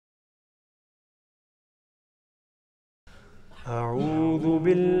أعوذ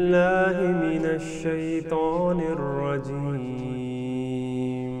بالله من الشيطان الرجيم.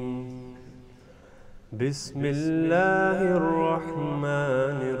 بسم الله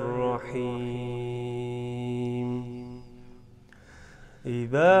الرحمن الرحيم.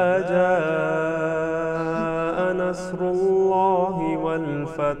 إذا جاء نصر الله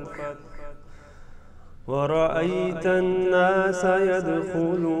والفتح ورأيت الناس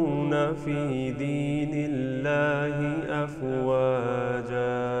يدخلون في دين الله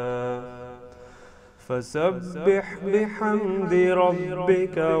أفواجا فسبح بحمد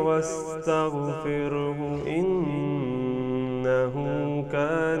ربك واستغفره إنه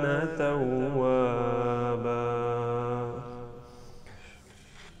كان توابا.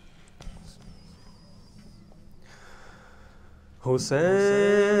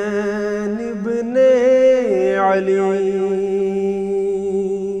 حسین ابن علی،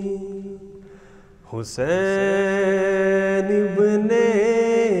 حسین ابن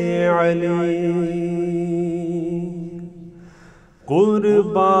علی،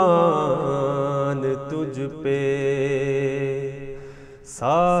 قربان تجھ پہ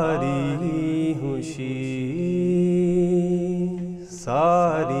ساری خوشی،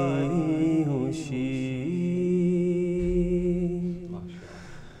 ساری خوشی.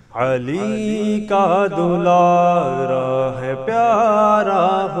 علی کا دلارا ہے پیارا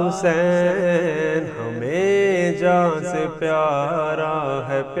حسین، ہمیں جان سے پیارا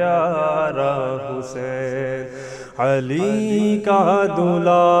ہے پیارا حسین. علی کا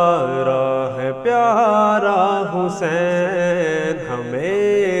دلارا ہے پیارا حسین،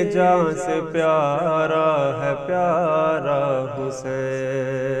 ہمیں جان سے پیارا ہے پیارا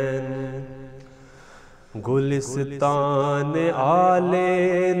حسین. گلستان آل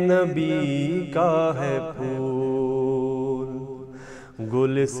نبی کا ہے پھول،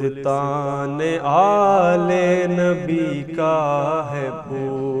 گلستان آل نبی کا ہے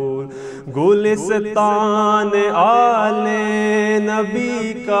پھول، گلستان آل نبی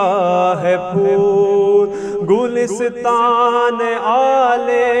کا ہے پھول، گلستان آل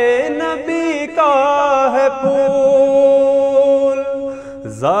نبی کا ہے پھول.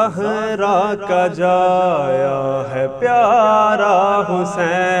 زہرا کا جایا ہے پیارا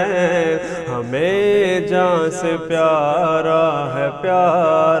حسین، ہمیں جان سے پیارا ہے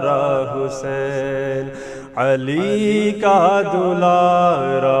پیارا حسین. علی کا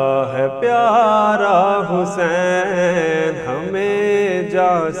دلارا ہے پیارا حسین، ہمیں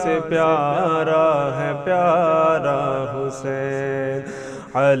جان سے پیارا ہے پیارا حسین.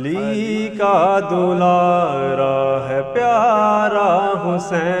 علی کا دلارا ہے پیارا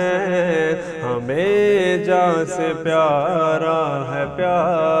حسین، ہمیں جان سے پیارا ہے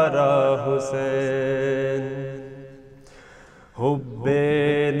پیارا حسین. حب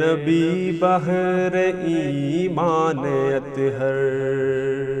نبی بحر ایمان اطہر،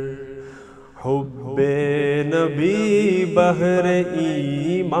 حب نبی بحر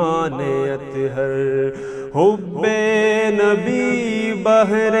ایمان اطہر، حب نبی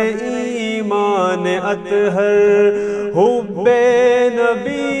بحر ایمان اطہر، حب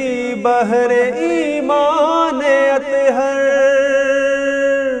نبی بحر ایمان اطہر.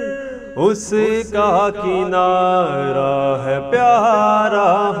 اس کا کنارہ ہے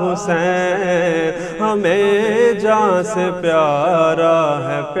پیارا حسین، ہمیں جان سے پیارا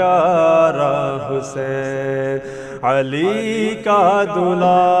ہے پیارا حسین. علی کا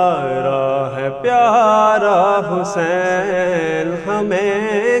دلارا ہے پیارا حسین،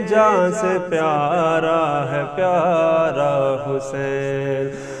 ہمیں جان سے پیارا ہے پیارا حسین.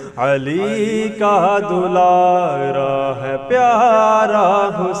 علی کا دلارا ہے پیارا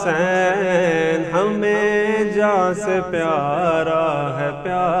حسین، ہمیں جان سے پیارا ہے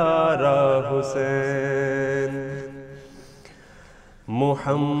پیارا حسین.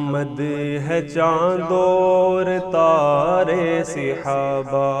 محمد ہے چاند اور تارے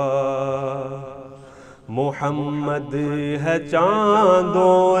صحابہ، محمد ہے چاند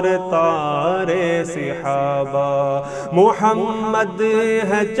اور تارے صحابہ، محمد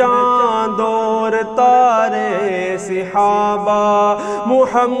ہے چاند اور تارے صحابہ،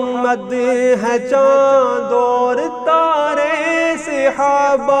 محمد ہے چاند اور تارے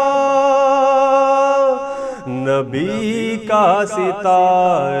صحابہ. نبی کا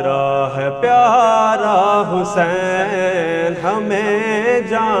ستارہ ہے پیارا حسین، ہمیں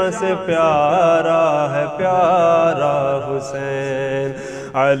جان سے پیارا ہے پیارا حسین.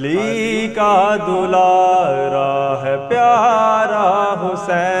 علی کا دلارا ہے پیارا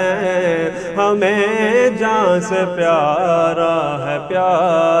حسین، ہمیں جان سے پیارا ہے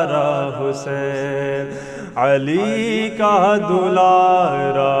پیارا حسین. علی کا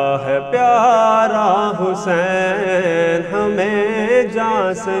دلارا ہے پیارا حسین، ہمیں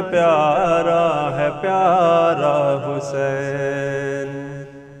جان سے پیارا ہے پیارا حسین۔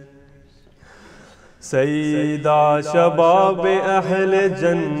 سیدہ شباب اہل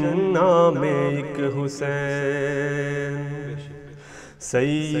جنہ میں ایک حسین،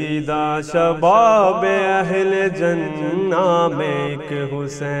 سیدہ شباب اہل جنہ میں ایک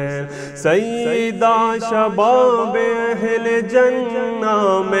حسین، سیدہ شباب اہل جنہ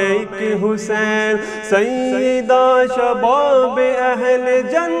میں ایک حسین، سیدہ شباب اہل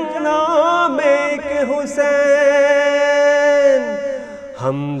جنہ میں ایک حسین۔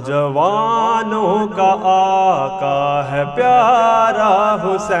 ہم جوانوں کا آقا ہے پیارا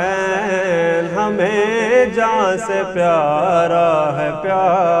حسین، ہمیں جان سے پیارا ہے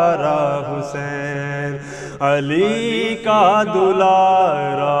پیارا حسین۔ علی کا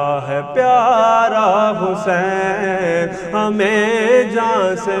دلارا ہے پیارا حسین، ہمیں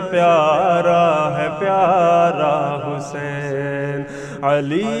جان سے پیارا ہے پیارا حسین۔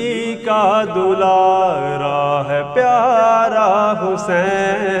 علی کا دلارا ہے پیارا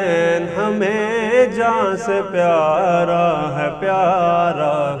حسین، ہمیں جان سے پیارا ہے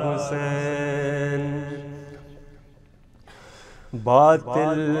پیارا حسین۔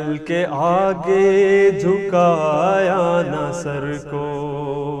 باطل کے آگے جھکایا نہ سر کو،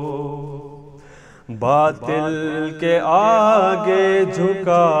 باطل کے آگے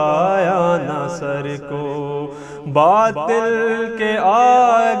جھکایا نہ سر کو، باطل کے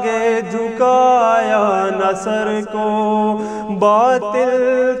آگے جھکایا نہ سر کو، باطل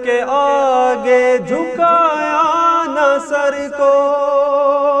کے آگے جھکایا نہ سر کو۔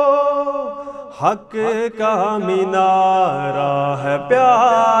 حق کا مینارہ ہے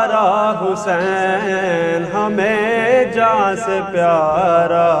پیارا حسین، ہمیں جان سے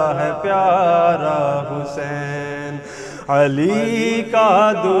پیارا ہے پیارا حسین۔ علی کا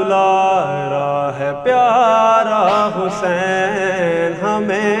دلارا ہے پیارا حسین،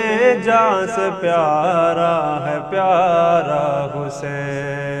 ہمیں جان سے پیارا ہے پیارا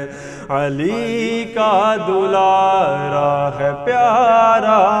حسین۔ علی کا دلارا ہے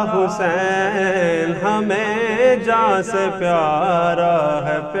پیارا حسین، ہمیں جان سے پیارا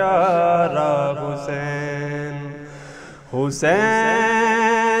ہے پیارا حسین۔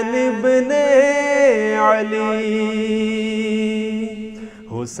 حسین ابن علی،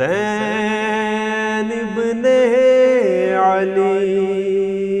 حسین ابن علی،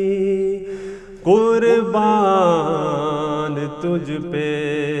 قربان تجھ پہ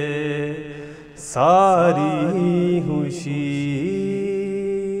ساری خوشی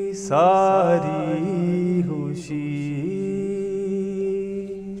ساری خوشی۔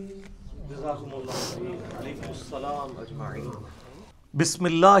 بسم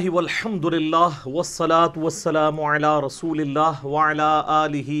اللہ والحمد للہ والصلاة والسلام علی رسول اللہ وعلی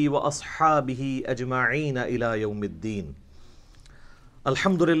آلہ واصحابہ اجمعین الی یوم الدین۔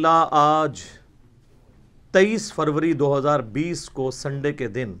 الحمدللہ آج 23 فروری 2020 کو سنڈے کے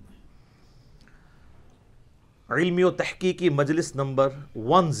دن علمی و تحقیقی مجلس نمبر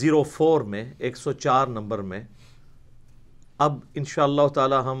 104 میں 104 نمبر میں اب انشاءاللہ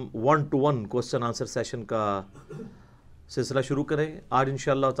تعالی ہم 1-to-1 کوسچن آنسر سیشن کا سلسلہ شروع کریں۔ آج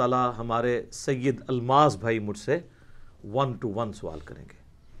انشاءاللہ تعالی ہمارے سید الماس بھائی مجھ سے 1-to-1 سوال کریں گے۔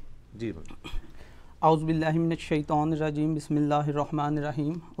 جی بھائی۔ اعوذ باللہ من الشیطان الرجیم، بسم اللہ الرحمن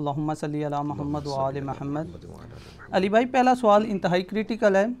الرحیم، اللہم صلی علی محمد وآل محمد۔ علی بھائی پہلا سوال انتہائی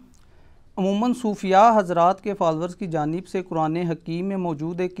کریٹیکل ہے۔ عموماً صوفیاء حضرات کے فالورز کی جانب سے قرآن حکیم میں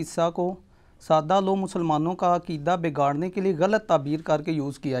موجود ایک قصہ کو سادہ لو مسلمانوں کا عقیدہ بگاڑنے کے لیے غلط تعبیر کر کے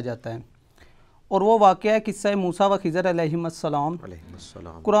یوز کیا جاتا ہے، اور وہ واقعہ ہے قصہ موسیٰ و خضر علیہم السلام۔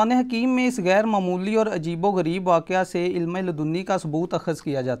 قرآن حکیم میں اس غیر معمولی اور عجیب و غریب واقعہ سے علم لدنی کا ثبوت اخذ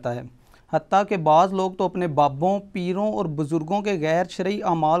کیا جاتا ہے، حتیٰ کہ بعض لوگ تو اپنے بابوں، پیروں اور بزرگوں کے غیر شرعی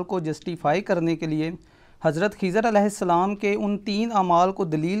اعمال کو جسٹیفائی کرنے کے لیے حضرت خضر علیہ السلام کے ان 3 اعمال کو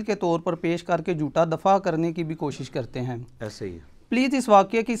دلیل کے طور پر پیش کر کے جھوٹا دفاع کرنے کی بھی کوشش کرتے ہیں۔ ایسے ہی پلیز اس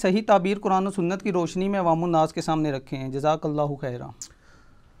واقعے کی صحیح تعبیر قرآن و سنت کی روشنی میں عوام الناس کے سامنے رکھیں، جزاک اللہ خیرہ۔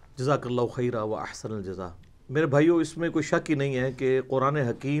 جزاک اللہ خیرہ و احسن الجزا۔ میرے بھائیو، اس میں کوئی شک ہی نہیں ہے کہ قرآن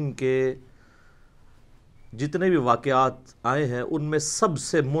حکیم کے جتنے بھی واقعات آئے ہیں ان میں سب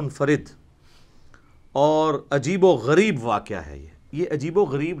سے منفرد اور عجیب و غریب واقعہ ہے یہ عجیب و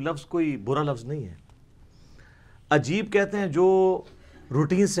غریب لفظ کوئی برا لفظ نہیں ہے۔ عجیب کہتے ہیں جو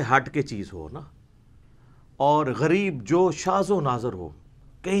روٹین سے ہٹ کے چیز ہو نا، اور غریب جو شاذ و نادر ہو،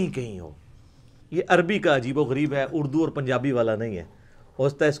 کہیں کہیں ہو۔ یہ عربی کا عجیب و غریب ہے، اردو اور پنجابی والا نہیں ہے، ہو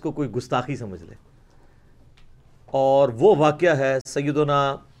سکتا ہے اس کو کوئی گستاخی سمجھ لے۔ اور وہ واقعہ ہے سیدنا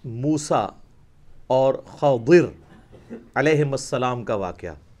موسیٰ اور خضر علیہم السلام کا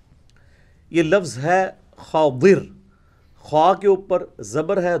واقعہ۔ یہ لفظ ہے خضر، خواہ کے اوپر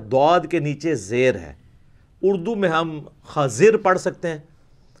زبر ہے، دعاد کے نیچے زیر ہے۔ اردو میں ہم خضر پڑھ سکتے ہیں،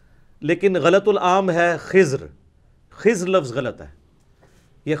 لیکن غلط العام ہے خضر۔ خضر لفظ غلط ہے،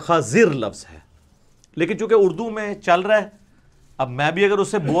 یہ خضر لفظ ہے، لیکن چونکہ اردو میں چل رہا ہے، اب میں بھی اگر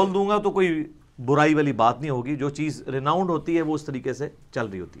اسے بول دوں گا تو کوئی برائی والی بات نہیں ہوگی۔ جو چیز ریناؤنڈ ہوتی ہے وہ اس طریقے سے چل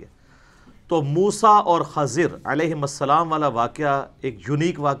رہی ہوتی ہے۔ تو موسیٰ اور خضر علیہ السلام والا واقعہ ایک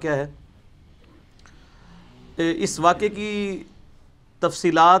یونیک واقعہ ہے۔ اس واقعے کی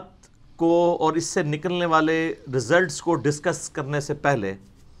تفصیلات کو اور اس سے نکلنے والے رزلٹس کو ڈسکس کرنے سے پہلے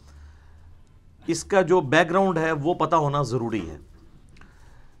اس کا جو بیک گراؤنڈ ہے وہ پتہ ہونا ضروری ہے۔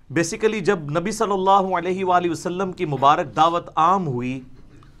 بیسیکلی جب نبی صلی اللہ علیہ وآلہ وسلم کی مبارک دعوت عام ہوئی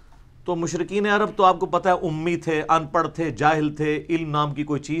تو مشرکین عرب تو آپ کو پتہ ہے امی تھے، ان پڑھ تھے، جاہل تھے، علم نام کی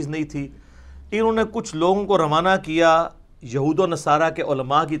کوئی چیز نہیں تھی۔ انہوں نے کچھ لوگوں کو روانہ کیا یہود و نصارہ کے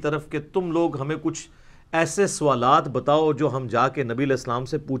علماء کی طرف کہ تم لوگ ہمیں کچھ ایسے سوالات بتاؤ جو ہم جا کے نبی علیہ السلام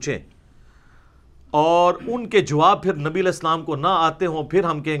سے پوچھیں، اور ان کے جواب پھر نبی علیہ السلام کو نہ آتے ہوں، پھر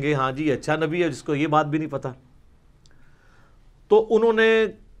ہم کہیں گے ہاں جی اچھا نبی ہے جس کو یہ بات بھی نہیں پتہ۔ تو انہوں نے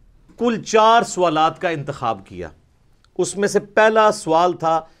کل 4 سوالات کا انتخاب کیا۔ اس میں سے پہلا سوال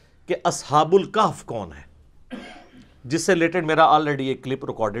تھا کہ اصحاب الکہف کون ہے، جس سے ریلیٹڈ میرا آلریڈی ایک کلپ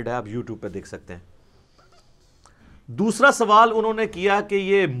ریکارڈڈ ہے، آپ یوٹیوب پہ دیکھ سکتے ہیں۔ دوسرا سوال انہوں نے کیا کہ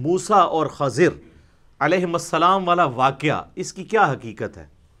یہ موسیٰ اور خضر علیہ السلام والا واقعہ اس کی کیا حقیقت ہے،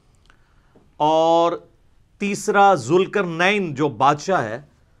 اور تیسرا ذوالقرنین جو بادشاہ ہے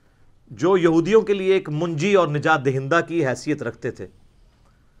جو یہودیوں کے لیے ایک منجی اور نجات دہندہ کی حیثیت رکھتے تھے،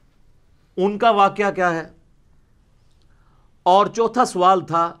 ان کا واقعہ کیا ہے، اور چوتھا سوال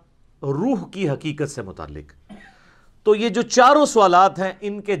تھا روح کی حقیقت سے متعلق۔ تو یہ جو 4 سوالات ہیں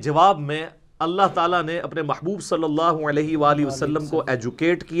ان کے جواب میں اللہ تعالیٰ نے اپنے محبوب صلی اللہ علیہ وآلہ وسلم کو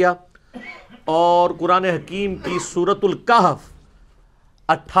ایجوکیٹ کیا، اور قرآن حکیم کی سورۃ الکہف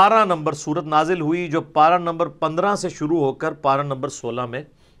 18 نمبر سورت نازل ہوئی جو پارہ نمبر 15 سے شروع ہو کر پارہ نمبر 16 میں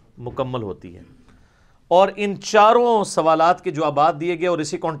مکمل ہوتی ہے، اور ان 4 سوالات کے جوابات دیے گئے، اور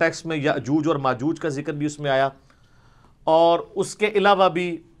اسی کانٹیکسٹ میں یاجوج اور ماجوج کا ذکر بھی اس میں آیا، اور اس کے علاوہ بھی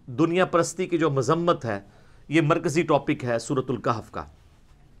دنیا پرستی کی جو مذمت ہے یہ مرکزی ٹاپک ہے سورۃ الکہف کا۔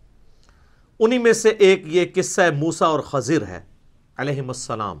 انہی میں سے ایک یہ قصہ موسیٰ اور خضر ہے علیہم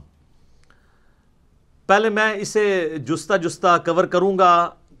السلام۔ پہلے میں اسے جستہ کور کروں گا،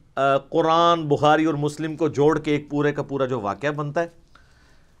 قرآن، بخاری اور مسلم کو جوڑ کے ایک پورے کا پورا جو واقعہ بنتا ہے،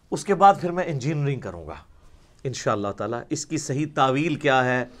 اس کے بعد پھر میں انجینئرنگ کروں گا انشاءاللہ تعالی، اس کی صحیح تعویل کیا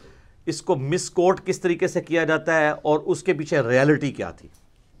ہے، اس کو مس کوٹ کس طریقے سے کیا جاتا ہے، اور اس کے پیچھے ریالٹی کیا تھی۔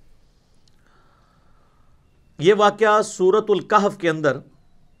 یہ واقعہ سورۃ الکہف کے اندر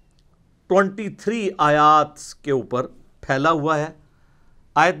 23 آیات کے اوپر پھیلا ہوا ہے،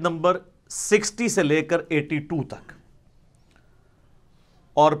 آیت نمبر 60 سے لے کر 82 تک،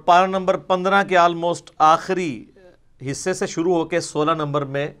 اور پارہ نمبر 15 کے آلموسٹ آخری حصے سے شروع ہو کے 16 نمبر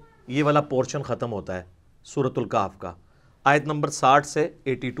میں یہ والا پورشن ختم ہوتا ہے سورۃ الکہف کا، آیت نمبر 60 سے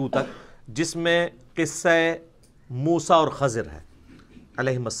 82 تک، جس میں قصہ موسیٰ اور خضر ہے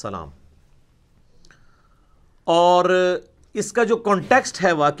علیہم السلام۔ اور اس کا جو کانٹیکسٹ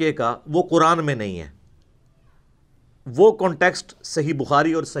ہے واقعے کا وہ قرآن میں نہیں ہے، وہ کانٹیکسٹ صحیح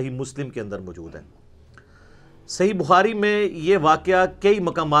بخاری اور صحیح مسلم کے اندر موجود ہے۔ صحیح بخاری میں یہ واقعہ کئی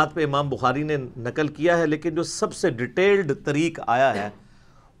مقامات پہ امام بخاری نے نقل کیا ہے، لیکن جو سب سے ڈیٹیلڈ طریق آیا ہے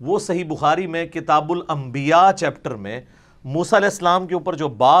وہ صحیح بخاری میں کتاب الانبیاء چیپٹر میں موسیٰ علیہ السلام کے اوپر جو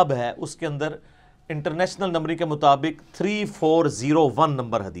باب ہے اس کے اندر انٹرنیشنل نمبر کے مطابق 3401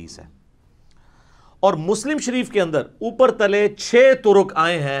 نمبر حدیث ہے، اور مسلم شریف کے اندر اوپر تلے 6 طرق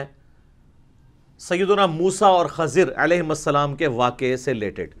آئے ہیں سیدنا موسیٰ اور خضر علیہ السلام کے واقعے سے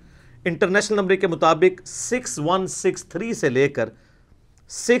ریلیٹڈ۔ انٹرنیشنل نمبر کے مطابق 6163 سے لے کر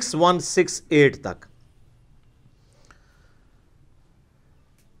 6168 تک۔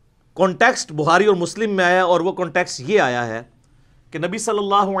 کانٹیکسٹ بخاری اور مسلم میں آیا، اور وہ کانٹیکسٹ یہ آیا ہے کہ نبی صلی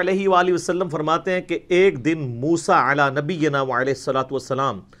اللہ علیہ وآلہ وسلم فرماتے ہیں کہ ایک دن موسیٰ علی نبینا وعلیہ الصلوۃ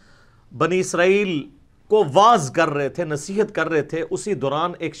والسلام بنی اسرائیل کو واعظ کر رہے تھے، نصیحت کر رہے تھے، اسی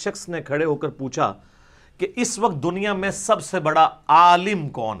دوران ایک شخص نے کھڑے ہو کر پوچھا کہ اس وقت دنیا میں سب سے بڑا عالم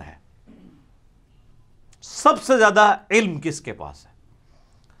کون ہے، سب سے زیادہ علم کس کے پاس ہے؟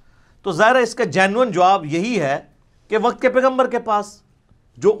 تو ظاہر ہے اس کا جینوئن جواب یہی ہے کہ وقت کے پیغمبر کے پاس،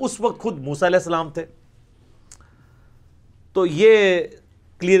 جو اس وقت خود موسیٰ علیہ السلام تھے۔ تو یہ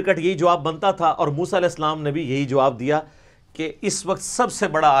کلیئر کٹ یہی جواب بنتا تھا، اور موسیٰ علیہ السلام نے بھی یہی جواب دیا کہ اس وقت سب سے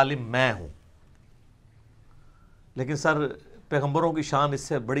بڑا عالم میں ہوں۔ لیکن سر پیغمبروں کی شان اس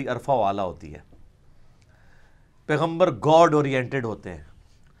سے بڑی عرفہ و اعلیٰ ہوتی ہے، پیغمبر گاڈ اورینٹڈ ہوتے ہیں۔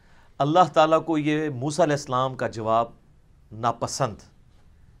 اللہ تعالیٰ کو یہ موسیٰ علیہ السلام کا جواب ناپسند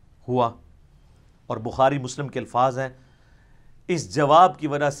ہوا، اور بخاری مسلم کے الفاظ ہیں، اس جواب کی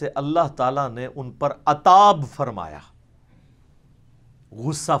وجہ سے اللہ تعالیٰ نے ان پر عتاب فرمایا،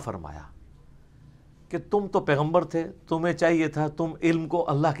 غصہ فرمایا کہ تم تو پیغمبر تھے، تمہیں چاہیے تھا تم علم کو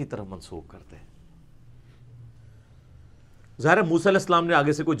اللہ کی طرف منسوخ کرتے۔ ظاہر ہے موسیٰ علیہ السلام نے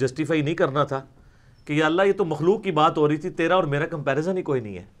آگے سے کوئی جسٹیفائی نہیں کرنا تھا کہ یا اللہ یہ تو مخلوق کی بات ہو رہی تھی، تیرا اور میرا کمپیریزن ہی کوئی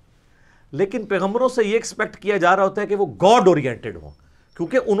نہیں ہے، لیکن پیغمبروں سے یہ ایکسپیکٹ کیا جا رہا ہوتا ہے کہ وہ گاڈ اورینٹڈ ہوں،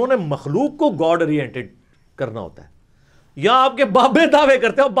 کیونکہ انہوں نے مخلوق کو گاڈ اورینٹڈ کرنا ہوتا ہے۔ یہاں آپ کے بابے دعوے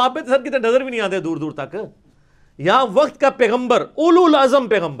کرتے ہیں، اور بابے سر کی تو نظر بھی نہیں آتے دور دور تک۔ یہاں وقت کا پیغمبر، اولو العزم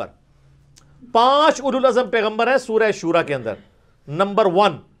پیغمبر، 5 اولو العزم پیغمبر ہیں سورہ شورى کے اندر۔ نمبر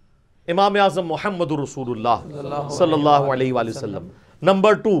 1 امام اعظم محمد رسول اللہ صلی اللہ علیہ وآلہ وسلم۔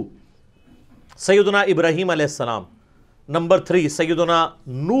 نمبر 2 سیدنا ابراہیم علیہ السلام۔ نمبر 3 سیدنا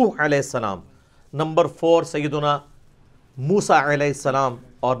نوح علیہ السلام۔ نمبر 4 سیدنا موسیٰ علیہ السلام،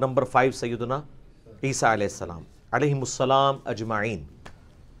 اور نمبر 5 سیدنا عیسیٰ علیہ السلام علیہم السلام اجمعین۔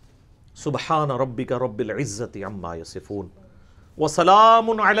 سبحان ربک رب العزت عما یصفون وسلام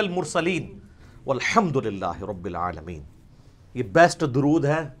علی المرسلین والحمد للہ رب العالمین۔ یہ بیسٹ درود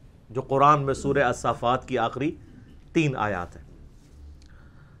ہے جو قرآن میں سورہ الصافات کی آخری 3 آیات ہیں۔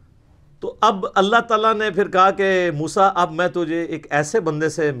 تو اب اللہ تعالیٰ نے پھر کہا کہ موسیٰ اب میں تجھے ایک ایسے بندے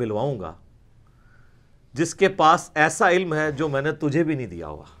سے ملواؤں گا جس کے پاس ایسا علم ہے جو میں نے تجھے بھی نہیں دیا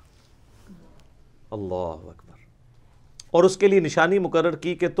ہوا۔ اللہ اکبر۔ اور اس کے لیے نشانی مقرر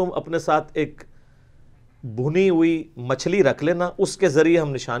کی کہ تم اپنے ساتھ ایک بھنی ہوئی مچھلی رکھ لینا، اس کے ذریعے ہم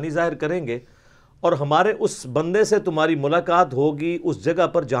نشانی ظاہر کریں گے، اور ہمارے اس بندے سے تمہاری ملاقات ہوگی اس جگہ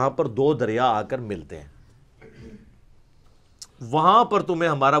پر جہاں پر 2 دریا آ کر ملتے ہیں، وہاں پر تمہیں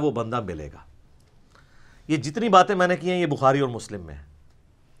ہمارا وہ بندہ ملے گا۔ یہ جتنی باتیں میں نے کی ہیں یہ بخاری اور مسلم میں ہیں۔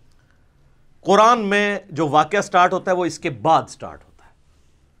 قرآن میں جو واقعہ سٹارٹ ہوتا ہے وہ اس کے بعد سٹارٹ ہوتا ہے،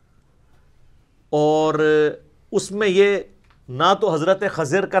 اور اس میں یہ نہ تو حضرت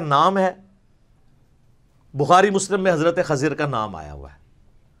خضر کا نام ہے، بخاری مسلم میں حضرت خضر کا نام آیا ہوا ہے،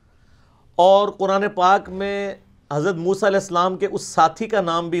 اور قرآن پاک میں حضرت موسیٰ علیہ السلام کے اس ساتھی کا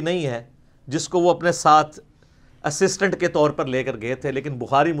نام بھی نہیں ہے جس کو وہ اپنے ساتھ اسسٹنٹ کے طور پر لے کر گئے تھے، لیکن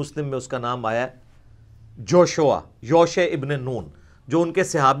بخاری مسلم میں اس کا نام آیا ہے یوشع ابن نون، جو ان کے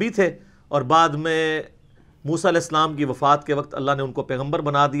صحابی تھے، اور بعد میں موسیٰ علیہ السلام کی وفات کے وقت اللہ نے ان کو پیغمبر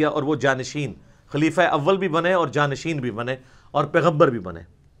بنا دیا، اور وہ جانشین خلیفہ اول بھی بنے اور جانشین بھی بنے اور پیغمبر بھی بنے،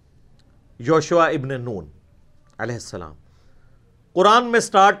 یوشع ابن نون علیہ السلام۔ قرآن میں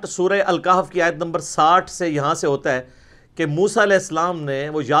سٹارٹ سورہ الکہف کی آیت نمبر 60 سے یہاں سے ہوتا ہے کہ موسیٰ علیہ السلام نے،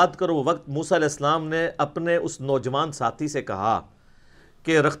 وہ یاد کرو وہ وقت موسیٰ علیہ السلام نے اپنے اس نوجوان ساتھی سے کہا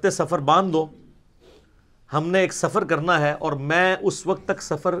کہ رخت سفر باندھ دو، ہم نے ایک سفر کرنا ہے، اور میں اس وقت تک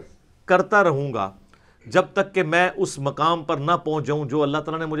سفر کرتا رہوں گا جب تک کہ میں اس مقام پر نہ پہنچ جاؤں جو اللہ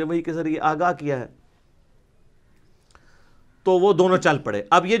تعالیٰ نے مجھے وحی کے ذریعے آگاہ کیا ہے۔ تو وہ دونوں چل پڑے۔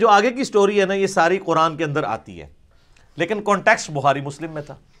 اب یہ جو آگے کی سٹوری ہے نا، یہ ساری قرآن کے اندر آتی ہے، لیکن کانٹیکسٹ بخاری مسلم میں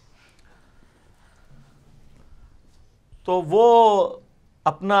تھا۔ تو وہ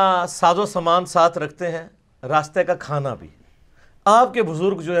اپنا ساز و سامان ساتھ رکھتے ہیں، راستے کا کھانا بھی۔ آپ کے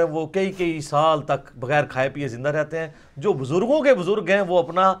بزرگ جو ہیں وہ کئی سال تک بغیر کھائے پیے زندہ رہتے ہیں، جو بزرگوں کے بزرگ ہیں وہ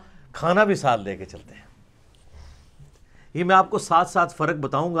اپنا کھانا بھی ساتھ لے کے چلتے ہیں۔ یہ میں آپ کو ساتھ فرق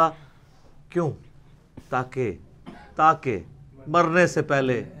بتاؤں گا، کیوں؟ تاکہ مرنے سے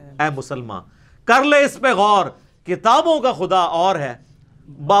پہلے اے مسلمان کر لے اس پہ غور، کتابوں کا خدا اور ہے،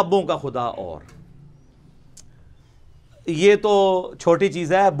 بابوں کا خدا اور۔ یہ تو چھوٹی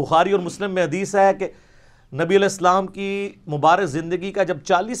چیز ہے۔ بخاری اور مسلم میں حدیث ہے کہ نبی علیہ السلام کی مبارک زندگی کا جب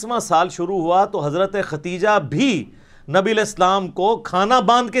 40واں سال شروع ہوا تو حضرت ختیجہ بھی نبی علیہ السلام کو کھانا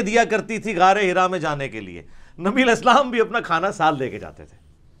باندھ کے دیا کرتی تھی غار حرا میں جانے کے لیے۔ نبی علیہ السلام بھی اپنا کھانا ساتھ لے کے جاتے تھے۔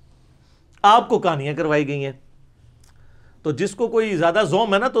 آپ کو کہانیاں کروائی گئی ہیں، تو جس کو کوئی زیادہ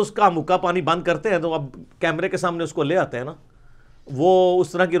زوم ہے نا تو اس کا مکہ پانی بند کرتے ہیں، تو اب کیمرے کے سامنے اس کو لے آتے ہیں نا، وہ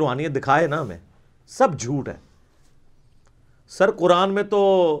اس طرح کی روحانیت دکھائے نا ہمیں، سب جھوٹ ہے۔ سر قرآن میں تو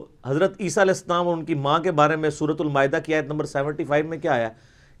حضرت عیسیٰ علیہ السلام اور ان کی ماں کے بارے میں سورۃ المائدہ کی آیت نمبر 75 میں کیا آیا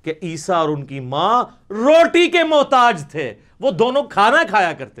کہ عیسیٰ اور ان کی ماں روٹی کے محتاج تھے، وہ دونوں کھانا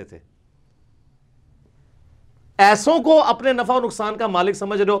کھایا کرتے تھے۔ ایسوں کو اپنے نفع و نقصان کا مالک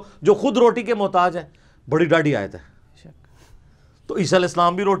سمجھ رہے ہو جو خود روٹی کے محتاج ہیں، بڑی ڈاڈی آیت ہے۔ تو عیسیٰ علیہ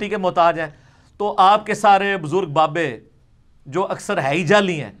السلام بھی روٹی کے محتاج ہیں، تو آپ کے سارے بزرگ بابے جو اکثر ہے ہی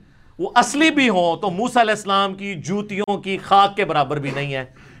جعلی ہیں، وہ اصلی بھی ہوں تو موسیٰ علیہ السلام کی جوتیوں کی خاک کے برابر بھی نہیں ہے،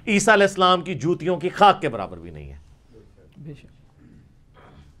 عیسیٰ علیہ السلام کی جوتیوں کی خاک کے برابر بھی نہیں ہے۔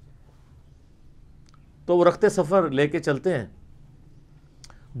 تو وہ رخت سفر لے کے چلتے ہیں،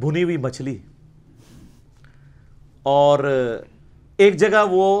 بھنی ہوئی مچھلی، اور ایک جگہ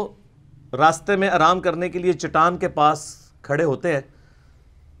وہ راستے میں آرام کرنے کے لیے چٹان کے پاس کھڑے ہوتے ہیں.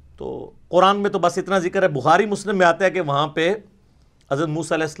 تو قرآن میں تو بس اتنا ذکر ہے, بخاری مسلم میں آتا ہے کہ وہاں پہ حضرت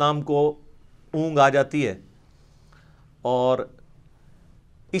موسیٰ علیہ السلام کو اونگ آ جاتی ہے, اور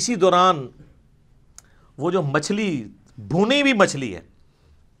اسی دوران وہ جو مچھلی, بھونی ہوئی مچھلی ہے,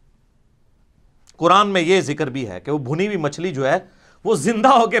 قرآن میں یہ ذکر بھی ہے کہ وہ بھونی ہوئی مچھلی جو ہے وہ زندہ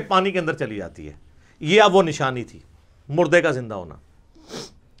ہو کے پانی کے اندر چلی جاتی ہے. یہ اب وہ نشانی تھی مردے کا زندہ ہونا.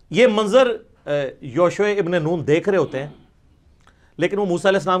 یہ منظر یوشع ابن نون دیکھ رہے ہوتے ہیں, لیکن وہ موسیٰ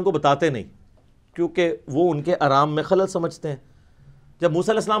علیہ السلام کو بتاتے نہیں, کیونکہ وہ ان کے آرام میں خلل سمجھتے ہیں. جب موسیٰ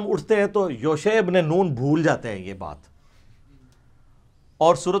علیہ السلام اٹھتے ہیں تو یوشع ابن نون بھول جاتے ہیں یہ بات,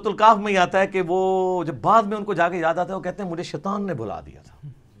 اور سورۃ الکہف میں یہ آتا ہے کہ وہ جب بعد میں ان کو جا کے یاد آتا ہے, وہ کہتے ہیں مجھے شیطان نے بھلا دیا تھا.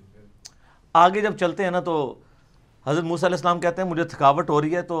 آگے جب چلتے ہیں نا تو حضرت موسیٰ علیہ السلام کہتے ہیں مجھے تھکاوٹ ہو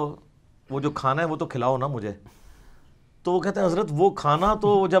رہی ہے, تو وہ جو کھانا ہے وہ تو کھلاؤ نا مجھے. تو وہ کہتے ہیں حضرت وہ کھانا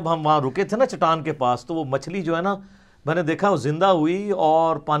تو جب ہم وہاں رکے تھے نا چٹان کے پاس, تو وہ مچھلی جو ہے نا میں نے دیکھا وہ زندہ ہوئی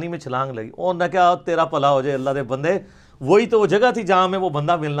اور پانی میں چھلانگ لگی. اور نہ کیا تیرا پلا ہو جائے اللہ دے بندے, وہی تو وہ جگہ تھی جہاں میں وہ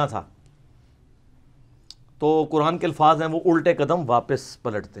بندہ ملنا تھا. تو قرآن کے الفاظ ہیں وہ الٹے قدم واپس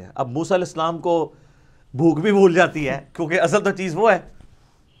پلٹتے ہیں. اب موسیٰ علیہ السلام کو بھوک بھی بھول جاتی ہے, کیونکہ اصل تو چیز وہ ہے.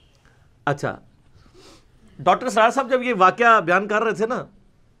 اچھا, ڈاکٹر سرار صاحب جب یہ واقعہ بیان کر رہے تھے نا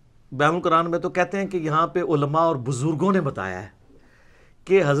بیان القرآن میں, تو کہتے ہیں کہ یہاں پہ علماء اور بزرگوں نے بتایا ہے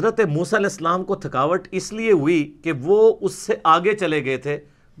کہ حضرت موسیٰ علیہ السلام کو تھکاوٹ اس لیے ہوئی کہ وہ اس سے آگے چلے گئے تھے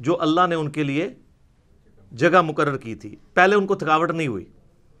جو اللہ نے ان کے لیے جگہ مقرر کی تھی. پہلے ان کو تھکاوٹ نہیں ہوئی.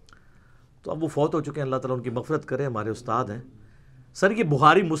 تو اب وہ فوت ہو چکے ہیں, اللہ تعالیٰ ان کی مغفرت کرے, ہمارے استاد ہیں. سر یہ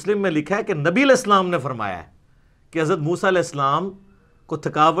بخاری مسلم میں لکھا ہے کہ نبی علیہ السلام نے فرمایا ہے کہ حضرت موسیٰ علیہ السلام کو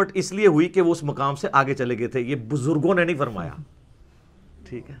تھکاوٹ اس لیے ہوئی کہ وہ اس مقام سے آگے چلے گئے تھے. یہ بزرگوں نے نہیں فرمایا,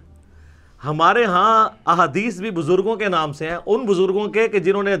 ٹھیک ہے. ہمارے ہاں احادیث بھی بزرگوں کے نام سے ہیں, ان بزرگوں کے کہ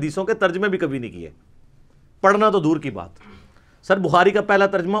جنہوں نے حدیثوں کے ترجمے بھی کبھی نہیں کیے, پڑھنا تو دور کی بات. سر بخاری کا پہلا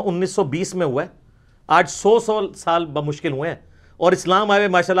ترجمہ 1920 میں ہوا ہے, آج 100 سال بمشکل ہوئے ہیں, اور اسلام آئے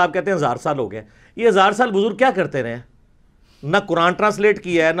ماشاءاللہ آپ کہتے ہیں 1000 سال ہو گئے. یہ 1000 سال بزرگ کیا کرتے رہے ہیں؟ نہ قرآن ٹرانسلیٹ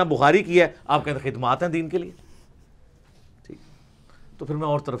کیا ہے, نہ بخاری کیا ہے, آپ کہتے ہیں خدمات ہیں دین کے لیے. ٹھیک, تو پھر میں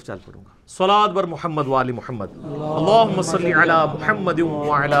اور طرف چل پڑوں گا. صلاۃ بر محمد و آل محمد, اللہم صلی علی محمد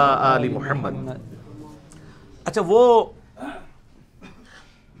و علی آل محمد. اچھا, وہ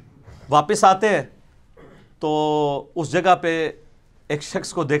واپس آتے ہیں تو اس جگہ پہ ایک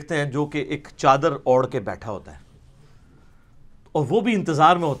شخص کو دیکھتے ہیں جو کہ ایک چادر اوڑھ کے بیٹھا ہوتا ہے, اور وہ بھی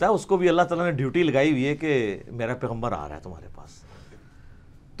انتظار میں ہوتا ہے. اس کو بھی اللہ تعالیٰ نے ڈیوٹی لگائی ہوئی ہے کہ میرا پیغمبر آ رہا ہے تمہارے پاس.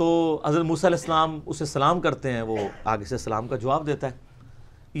 تو حضرت موسیٰ علیہ السلام اسے سلام کرتے ہیں, وہ آگے سے سلام کا جواب دیتا ہے.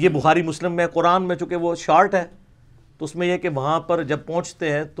 یہ بخاری مسلم میں, قرآن میں چونکہ وہ شارٹ ہے تو اس میں یہ کہ وہاں پر جب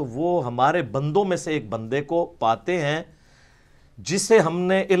پہنچتے ہیں تو وہ ہمارے بندوں میں سے ایک بندے کو پاتے ہیں جسے ہم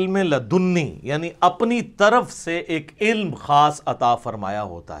نے علم لدنی یعنی اپنی طرف سے ایک علم خاص عطا فرمایا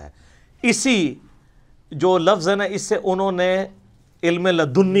ہوتا ہے. اسی جو لفظ ہے نا, اس سے انہوں نے علم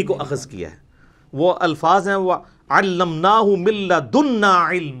لدنی کو اخذ کیا ہے. وہ الفاظ ہیں وَعَلَّمْنَاهُ مِن لَّدُنَّا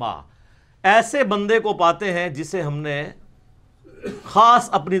عِلْمًا, ایسے بندے کو پاتے ہیں جسے ہم نے خاص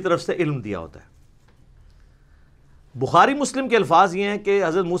اپنی طرف سے علم دیا ہوتا ہے. بخاری مسلم کے الفاظ یہ ہیں کہ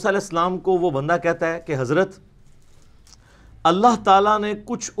حضرت موسیٰ علیہ السلام کو وہ بندہ کہتا ہے کہ حضرت اللہ تعالیٰ نے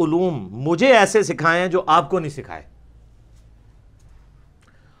کچھ علوم مجھے ایسے سکھائے ہیں جو آپ کو نہیں سکھائے,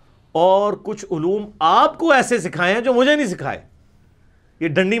 اور کچھ علوم آپ کو ایسے سکھائے ہیں جو مجھے نہیں سکھائے. یہ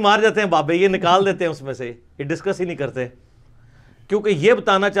ڈنڈی مار جاتے ہیں بابے, یہ نکال دیتے ہیں اس میں سے, یہ ڈسکس ہی نہیں کرتے, کیونکہ یہ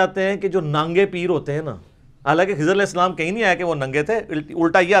بتانا چاہتے ہیں کہ جو نانگے پیر ہوتے ہیں نا, حالانکہ خضر علیہ السلام کہیں نہیں آیا کہ وہ ننگے تھے,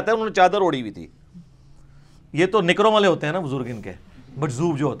 الٹا یہ آتا ہے انہوں نے چادر اوڑھی ہوئی تھی. یہ تو نکروں والے ہوتے ہیں نا بزرگ, ان کے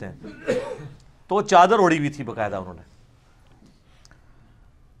مجذوب جو ہوتے ہیں, تو چادر اوڑھی ہوئی تھی باقاعدہ انہوں نے.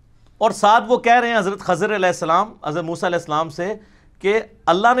 اور ساتھ وہ کہہ رہے ہیں حضرت خضر علیہ السلام حضرت موسیٰ علیہ السلام سے کہ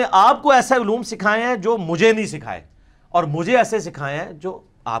اللہ نے آپ کو ایسے علوم سکھائے ہیں جو مجھے نہیں سکھائے, اور مجھے ایسے سکھائے ہیں جو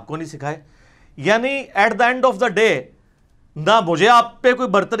آپ کو نہیں سکھائے. یعنی at the and of the day نہ مجھے آپ پہ کوئی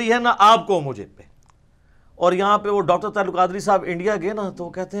برتری ہے نہ آپ کو مجھے پہ. اور یہاں پہ وہ ڈاکٹر تعلق قادری صاحب انڈیا گئے نا, تو وہ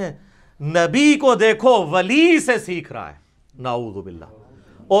کہتے ہیں نبی کو دیکھو ولی سے سیکھ رہا ہے, نعوذ باللہ,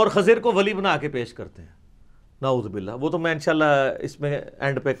 اور خضر کو ولی بنا کے پیش کرتے ہیں, نعوذ باللہ. وہ تو میں انشاءاللہ اس میں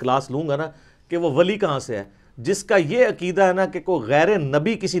اینڈ پہ کلاس لوں گا نا کہ وہ ولی کہاں سے ہے, جس کا یہ عقیدہ ہے نا کہ کوئی غیر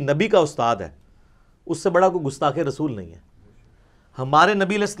نبی کسی نبی کا استاد ہے, اس سے بڑا کوئی گستاخ رسول نہیں ہے. ہمارے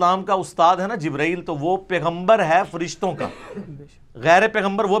نبی علیہ السلام کا استاد ہے نا جبرائیل, تو وہ پیغمبر ہے فرشتوں کا, غیر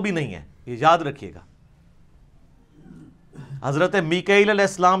پیغمبر وہ بھی نہیں ہے, یہ یاد رکھیے گا. حضرت میکائیل علیہ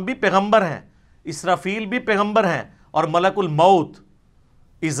السلام بھی پیغمبر ہیں, اسرافیل بھی پیغمبر ہیں, اور ملک الموت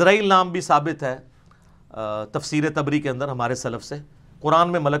اسرائیل نام بھی ثابت ہے. تفسیر تبری کے اندر ہمارے سلف سے،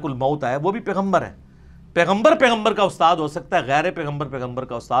 قرآن میں ملک الموت آیا، وہ بھی پیغمبر ہے۔ پیغمبر کا استاد ہو سکتا ہے، غیر پیغمبر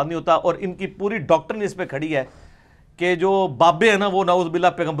کا استاد نہیں ہوتا۔ اور ان کی پوری ڈاکٹرن اس پہ کھڑی ہے کہ جو بابے ہیں نا وہ نعوذ باللہ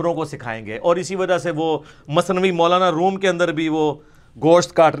پیغمبروں کو سکھائیں گے، اور اسی وجہ سے وہ مثنوی مولانا روم کے اندر بھی وہ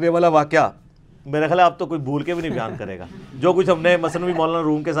گوشت کاٹنے والا واقعہ، میرے خیال ہے اب تو کوئی بھول کے بھی نہیں بیان کرے گا جو کچھ ہم نے مثنوی مولانا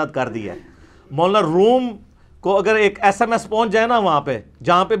روم کے ساتھ کر دیا ہے۔ مولانا روم کو اگر ایک SMS پہنچ جائے نا وہاں پہ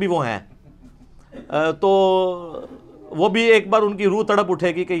جہاں پہ بھی وہ ہیں، تو وہ بھی ایک بار ان کی روح تڑپ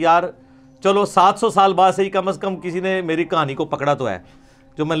اٹھے گی کہ یار چلو 700 سال بعد سے ہی کم از کم کسی نے میری کہانی کو پکڑا تو ہے،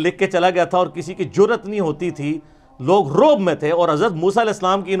 جو میں لکھ کے چلا گیا تھا اور کسی کی جرت نہیں ہوتی تھی، لوگ روب میں تھے۔ اور حضرت موسیٰ علیہ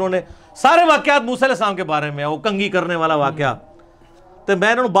السلام کی انہوں نے سارے واقعات موسیٰ علیہ السلام کے بارے میں، وہ کنگھی کرنے والا واقعہ، تو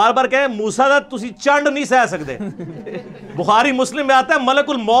میں انہوں نے بار بار کہا موسیٰ دا تسی چنڈ نہیں سہ سکتے۔ بخاری مسلم میں آتا ہے ملک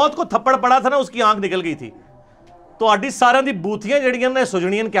الموت کو تھپڑ پڑا تھا نا، اس کی آنکھ نکل گئی تھی۔ تو آڈی سارے دی بوتھیاں جڑیاں نے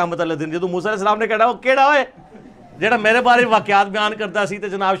سجنیاں قیامت والے دن، جدوں موسیٰ علیہ السلام نے کہا وہ کیڑا ہوئے جڑا میرے بارے واقعات بیان کرتا سی تے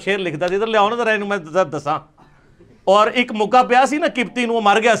جناب شعر لکھتا سی، ادھر لے آؤ نا ذرا میں دساں۔ اور ایک موقع پیا سی نا قبطی نو، وہ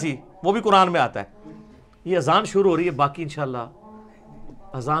مر گیا سی، وہ بھی قرآن میں آتا ہے۔ یہ اذان شروع ہو رہی ہے، باقی انشاءاللہ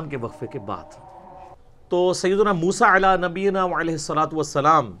اذان کے وقفے کے بعد۔ تو سیدنا موسیٰ علیہ نبینا علیہ الصلوۃ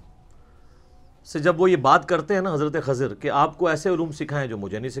والسلام سے جب وہ یہ بات کرتے ہیں نا حضرت خضر کہ آپ کو ایسے علوم سکھائیں جو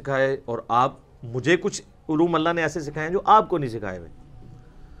مجھے نہیں سکھائے، اور آپ مجھے کچھ علوم اللہ نے ایسے سکھائے ہیں جو آپ کو نہیں سکھائے ہوئے،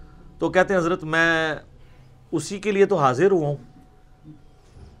 تو کہتے ہیں حضرت میں اسی کے لیے تو حاضر ہوا ہوں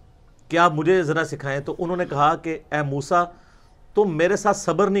کہ آپ مجھے ذرا سکھائیں۔ تو انہوں نے کہا کہ اے موسیٰ تم میرے ساتھ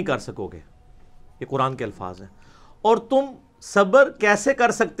صبر نہیں کر سکو گے، یہ قرآن کے الفاظ ہیں، اور تم صبر کیسے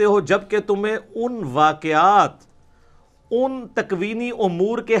کر سکتے ہو جب کہ تمہیں ان واقعات، ان تکوینی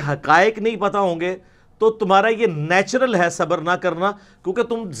امور کے حقائق نہیں پتہ ہوں گے، تو تمہارا یہ نیچرل ہے صبر نہ کرنا، کیونکہ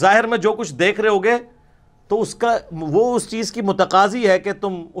تم ظاہر میں جو کچھ دیکھ رہے ہوگے تو اس کا وہ اس چیز کی متقاضی ہے کہ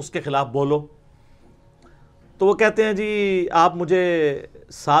تم اس کے خلاف بولو۔ تو وہ کہتے ہیں جی آپ مجھے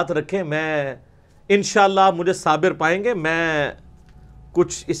ساتھ رکھیں، میں انشاءاللہ آپ مجھے صابر پائیں گے، میں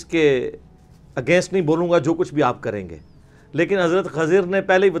کچھ اس کے اگینسٹ نہیں بولوں گا جو کچھ بھی آپ کریں گے۔ لیکن حضرت خضر نے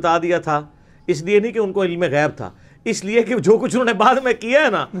پہلے ہی بتا دیا تھا، اس لیے نہیں کہ ان کو علم غیب تھا، اس لیے کہ جو کچھ انہوں نے بعد میں کیا ہے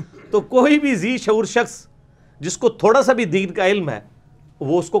نا، تو کوئی بھی ذی شعور شخص جس کو تھوڑا سا بھی دین کا علم ہے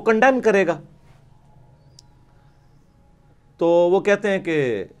وہ اس کو کنڈیم کرے گا۔ تو وہ کہتے ہیں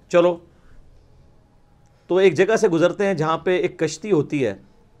کہ چلو، تو ایک جگہ سے گزرتے ہیں جہاں پہ ایک کشتی ہوتی ہے،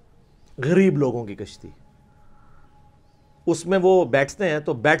 غریب لوگوں کی کشتی، اس میں وہ بیٹھتے ہیں۔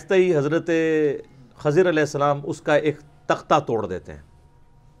 تو بیٹھتے ہی حضرت خضر علیہ السلام اس کا ایک تختہ توڑ دیتے ہیں۔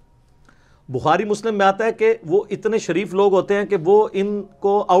 بخاری مسلم میں آتا ہے کہ وہ اتنے شریف لوگ ہوتے ہیں کہ وہ ان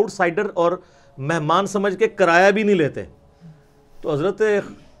کو آؤٹ سائڈر اور مہمان سمجھ کے کرایہ بھی نہیں لیتے۔ تو حضرت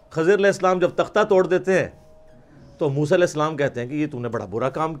خضر علیہ السلام جب تختہ توڑ دیتے ہیں تو موسیٰ علیہ السلام کہتے ہیں کہ یہ تم نے بڑا برا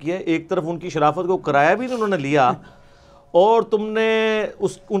کام کیا ہے، ایک طرف ان کی شرافت کو کرایہ بھی انہوں نے لیا اور تم نے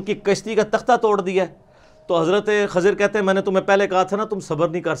ان کی کشتی کا تختہ توڑ دیا۔ تو حضرت خضر کہتے ہیں میں نے تمہیں پہلے کہا تھا نا تم صبر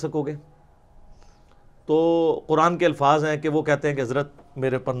نہیں کر سکو گے۔ تو قرآن کے الفاظ ہیں کہ وہ کہتے ہیں کہ حضرت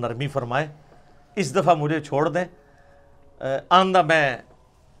میرے پر نرمی فرمائے، اس دفعہ مجھے چھوڑ دیں، آئندہ میں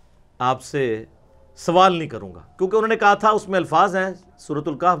آپ سے سوال نہیں کروں گا، کیونکہ انہوں نے کہا تھا، اس میں الفاظ ہیں سورۃ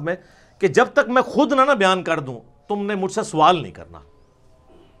الکہف میں کہ جب تک میں خود نہ بیان کر دوں تم نے مجھ سے سوال نہیں کرنا۔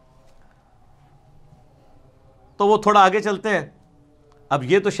 تو وہ تھوڑا آگے چلتے ہیں۔ اب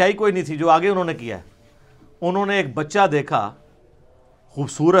یہ تو شاہی کوئی نہیں تھی جو آگے انہوں نے کیا ہے، انہوں نے ایک بچہ دیکھا،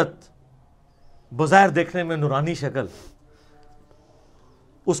 خوبصورت، بظاہر دیکھنے میں نورانی شکل،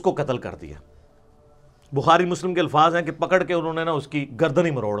 اس کو قتل کر دیا۔ بخاری مسلم کے الفاظ ہیں کہ پکڑ کے انہوں نے نا اس کی گردن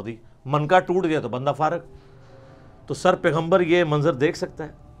ہی مروڑ دی، منکا ٹوٹ گیا تو بندہ فارغ۔ تو سر پیغمبر یہ منظر دیکھ سکتا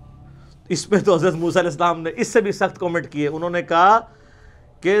ہے؟ اس پہ تو حضرت موسیٰ علیہ السلام نے اس سے بھی سخت کومنٹ کیے، انہوں نے کہا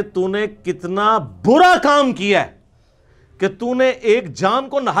کہ تو نے کتنا برا کام کیا ہے کہ تو نے ایک جان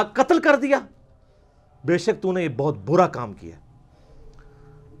کو ناحق قتل کر دیا، بے شک تو نے یہ بہت برا کام کیا۔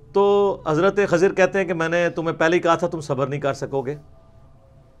 تو حضرت خضر کہتے ہیں کہ میں نے تمہیں پہلے ہی کہا تھا تم صبر نہیں کر سکو گے۔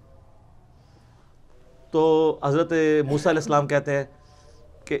 تو حضرت موسیٰ علیہ السلام کہتے ہیں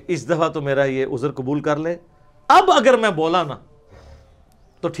کہ اس دفعہ تو میرا یہ عذر قبول کر لے، اب اگر میں بولا نا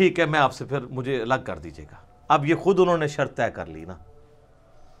تو ٹھیک ہے، میں آپ سے پھر مجھے الگ کر دیجیے گا۔ اب یہ خود انہوں نے شرط طے کر لی نا،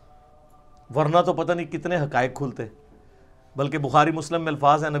 ورنہ تو پتہ نہیں کتنے حقائق کھلتے۔ بلکہ بخاری مسلم میں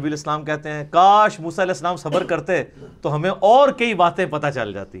الفاظ ہیں، نبی علیہ السلام کہتے ہیں کاش موسیٰ علیہ السلام صبر کرتے تو ہمیں اور کئی باتیں پتہ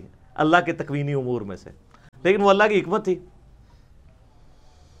چل جاتی ہیں اللہ کے تکوینی امور میں سے، لیکن وہ اللہ کی حکمت تھی۔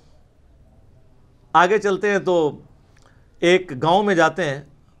 آگے چلتے ہیں تو ایک گاؤں میں جاتے ہیں۔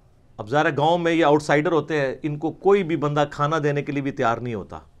 اب ظاہر گاؤں میں یہ آؤٹ سائڈر ہوتے ہیں، ان کو کوئی بھی بندہ کھانا دینے کے لیے بھی تیار نہیں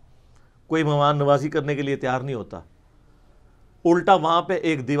ہوتا، کوئی مہمان نوازی کرنے کے لیے تیار نہیں ہوتا۔ الٹا وہاں پہ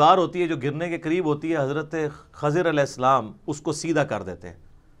ایک دیوار ہوتی ہے جو گرنے کے قریب ہوتی ہے، حضرت خضر علیہ السلام اس کو سیدھا کر دیتے ہیں.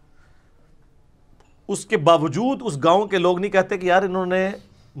 اس کے باوجود اس گاؤں کے لوگ نہیں کہتے کہ یار انہوں نے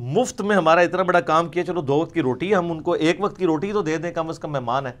مفت میں ہمارا اتنا بڑا کام کیا، چلو 2 وقت کی روٹی ہے، ہم ان کو 1 وقت کی روٹی تو دے دیں، کم از کم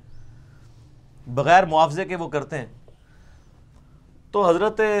مہمان ہے. بغیر معاوضے کے وہ کرتے ہیں. تو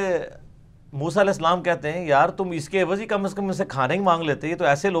حضرت موسیٰ علیہ السلام کہتے ہیں یار تم اس کے عوض ہی کم از کم ان سے کھانا ہی مانگ لیتے، یہ تو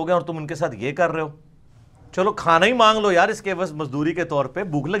ایسے لوگ ہیں اور تم ان کے ساتھ یہ کر رہے ہو. چلو کھانا ہی مانگ لو یار اس کے عوض مزدوری کے طور پہ،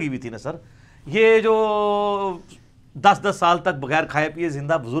 بھوک لگی ہوئی تھی نا سر. یہ جو 10 سال تک بغیر کھائے پیے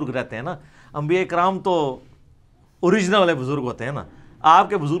زندہ بزرگ رہتے ہیں نا، انبیاء کرام تو اوریجنل والے بزرگ ہوتے ہیں نا، آپ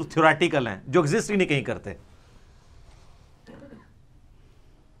کے بزرگ تھیوریٹیکل ہیں جو ایگزسٹ ہی نہیں کہیں کرتے.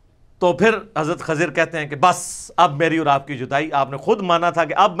 تو پھر حضرت خضر کہتے ہیں کہ بس اب میری اور آپ کی جدائی، آپ نے خود مانا تھا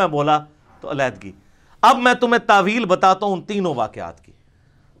کہ اب میں بولا تو علیحدگی. اب میں تمہیں تعویل بتاتا ہوں ان تینوں واقعات کی.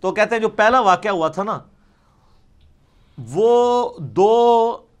 تو کہتے ہیں جو پہلا واقعہ ہوا تھا نا، وہ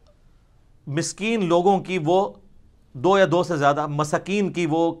 2 مسکین لوگوں کی، وہ 2 یا 2 سے زیادہ مساکین کی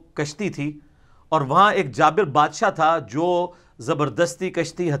وہ کشتی تھی، اور وہاں ایک جابر بادشاہ تھا جو زبردستی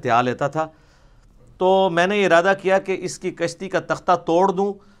کشتی ہتھیا لیتا تھا. تو میں نے یہ ارادہ کیا کہ اس کی کشتی کا تختہ توڑ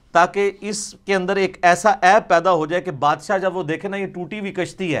دوں تاکہ اس کے اندر ایک ایسا عیب پیدا ہو جائے کہ بادشاہ جب وہ دیکھے نا یہ ٹوٹی ہوئی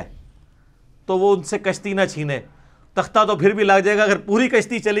کشتی ہے تو وہ ان سے کشتی نہ چھینے. تختہ تو پھر بھی لگ جائے گا، اگر پوری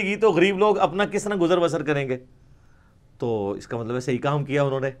کشتی چلے گی تو غریب لوگ اپنا کس طرح گزر بسر کریں گے. تو اس کا مطلب ہے صحیح کام کیا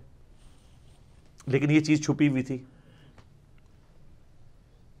انہوں نے، لیکن یہ چیز چھپی ہوئی تھی.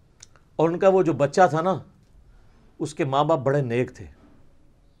 اور ان کا وہ جو بچہ تھا نا، اس کے ماں باپ بڑے نیک تھے،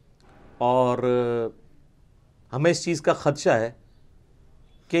 اور ہمیں اس چیز کا خدشہ ہے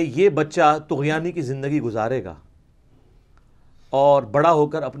کہ یہ بچہ طغیانی کی زندگی گزارے گا اور بڑا ہو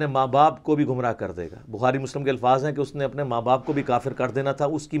کر اپنے ماں باپ کو بھی گمراہ کر دے گا. بخاری مسلم کے الفاظ ہیں کہ اس نے اپنے ماں باپ کو بھی کافر کر دینا تھا،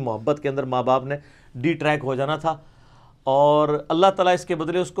 اس کی محبت کے اندر ماں باپ نے ڈی ٹریک ہو جانا تھا، اور اللہ تعالیٰ اس کے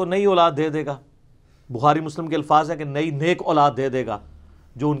بدلے اس کو نئی اولاد دے دے گا. بخاری مسلم کے الفاظ ہیں کہ نئی نیک اولاد دے دے گا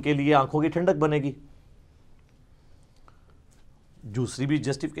جو ان کے لیے آنکھوں کی ٹھنڈک بنے گی. دوسری بھی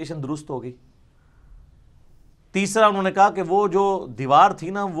جسٹیفیکیشن درست ہوگی. تیسرا انہوں نے کہا کہ وہ جو دیوار تھی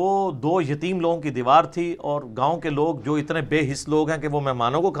نا، وہ 2 یتیم لوگوں کی دیوار تھی، اور گاؤں کے لوگ جو اتنے بے حس لوگ ہیں کہ وہ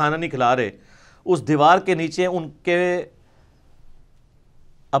مہمانوں کو کھانا نہیں کھلا رہے، اس دیوار کے نیچے ان کے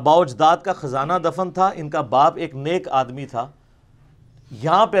آباء و اجداد کا خزانہ دفن تھا. ان کا باپ ایک نیک آدمی تھا.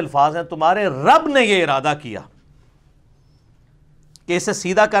 یہاں پہ الفاظ ہیں تمہارے رب نے یہ ارادہ کیا کہ اسے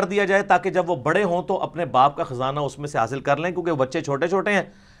سیدھا کر دیا جائے تاکہ جب وہ بڑے ہوں تو اپنے باپ کا خزانہ اس میں سے حاصل کر لیں، کیونکہ وہ بچے چھوٹے چھوٹے ہیں.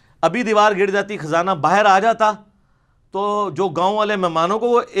 ابھی دیوار گر جاتی، خزانہ باہر آ جاتا، تو جو گاؤں والے مہمانوں کو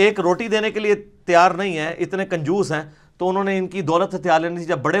وہ ایک روٹی دینے کے لیے تیار نہیں ہیں، اتنے کنجوس ہیں، تو انہوں نے ان کی دولت ہتھیا لینی تھی.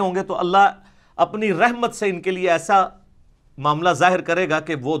 جب بڑے ہوں گے تو اللہ اپنی رحمت سے ان کے لیے ایسا معاملہ ظاہر کرے گا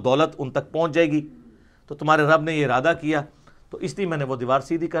کہ وہ دولت ان تک پہنچ جائے گی. تو تمہارے رب نے یہ ارادہ کیا، تو اس لیے میں نے وہ دیوار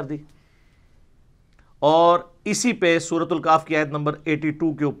سیدھی کر دی. اور اسی پہ سورۃ الکاف کی آیت نمبر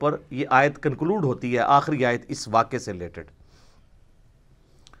 82 کے اوپر یہ آیت کنکلوڈ ہوتی ہے، آخری آیت اس واقعے سے ریلیٹڈ.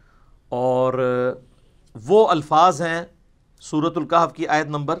 اور وہ الفاظ ہیں سورۃ الکاف کی آیت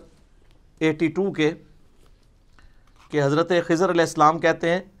نمبر 82 کے، کہ حضرت خضر علیہ السلام کہتے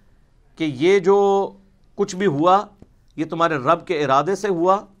ہیں کہ یہ جو کچھ بھی ہوا یہ تمہارے رب کے ارادے سے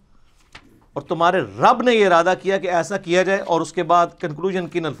ہوا، اور تمہارے رب نے یہ ارادہ کیا کہ ایسا کیا جائے. اور اس کے بعد کنکلوژن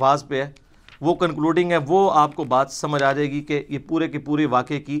کن الفاظ پہ ہے، وہ کنکلوڈنگ ہے، وہ آپ کو بات سمجھ آ جائے گی کہ یہ پورے کے پورے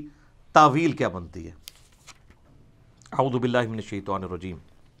واقعے کی تعویل کیا بنتی ہے. اعوذ باللہ من الشیطان الرجیم.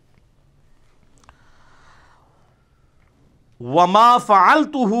 وَمَا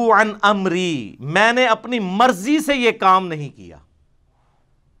فَعَلْتُهُ عَنْ أَمْرِي، میں نے اپنی مرضی سے یہ کام نہیں کیا.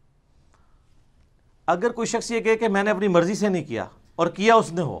 اگر کوئی شخص یہ کہے کہ میں نے اپنی مرضی سے نہیں کیا اور کیا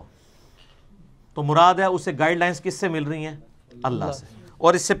اس نے ہو، تو مراد ہے اسے گائیڈ لائنز کس سے مل رہی ہیں؟ اللہ سے.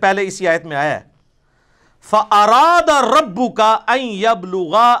 اور اس سے پہلے اسی آیت میں آیا ہے فَأَرَادَ رَبُّكَ أَن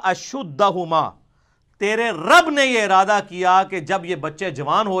يَبْلُغَا أَشُدَّهُمَا، تیرے رب نے یہ ارادہ کیا کہ جب یہ بچے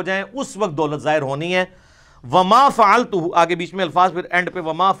جوان ہو جائیں اس وقت دولت ظاہر ہونی ہے. وما فعلتہ، آگے بیچ میں الفاظ پھر اینڈ پہ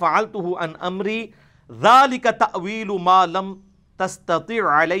وما فعلتہ عن امری ذالک تأویل ما لم تستطع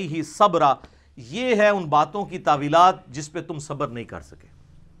علیہ صبرا، یہ ہے ان باتوں کی تعویلات جس پہ تم صبر نہیں کر سکے.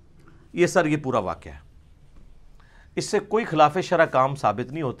 یہ سر یہ پورا واقعہ ہے. اس سے کوئی خلاف شرع کام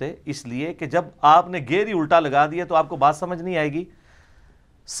ثابت نہیں ہوتے، اس لیے کہ جب آپ نے گیر ہی الٹا لگا دیا تو آپ کو بات سمجھ نہیں آئے گی.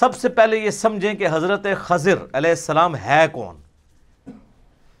 سب سے پہلے یہ سمجھیں کہ حضرت خضر علیہ السلام ہے کون.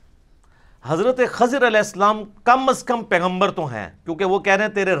 حضرت خضر علیہ السلام کم از کم پیغمبر تو ہیں، کیونکہ وہ کہہ رہے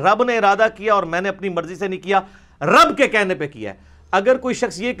ہیں تیرے رب نے ارادہ کیا اور میں نے اپنی مرضی سے نہیں کیا، رب کے کہنے پہ کیا ہے. اگر کوئی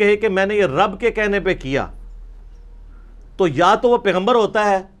شخص یہ کہے کہ میں نے یہ رب کے کہنے پہ کیا، تو یا تو وہ پیغمبر ہوتا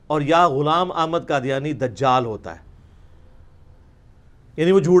ہے اور یا غلام احمد قادیانی دجال ہوتا ہے.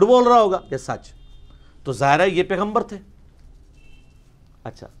 یعنی وہ جھوٹ بول رہا ہوگا یا سچ؟ تو ظاہر ہے یہ پیغمبر تھے.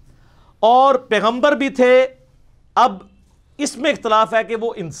 اچھا، اور پیغمبر بھی تھے. اب اس میں اختلاف ہے کہ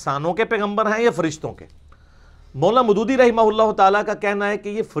وہ انسانوں کے پیغمبر ہیں یا فرشتوں کے. مولانا مودودی رحمہ اللہ تعالیٰ کا کہنا ہے کہ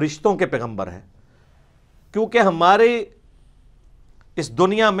یہ فرشتوں کے پیغمبر ہیں، کیونکہ ہمارے اس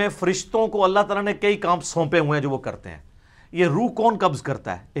دنیا میں فرشتوں کو اللہ تعالیٰ نے کئی کام سونپے ہوئے ہیں جو وہ کرتے ہیں. یہ روح کون قبض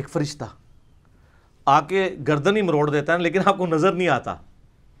کرتا ہے؟ ایک فرشتہ آ کے گردن ہی مروڑ دیتا ہے، لیکن آپ کو نظر نہیں آتا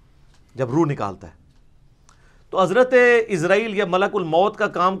جب روح نکالتا ہے. تو حضرت اسرائیل یا ملک الموت کا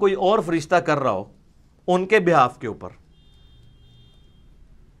کام کوئی اور فرشتہ کر رہا ہو ان کے بہاف کے اوپر،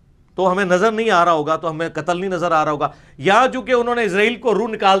 تو ہمیں نظر نہیں آ رہا ہوگا، تو ہمیں قتل نہیں نظر آ رہا ہوگا. یا چونکہ انہوں نے اسرائیل کو روح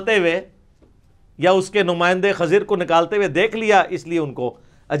نکالتے ہوئے یا اس کے نمائندے خضر کو نکالتے ہوئے دیکھ لیا، اس لیے ان کو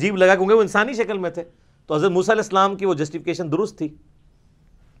عجیب لگا کیونکہ وہ انسانی شکل میں تھے. تو حضرت موسیٰ علیہ السلام کی وہ جسٹیفیکیشن درست تھی.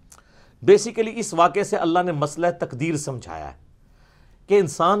 بیسیکلی اس واقعے سے اللہ نے مسئلہ تقدیر سمجھایا ہے کہ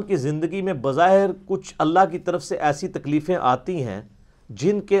انسان کی زندگی میں بظاہر کچھ اللہ کی طرف سے ایسی تکلیفیں آتی ہیں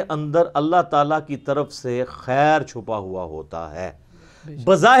جن کے اندر اللہ تعالیٰ کی طرف سے خیر چھپا ہوا ہوتا ہے.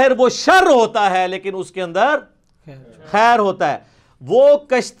 بظاہر وہ شر ہوتا ہے لیکن اس کے اندر خیر ہوتا ہے. وہ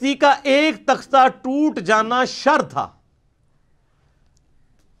کشتی کا ایک تختہ ٹوٹ جانا شر تھا،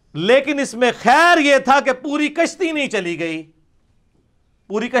 لیکن اس میں خیر یہ تھا کہ پوری کشتی نہیں چلی گئی.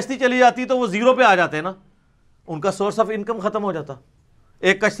 پوری کشتی چلی جاتی تو وہ زیرو پہ آ جاتے نا، ان کا سورس آف انکم ختم ہو جاتا.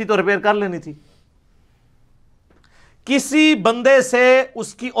 ایک کشتی تو ریپیئر کر لینی تھی. کسی بندے سے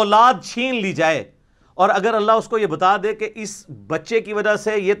اس کی اولاد چھین لی جائے اور اگر اللہ اس کو یہ بتا دے کہ اس بچے کی وجہ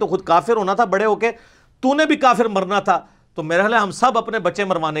سے یہ تو خود کافر ہونا تھا بڑے ہو کے، تو نے بھی کافر مرنا تھا، تو میرا خیال ہے ہم سب اپنے بچے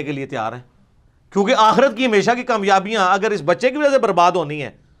مروانے کے لیے تیار ہیں، کیونکہ آخرت کی ہمیشہ کی کامیابیاں اگر اس بچے کی وجہ سے برباد ہونی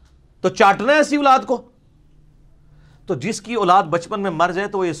ہے تو چاٹنا ہے ایسی اولاد کو. تو جس کی اولاد بچپن میں مر جائے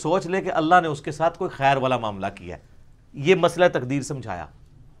تو وہ یہ سوچ لے کہ اللہ نے اس کے ساتھ کوئی خیر والا معاملہ کیا ہے. یہ مسئلہ تقدیر سمجھایا.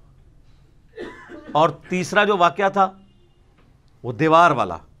 اور تیسرا جو واقعہ تھا وہ دیوار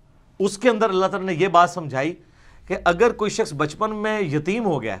والا، اس کے اندر اللہ تعالیٰ نے یہ بات سمجھائی کہ اگر کوئی شخص بچپن میں یتیم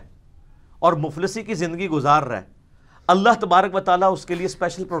ہو گیا ہے اور مفلسی کی زندگی گزار رہا ہے، اللہ تبارک و تعالیٰ اس کے لیے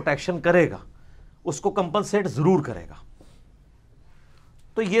اسپیشل پروٹیکشن کرے گا، اس کو کمپنسیٹ ضرور کرے گا.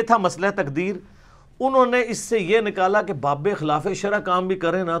 تو یہ تھا مسئلہ تقدیر. انہوں نے اس سے یہ نکالا کہ باب خلاف شرع کام بھی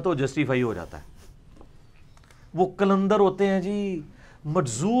کرے نا تو جسٹیفائی ہو جاتا ہے. وہ کلندر ہوتے ہیں جی،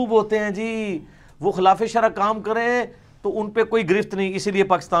 مجذوب ہوتے ہیں جی، وہ خلاف شرع کام کریں تو ان پہ کوئی گرفت نہیں. اسی لیے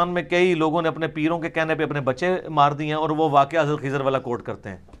پاکستان میں کئی لوگوں نے اپنے پیروں کے کہنے پہ اپنے بچے مار دیے ہیں اور وہ واقعہ حضرت خضر والا کوٹ کرتے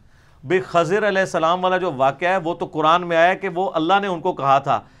ہیں. بھئی خضر علیہ السلام والا جو واقعہ ہے وہ تو قرآن میں آیا کہ وہ اللہ نے ان کو کہا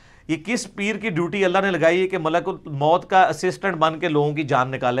تھا. یہ کس پیر کی ڈیوٹی اللہ نے لگائی ہے کہ ملک الموت کا اسسٹنٹ بن کے لوگوں کی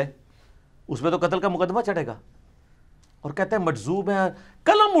جان نکالے؟ اس میں تو قتل کا مقدمہ چڑھے گا. اور کہتے ہیں مجذوب ہیں،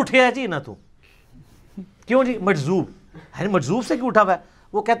 قلم اٹھے ہے جی نہ تو کیوں جی مجذوب ہے، مجذوب سے کیوں اٹھا ہوا ہے؟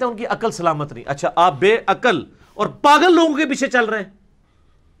 وہ کہتے ہیں ان کی عقل سلامت نہیں. اچھا آپ بے عقل اور پاگل لوگوں کے پیچھے چل رہے ہیں.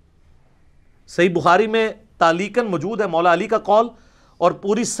 صحیح بخاری میں تعلیقاً موجود ہے مولا علی کا قول، اور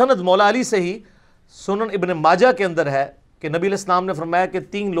پوری سند مولا علی سے ہی سنن ابن ماجہ کے اندر ہے کہ نبی علیہ السلام نے فرمایا کہ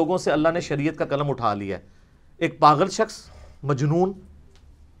 3 لوگوں سے اللہ نے شریعت کا قلم اٹھا لیا ہے. ایک پاگل شخص، مجنون،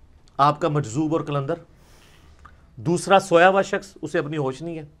 آپ کا مجذوب اور کلندر. دوسرا سویا ہوا شخص، اسے اپنی ہوش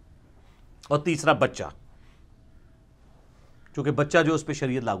نہیں ہے. اور تیسرا بچہ، چونکہ بچہ جو اس پہ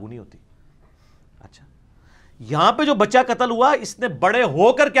شریعت لاگو نہیں ہوتی. اچھا یہاں پہ جو بچہ قتل ہوا اس نے بڑے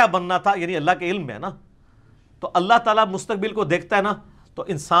ہو کر کیا بننا تھا، یعنی اللہ کے علم میں ہے نا. تو اللہ تعالیٰ مستقبل کو دیکھتا ہے نا، تو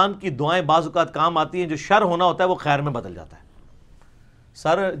انسان کی دعائیں بعض اوقات کام آتی ہیں. جو شر ہونا ہوتا ہے وہ خیر میں بدل جاتا ہے.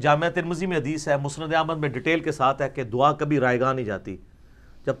 سر جامعہ ترمذی میں حدیث ہے، مسند احمد میں ڈیٹیل کے ساتھ ہے کہ دعا کبھی رائے گاہ نہیں جاتی.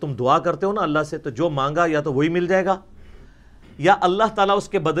 جب تم دعا کرتے ہو نا اللہ سے تو جو مانگا یا تو وہی مل جائے گا یا اللہ تعالیٰ اس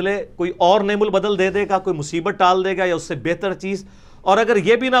کے بدلے کوئی اور نعم البدل دے دے گا، کوئی مصیبت ٹال دے گا یا اس سے بہتر چیز. اور اگر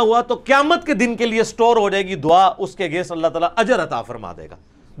یہ بھی نہ ہوا تو قیامت کے دن کے لیے سٹور ہو جائے گی دعا، اس کے اگینسٹ اللہ تعالیٰ اجر عطا فرما دے گا.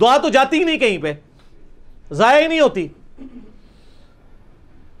 دعا تو جاتی ہی نہیں کہیں پہ، ضائع ہی نہیں ہوتی.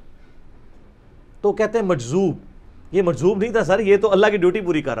 تو کہتے ہیں مجذوب. یہ مجذوب نہیں تھا سر، یہ تو اللہ کی ڈیوٹی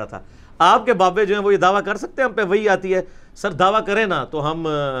پوری کر رہا تھا. آپ کے بابے جو ہیں وہ یہ دعویٰ کر سکتے ہیں ہم پہ وہی آتی ہے؟ سر دعویٰ کریں نا تو ہم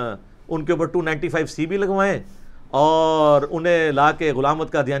ان کے اوپر 295C بھی لگوائیں اور انہیں لا کے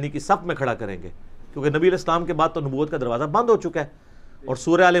غلامت کا دیانی کی صف میں کھڑا کریں گے، کیونکہ نبی علیہ السلام کے بعد تو نبوت کا دروازہ بند ہو چکا ہے. اور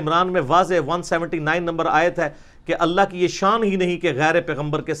سورہ آل عمران میں واضح 179 نمبر آیت ہے کہ اللہ کی یہ شان ہی نہیں کہ غیر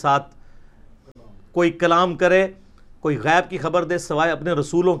پیغمبر کے ساتھ کوئی کلام کرے، کوئی غیب کی خبر دے سوائے اپنے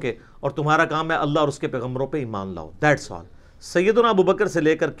رسولوں کے، اور تمہارا کام ہے اللہ اور اس کے پیغمبروں پہ ایمان لاؤ. That's all. سیدنا ابو بکر سے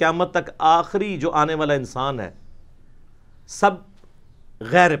لے کر قیامت تک آخری جو آنے والا انسان ہے سب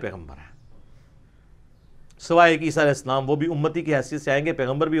غیر پیغمبر ہیں سوائے کہ عیسیٰ علیہ السلام، وہ بھی امتی کی حیثیت سے آئیں گے،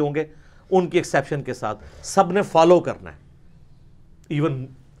 پیغمبر بھی ہوں گے، ان کی ایکسیپشن کے ساتھ. سب نے فالو کرنا ہے. ایون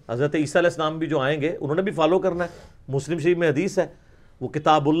حضرت عیسیٰ علیہ السلام بھی جو آئیں گے انہوں نے بھی فالو کرنا ہے. مسلم شریف میں حدیث ہے وہ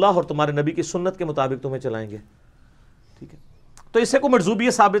کتاب اللہ اور تمہارے نبی کی سنت کے مطابق تمہیں چلائیں گے. ٹھیک ہے, تو اس سے کوئی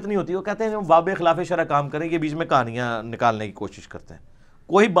مرزوبیت ثابت نہیں ہوتی. وہ کہتے ہیں ہم باب خلاف شرع کام کریں, یہ بیچ میں کہانیاں نکالنے کی کوشش کرتے ہیں.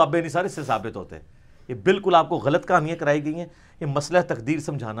 کوئی بابے نہیں سارے اس سے ثابت ہوتے ہیں. یہ بالکل آپ کو غلط کہانیاں کرائی گئی ہیں. یہ مسئلہ تقدیر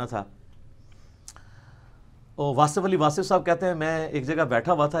سمجھانا تھا. اور واصف علی واصف صاحب کہتے ہیں میں ایک جگہ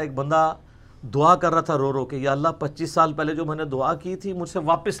بیٹھا ہوا تھا, ایک بندہ دعا کر رہا تھا رو رو کے, یا اللہ 25 سال پہلے جو میں نے دعا کی تھی مجھ سے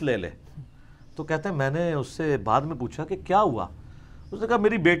واپس لے لے. تو کہتے ہیں میں نے اس سے بعد میں پوچھا کہ کیا ہوا. اس نے کہا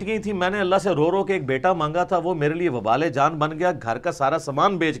میری بیٹیاں ہی تھیں, میں نے اللہ سے رو رو کے ایک بیٹا مانگا تھا, وہ میرے لیے وبال جان بن گیا, گھر کا سارا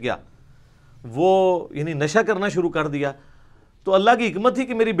سامان بیچ گیا, وہ یعنی نشہ کرنا شروع کر دیا. تو اللہ کی حکمت تھی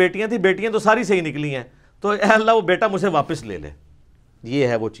کہ میری بیٹیاں تھیں, بیٹیاں تو ساری صحیح نکلی ہیں, تو اے اللہ وہ بیٹا مجھے واپس لے لے. یہ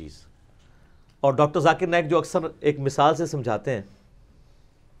ہے وہ چیز. اور ڈاکٹر ذاکر نائک جو اکثر ایک مثال سے سمجھاتے ہیں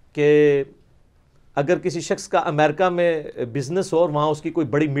کہ اگر کسی شخص کا امریکہ میں بزنس ہو اور وہاں اس کی کوئی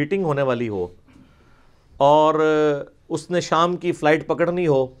بڑی میٹنگ ہونے والی ہو اور اس نے شام کی فلائٹ پکڑنی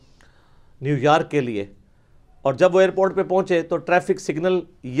ہو نیو یارک کے لیے, اور جب وہ ایئرپورٹ پہ پہنچے تو ٹریفک سگنل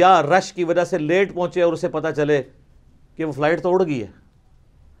یا رش کی وجہ سے لیٹ پہنچے اور اسے پتہ چلے کہ وہ فلائٹ تو اڑ گئی ہے,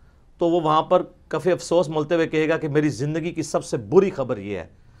 تو وہ وہاں پر کفِ افسوس ملتے ہوئے کہے گا کہ میری زندگی کی سب سے بری خبر یہ ہے,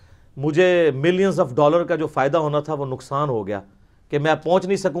 مجھے ملینز آف ڈالر کا جو فائدہ ہونا تھا وہ نقصان ہو گیا, کہ میں پہنچ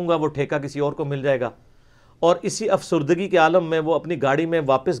نہیں سکوں گا, وہ ٹھیکہ کسی اور کو مل جائے گا. اور اسی افسردگی کے عالم میں وہ اپنی گاڑی میں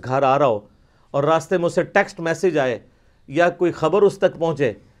واپس گھر آ رہا ہو اور راستے میں اسے ٹیکسٹ میسیج آئے یا کوئی خبر اس تک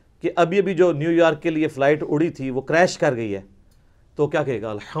پہنچے کہ ابھی ابھی جو نیو یارک کے لیے فلائٹ اڑی تھی وہ کریش کر گئی ہے, تو کیا کہے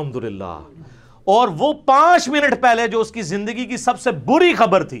گا الحمدللہ. اور وہ 5 منٹ پہلے جو اس کی زندگی کی سب سے بری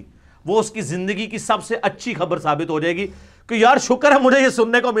خبر تھی وہ اس کی زندگی کی سب سے اچھی خبر ثابت ہو جائے گی کہ یار شکر ہے مجھے یہ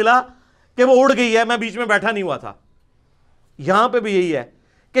سننے کو ملا کہ وہ اڑ گئی ہے, میں بیچ میں بیٹھا نہیں ہوا تھا. یہاں پہ بھی یہی ہے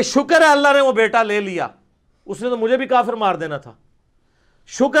کہ شکر ہے اللہ نے وہ بیٹا لے لیا, اس نے تو مجھے بھی کافر مار دینا تھا.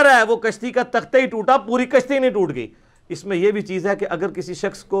 شکر ہے وہ کشتی کا تختہ ہی ٹوٹا, پوری کشتی نہیں ٹوٹ گئی. اس میں یہ بھی چیز ہے کہ اگر کسی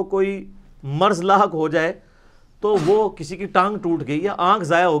شخص کو کوئی مرض لاحق ہو جائے تو وہ کسی کی ٹانگ ٹوٹ گئی یا آنکھ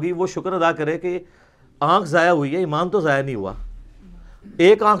ضائع ہوگی, وہ شکر ادا کرے کہ آنکھ ضائع ہوئی ہے, ایمان تو ضائع نہیں ہوا,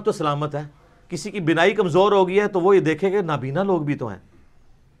 ایک آنکھ تو سلامت ہے. کسی کی بینائی کمزور ہو گئی ہے تو وہ یہ دیکھے کہ نابینا لوگ بھی تو ہیں.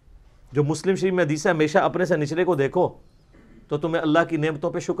 جو مسلم شریف میں حدیث ہے ہمیشہ اپنے سے نچلے کو دیکھو تو تمہیں اللہ کی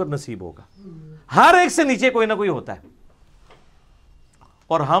نعمتوں پہ شکر نصیب ہوگا. ہر ایک سے نیچے کوئی نہ کوئی ہوتا ہے,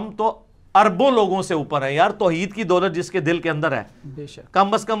 اور ہم تو اربوں لوگوں سے اوپر ہیں یار. توحید کی دولت جس کے دل کے اندر ہے بے شک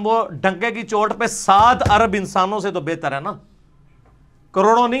کم از کم وہ ڈنکے کی چوٹ پہ 7 ارب انسانوں سے تو بہتر ہے نا,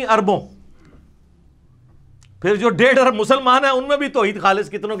 کروڑوں نہیں اربوں. پھر جو 1.5 ارب مسلمان ہیں ان میں بھی توحید خالص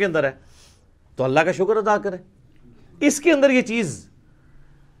کتنوں کے اندر ہے, تو اللہ کا شکر ادا کرے. اس کے اندر یہ چیز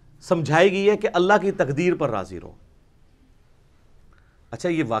سمجھائی گئی ہے کہ اللہ کی تقدیر پر راضی رہو. اچھا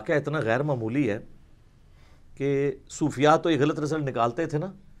یہ واقعہ اتنا غیر معمولی ہے کہ صوفیاء تو یہ غلط رزلٹ نکالتے تھے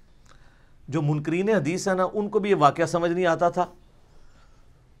نا, جو منکرین حدیث ہیں نا ان کو بھی یہ واقعہ سمجھ نہیں آتا تھا,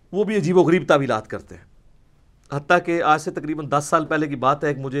 وہ بھی عجیب و غریب تعویلات کرتے ہیں. حتیٰ کہ آج سے تقریباً 10 سال پہلے کی بات ہے,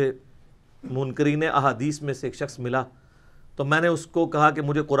 ایک مجھے منکرین احادیث میں سے ایک شخص ملا, تو میں نے اس کو کہا کہ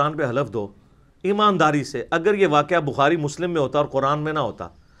مجھے قرآن پہ حلف دو ایمانداری سے, اگر یہ واقعہ بخاری مسلم میں ہوتا اور قرآن میں نہ ہوتا.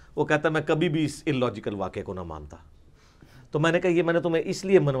 وہ کہتا میں کبھی بھی اس اللاجیکل واقعے کو نہ مانتا. تو میں نے کہا یہ میں نے تمہیں اس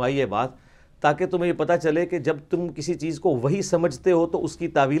لیے منوائی ہے بات تاکہ تمہیں یہ پتہ چلے کہ جب تم کسی چیز کو وہی سمجھتے ہو تو اس کی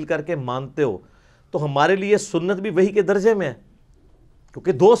تعویل کر کے مانتے ہو, تو ہمارے لیے سنت بھی وہی کے درجے میں ہے,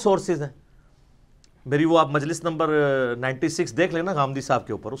 کیونکہ 2 سورسز ہیں. میری وہ آپ مجلس نمبر 96 دیکھ لینا غامدی صاحب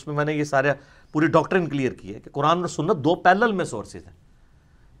کے اوپر, اس میں نے یہ سارا پوری ڈاکٹرن کلیئر کی ہے کہ قرآن اور سنت 2 پیرلل میں سورسز ہیں.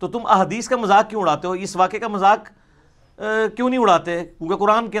 تو تم احادیث کا مذاق کیوں اڑاتے ہو, اس واقعے کا مذاق کیوں نہیں اڑاتے, کیونکہ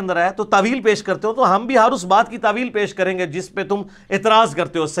قرآن کے اندر ہے تو تعویل پیش کرتے ہو. تو ہم بھی ہر اس بات کی تعویل پیش کریں گے جس پہ تم اعتراض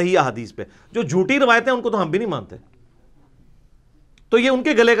کرتے ہو صحیح احادیث پہ. جو جھوٹی روایتیں ان کو تو ہم بھی نہیں مانتے. تو یہ ان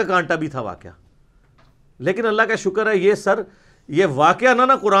کے گلے کا کانٹا بھی تھا واقعہ. لیکن اللہ کا شکر ہے یہ واقعہ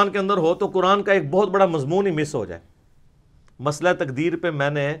نہ قرآن کے اندر ہو تو قرآن کا ایک بہت بڑا مضمون ہی مس ہو جائے. مسئلہ تقدیر پہ میں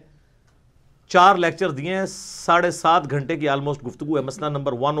نے 4 لیکچر دیے ہیں, 7.5 گھنٹے کی آلموسٹ گفتگو ہے. مسئلہ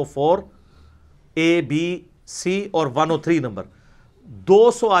نمبر 104 A, B, C اور 103 نمبر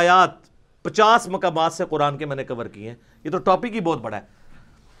 200 آیات 50 مقامات سے قرآن کے میں نے کور کیے ہیں. یہ تو ٹاپک ہی بہت بڑا ہے.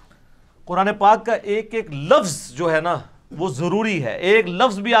 قرآن پاک کا ایک ایک لفظ جو ہے نا وہ ضروری ہے. ایک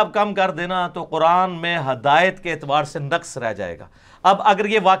لفظ بھی آپ کم کر دینا تو قرآن میں ہدایت کے اعتبار سے نقص رہ جائے گا. اب اگر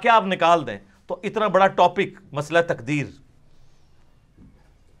یہ واقعہ آپ نکال دیں تو اتنا بڑا ٹاپک مسئلہ تقدیر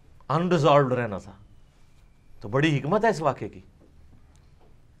انریزالوڈ رہنا تھا. تو بڑی حکمت ہے اس واقعے کی.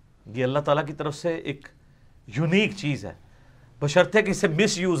 یہ اللہ تعالیٰ کی طرف سے ایک یونیک چیز ہے, بشرطے کہ اسے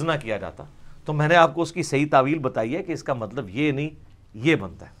مس یوز نہ کیا جاتا. تو میں نے آپ کو اس کی صحیح تعویل بتائی ہے کہ اس کا مطلب یہ نہیں یہ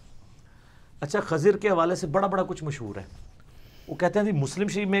بنتا ہے. اچھا خضر کے حوالے سے بڑا کچھ مشہور ہے. وہ کہتے ہیں جی مسلم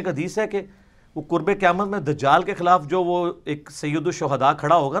شریف میں ایک حدیث ہے کہ وہ قرب قیامت میں دجال کے خلاف جو وہ ایک سید الشہداء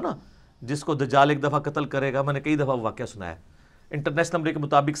کھڑا ہوگا نا، جس کو دجال ایک دفعہ قتل کرے گا، میں نے کئی دفعہ واقعہ سنا ہے، انٹرنیشنل نمبر کے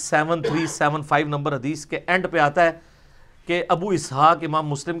مطابق 7375 نمبر حدیث کے اینڈ پہ آتا ہے کہ ابو اسحاق امام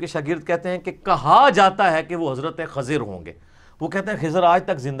مسلم کے شاگرد کہتے ہیں کہ کہا جاتا ہے کہ وہ حضرت خضر ہوں گے. وہ کہتے ہیں خضر آج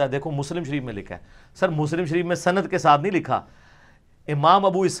تک زندہ ہے. دیکھو مسلم شریف میں لکھا ہے. سر مسلم شریف میں سند کے ساتھ نہیں لکھا. امام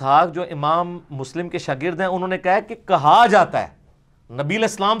ابو اسحاق جو امام مسلم کے شاگرد ہیں انہوں نے کہا کہ کہا جاتا ہے، نبی علیہ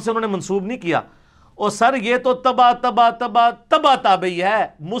السلام سے انہوں نے منسوب نہیں کیا. اور سر یہ تو تبا تابعی ہے.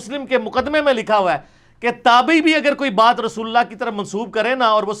 مسلم کے مقدمے میں لکھا ہوا ہے کہ تابعی بھی اگر کوئی بات رسول اللہ کی طرف منسوب کرے نا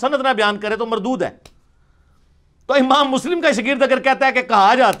اور وہ سند نہ بیان کرے تو مردود ہے. تو امام مسلم کا شاگرد اگر کہتا ہے کہ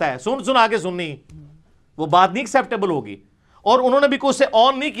کہا جاتا ہے، سن آگے سننی، وہ بات نہیں ایکسیپٹیبل ہوگی. اور انہوں نے بھی کوئی اسے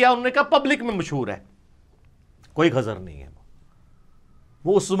آن نہیں کیا، انہوں نے کہا پبلک میں مشہور ہے، کوئی خضر نہیں ہے.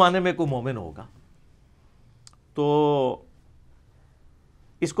 وہ اس زمانے میں کوئی مومن ہوگا. تو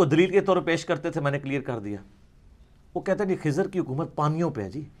اس کو دلیل کے طور پر پیش کرتے تھے، میں نے کلیئر کر دیا. وہ کہتے ہیں کہ خضر کی حکومت پانیوں پہ ہے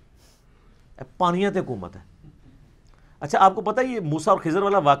جی، پانیت حکومت ہے. اچھا آپ کو پتہ ہے یہ موسیٰ اور خضر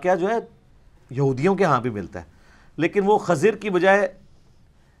والا واقعہ جو ہے یہودیوں کے ہاں بھی ملتا ہے، لیکن وہ خضر کی بجائے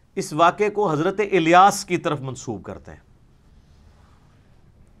اس واقعے کو حضرت الیاس کی طرف منسوب کرتے ہیں،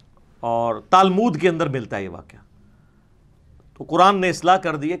 اور تالمود کے اندر ملتا ہے یہ واقعہ. تو قرآن نے اصلاح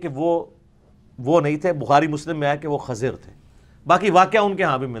کر دی ہے کہ وہ نہیں تھے. بخاری مسلم میں آیا کہ وہ خضر تھے. باقی واقعہ ان کے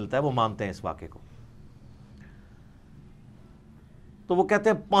ہاں بھی ملتا ہے، وہ مانتے ہیں اس واقعے کو. تو وہ کہتے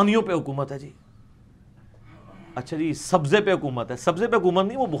ہیں پانیوں پہ حکومت ہے جی. اچھا جی سبزے پہ حکومت ہے. سبزے پہ حکومت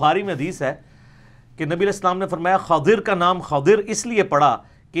نہیں، وہ بخاری میں حدیث ہے کہ نبی علیہ السلام نے فرمایا خضر کا نام خضر اس لیے پڑا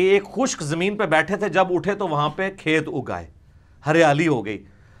کہ ایک خشک زمین پہ بیٹھے تھے، جب اٹھے تو وہاں پہ کھیت اگائے، ہریالی ہو گئی.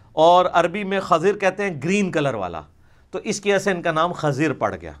 اور عربی میں خضر کہتے ہیں گرین کلر والا، تو اس کی وجہ سے ان کا نام خضر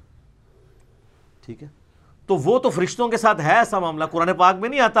پڑ گیا. ٹھیک ہے. تو وہ تو فرشتوں کے ساتھ ہے ایسا معاملہ. قرآن پاک میں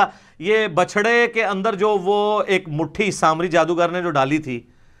نہیں آتا. یہ بچھڑے کے اندر جو وہ ایک مٹھی سامری جادوگر نے جو ڈالی تھی،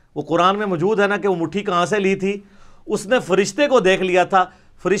 وہ قرآن میں موجود ہے نا کہ وہ مٹھی کہاں سے لی تھی. اس نے فرشتے کو دیکھ لیا تھا،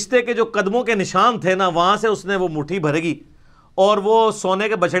 فرشتے کے جو قدموں کے نشان تھے نا وہاں سے اس نے وہ مٹھی بھرے گی اور وہ سونے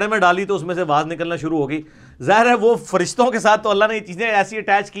کے بچھڑے میں ڈالی تو اس میں سے آواز نکلنا شروع ہو گئی. ظاہر ہے وہ فرشتوں کے ساتھ تو اللہ نے یہ چیزیں ایسی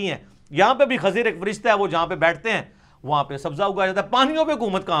اٹیچ کی ہیں. یہاں پہ بھی خضر ایک فرشتہ ہے، وہ جہاں پہ بیٹھتے ہیں وہاں پہ سبزہ اگایا جاتا ہے. پانیوں پہ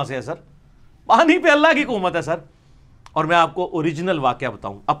حکومت کہاں سے ہے سر؟ پانی پہ اللہ کی حکومت ہے سر. اور میں آپ کو اوریجنل واقعہ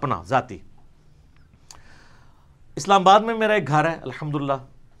بتاؤں اپنا ذاتی. اسلام آباد میں میرا ایک گھر ہے الحمدللہ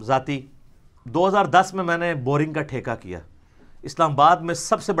ذاتی. 2010 میں نے بورنگ کا ٹھیکہ کیا. اسلام آباد میں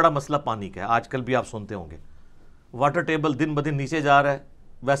سب سے بڑا مسئلہ پانی کا ہے. آج کل بھی آپ سنتے ہوں گے واٹر ٹیبل دن بدن نیچے جا رہا ہے.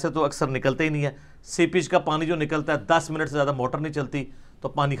 ویسے تو اکثر نکلتے ہی نہیں ہے. سیپیج کا پانی جو نکلتا ہے 10 منٹ سے زیادہ موٹر نہیں چلتی تو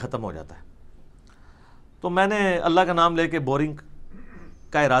پانی ختم ہو جاتا ہے. تو میں نے اللہ کا نام لے کے بورنگ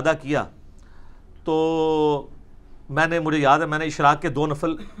کا ارادہ کیا. تو مجھے یاد ہے میں نے اشراق کے 2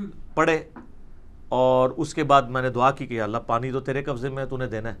 نفل پڑھے اور اس کے بعد میں نے دعا کی کہ اللہ پانی تو تیرے قبضے میں تو نے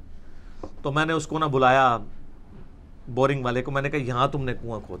دینا ہے. تو میں نے اس کو نہ بلایا بورنگ والے کو. میں نے کہا یہاں تم نے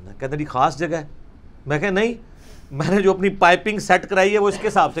کنواں کھودنا ہے. کہتے جی خاص جگہ ہے. میں کہا نہیں، میں نے جو اپنی پائپنگ سیٹ کرائی ہے وہ اس کے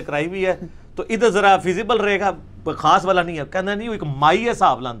حساب سے کرائی ہوئی ہے، تو ادھر ذرا فیزیبل رہے گا، خاص والا نہیں ہے. کہنا نہیں وہ ایک مائی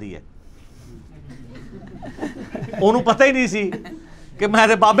حساب لاندی ہے. انہوں پتہ ہی نہیں سی کہ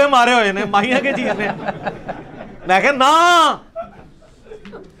میں بابے مارے ہوئے نے مائیاں کے چیز نے. میں کہا نا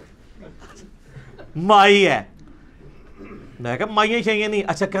مائی ہے. میں کہا مائیاں چاہیے نہیں.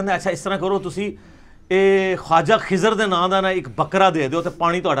 اچھا کہنا اچھا اس طرح کرو تسی خواجہ خضر دے نام دا نا ایک بکرا دے دیو تو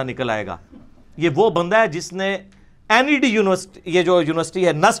پانی تہاڈا نکل آئے گا. یہ وہ بندہ ہے جس نے NED یونیورسٹی، یہ جو یونیورسٹی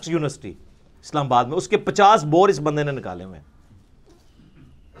ہے نسٹ یونیورسٹی اسلام آباد میں، اس کے 50 بور اس بندے نے نکالے ہوئے ہیں.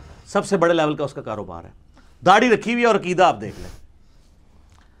 سب سے بڑے لیول کا اس کا کاروبار ہے. داڑھی رکھی ہوئی ہے اور عقیدہ آپ دیکھ لیں.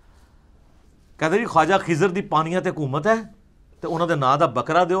 کہتے جی خواجہ خضر دی پانیاں تے حکومت ہے تو انہوں دے نا دا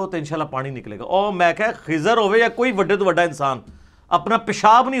بکرا دیو تو انشاءاللہ پانی نکلے گا. او میں کہا خضر ہوئے یا کوئی وڈے تو وڈا انسان اپنا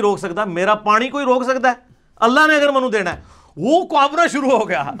پیشاب نہیں روک سکتا، میرا پانی کوئی روک سکتا ہے؟ اللہ نے اگر منو دینا ہے. وہ کانپنا شروع ہو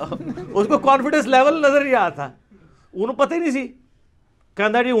گیا. اس کو کانفیڈنس لیول نظر نہیں آتا. انہوں پتہ ہی نہیں سی.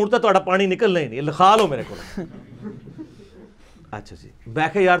 کہنا جی ہوں تو تہاڈا پانی نکلنا ہی نہیں، لکھا لو میرے کو. اچھا جی میں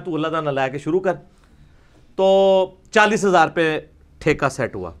کہا یار تو اللہ دا نہ لے کے شروع کر. تو 40,000 پہ ٹھیکہ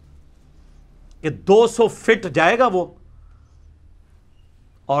سیٹ ہوا کہ 200 فٹ جائے گا وہ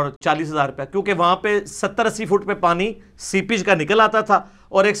اور 40,000 روپیہ، کیونکہ وہاں پہ 70-80 فٹ پہ پانی سیپیج کا نکل آتا تھا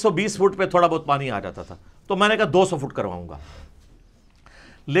اور 120 فٹ پہ تھوڑا بہت پانی آ جاتا تھا. تو میں نے کہا 200 فٹ کرواؤں گا.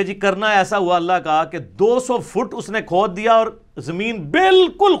 لے جی کرنا ایسا ہوا اللہ کا کہ 200 فٹ اس نے کھود دیا اور زمین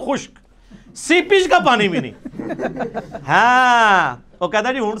بالکل خشک، سیپیج کا پانی بھی نہیں. ہاں وہ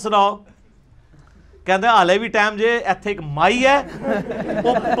کہتا جی ہوں سناؤ. کہتا ہالے بھی ٹائم جے ایتھے ایک مائی ہے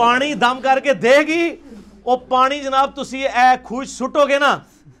وہ پانی دم کر کے دے گی او پانی جناب تسی اے خوش سٹو گے نا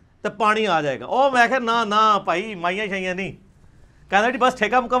تو پانی آ جائے گا. او میں کہا نا بھائی مائیاں شائیاں نہیں. کہنا جی بس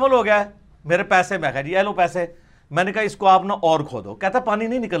ٹھیکہ مکمل ہو گیا ہے, میرے پیسے. میں کہا جی اے لو پیسے. میں نے کہا اس کو آپ نا اور کھودو. کہتا پانی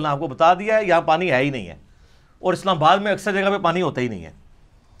نہیں نکلنا, آپ کو بتا دیا ہے یہاں پانی ہے ہی نہیں ہے, اور اسلام آباد میں اکثر جگہ پہ پانی ہوتا ہی نہیں ہے.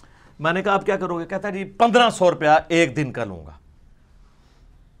 میں نے کہا آپ کیا کرو گے؟ کہتا جی 1500 روپیہ ایک دن کا لوں گا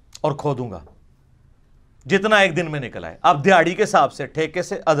اور کھودوں گا جتنا ایک دن میں نکلا ہے. اب دیہڑی کے حساب سے ٹھیکے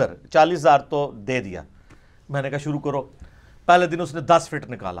سے ادھر 40,000 تو دے دیا. میں نے کہا شروع کرو. پہلے دن اس نے 10 فٹ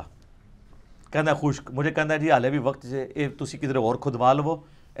نکالا. کہنا خشک. مجھے کہنا جی حالے بھی وقت سے تسی کدھر اور کھدوا لو,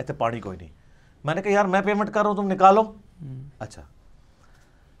 ایتھے پانی کوئی نہیں. میں نے کہا یار میں پیمنٹ کر رہا ہوں تم نکالو. اچھا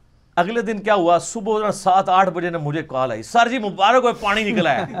اگلے دن کیا ہوا, صبح 7-8 بجے نے مجھے کال آئی, سر جی مبارک ہوئے پانی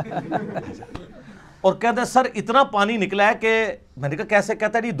نکلا ہے. اور کہتا ہے سر اتنا پانی نکلا ہے کہ میں نے کہا کیسے؟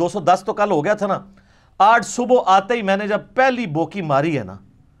 کہتا ہے جی 210 تو کل ہو گیا تھا نا, آج صبح آتے ہی میں نے جب پہلی بوکی ماری ہے نا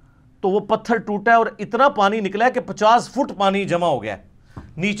تو وہ پتھر ٹوٹا ہے اور اتنا پانی نکلا ہے کہ 50 فٹ پانی جمع ہو گیا ہے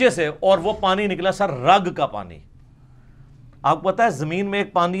نیچے سے, اور وہ پانی نکلا سر رگ کا پانی. آپ کو پتا ہے زمین میں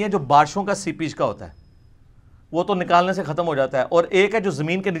ایک پانی ہے جو بارشوں کا سیپیج کا ہوتا ہے, وہ تو نکالنے سے ختم ہو جاتا ہے, اور ایک ہے جو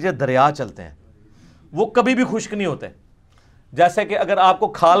زمین کے نیچے دریا چلتے ہیں, وہ کبھی بھی خشک نہیں ہوتے. جیسے کہ اگر آپ کو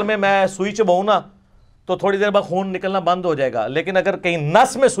کھال میں سوئی چباؤں نا تو تھوڑی دیر بعد خون نکلنا بند ہو جائے گا, لیکن اگر کہیں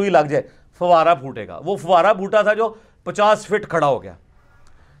نس میں سوئی لگ جائے فوارہ پھوٹے گا. وہ فوارہ پھوٹا تھا جو 50 فٹ کھڑا ہو گیا.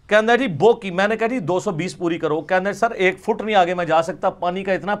 کہنا جی بو کی. میں نے کہا جی 220 پوری کرو. کہنا سر 1 فٹ نہیں آگے میں جا سکتا, پانی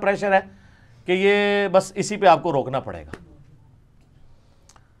کا اتنا پریشر ہے کہ یہ بس اسی پہ آپ کو روکنا پڑے گا.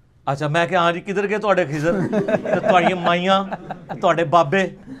 اچھا میں کہ ہاں جی کدھر گئے تواڈے خضر تواڈیاں مائیاں تواڈے بابے؟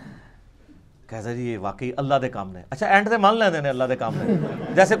 کہتا جی یہ واقعی اللہ دے کام نے. اچھا اینڈ تے مان لیندے نے اللہ دے کام نے.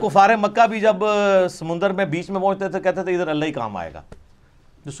 جیسے کفار مکہ بھی جب سمندر میں بیچ میں پہنچتے تھے کہتے تھے ادھر اللہ ہی کام آئے گا,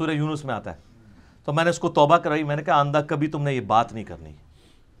 جو سورہ یونس میں آتا ہے. تو میں نے اس کو توبہ کرائی. میں نے کہا آندہ کبھی تم نے یہ بات نہیں کرنی.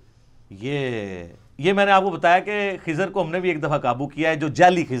 یہ میں نے آپ کو بتایا کہ خضر کو ہم نے بھی ایک دفعہ قابو کیا ہے, جو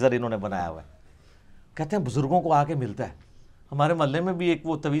جعلی خضر انہوں نے بنایا ہوا ہے. کہتے ہیں بزرگوں کو آ کے ملتا ہے. ہمارے محلے میں بھی ایک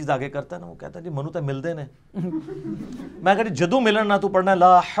وہ تویز آگے کرتا ہے نا, وہ کہتا ہے جی منو تے ملدے نے. میں کہا جی جدو ملن نہ تو پڑھنا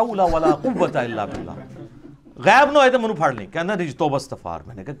لا حول ولا قوت الا باللہ, غائب نہ ہوئے تو منو پڑھ لیں. کہنا جی توبہ استغفار.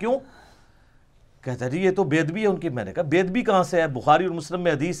 میں نے کہا کیوں؟ کہتا جی یہ تو بے ادبی ہے ان کی. میں نے کہا بے ادبی کہاں سے ہے؟ بخاری اور مسلم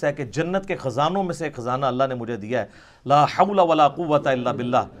میں حدیث ہے کہ جنت کے خزانوں میں سے ایک خزانہ اللہ نے مجھے دیا ہے, لا حول ولا قوت الا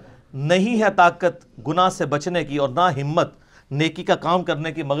باللہ. نہیں ہے طاقت گناہ سے بچنے کی اور نہ ہمت نیکی کا کام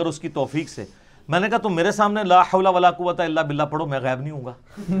کرنے کی مگر اس کی توفیق سے. میں نے کہا تم میرے سامنے لا حول ولا قوت الا باللہ پڑھو, میں غائب نہیں ہوں گا.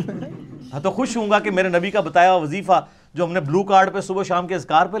 میں تو خوش ہوں گا کہ میرے نبی کا بتایا ہوا وظیفہ جو ہم نے بلو کارڈ پہ صبح شام کے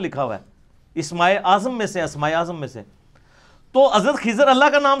اذکار پہ لکھا ہوا ہے, اسماء اعظم میں سے, اسماء اعظم میں سے. تو حضرت خضر اللہ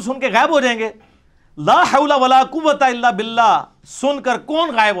کا نام سن کے غائب ہو جائیں گے. لا حول ولا قوت الا باللہ سن کر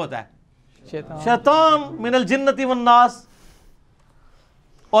کون غائب ہوتا ہے؟ شیطان من الجنت والناس.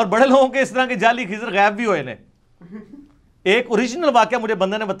 اور بڑے لوگوں کے اس طرح کے جعلی خضر غائب بھی ہوئے نے. ایک اوریجنل واقعہ مجھے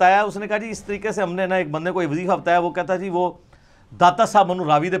بندے نے بتایا, اس نے کہا جی اس طریقے سے ہم نے نا ایک بندے کو یہ وظیفہ بتایا, وہ کہتا جی وہ داتا صاحب منو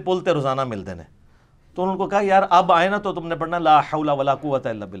راوی دے پل تے روزانہ ملتے ہیں. تو انہوں کو کہا یار اب آئے نا تو تم نے پڑھنا لا حول ولا قوت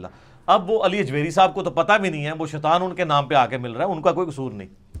الا باللہ. اب وہ علی اجویری صاحب کو تو پتہ بھی نہیں ہے, وہ شیطان ان کے نام پہ آ کے مل رہا ہے, ان کا کوئی قصور نہیں.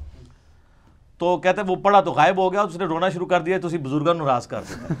 تو کہتے وہ پڑھا تو غائب ہو گیا, اس نے رونا شروع کر دیا, تو اسی بزرگوں ناراض کر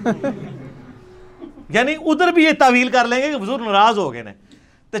دیتا. یعنی ادھر بھی یہ تعویل کر لیں گے کہ بزرگ ناراض ہو گئے نے.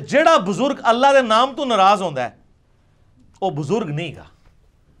 تو جڑا بزرگ اللہ دے نام تو ناراض ہوندا ہے وہ بزرگ نہیں گا,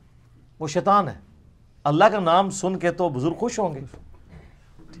 وہ شیطان ہے. اللہ کا نام سن کے تو بزرگ خوش ہوں گے.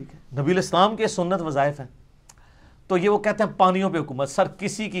 ٹھیک ہے, نبی الاسلام کے سنت وظائف ہیں. تو یہ وہ کہتے ہیں پانیوں پہ حکومت. سر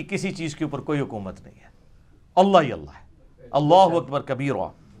کسی کی کسی چیز کے اوپر کوئی حکومت نہیں ہے, اللہ ہی اللہ ہے. اللہ اکبر کبیرا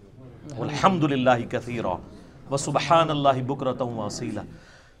والحمد للہ کثیرا وسبحان اللہ بکرۃ واصیلا.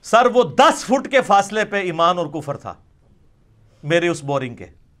 سر وہ 10 فٹ کے فاصلے پہ ایمان اور کفر تھا میرے اس بورنگ کے.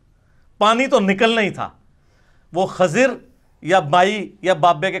 پانی تو نکلنا ہی تھا, وہ خضر یا بائی یا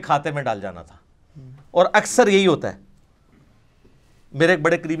بابے کے کھاتے میں ڈال جانا تھا. اور اکثر یہی ہوتا ہے. میرے ایک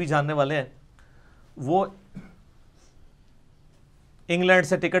بڑے قریبی جاننے والے ہیں, وہ انگلینڈ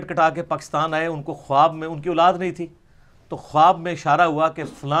سے ٹکٹ کٹا کے پاکستان آئے. ان کو خواب میں, ان کی اولاد نہیں تھی, تو خواب میں اشارہ ہوا کہ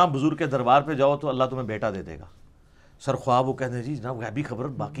فلاں بزرگ کے دربار پہ جاؤ تو اللہ تمہیں بیٹا دے دے گا. سر خواب وہ کہتے ہیں جی جناب غیبی خبر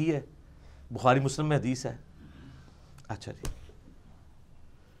باقی ہے, بخاری مسلم میں حدیث ہے. اچھا جی,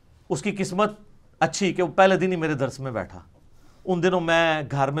 اس کی قسمت اچھی کہ وہ پہلے دن ہی میرے درس میں بیٹھا. ان دنوں میں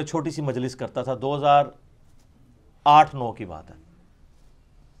گھر میں چھوٹی سی مجلس کرتا تھا, 2008-9 کی بات ہے.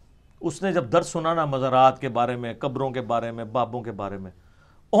 اس نے جب درس سنا نا مزارات کے بارے میں, قبروں کے بارے میں, بابوں کے بارے میں,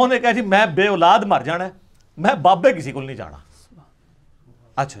 انہوں نے کہا جی میں بے اولاد مر جانا ہے, میں بابے کسی کو نہیں جانا.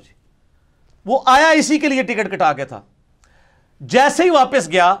 اچھا جی, وہ آیا اسی کے لیے ٹکٹ کٹا کے تھا. جیسے ہی واپس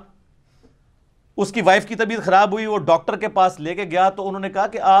گیا اس کی وائف کی طبیعت خراب ہوئی, وہ ڈاکٹر کے پاس لے کے گیا تو انہوں نے کہا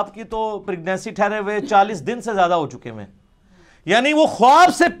کہ آپ کی تو پریگنینسی ٹھہرے ہوئے 40 دن سے زیادہ ہو چکے ہیں. یعنی وہ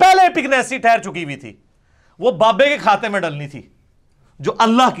خواب سے پہلے پریگنینسی ٹھہر چکی ہوئی تھی, وہ بابے کے کھاتے میں ڈلنی تھی جو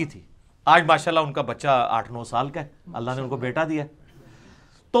اللہ کی تھی. آج ماشاءاللہ ان کا بچہ 8-9 سال کا ہے, اللہ نے ان کو بیٹا دیا.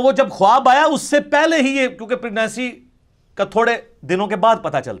 تو وہ جب خواب آیا اس سے پہلے ہی یہ, کیونکہ پریگنینسی کا تھوڑے دنوں کے بعد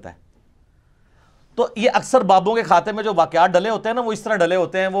پتہ چلتا ہے, تو یہ اکثر بابوں کے کھاتے میں جو واقعات ڈلے ہوتے ہیں نا, وہ اس طرح ڈلے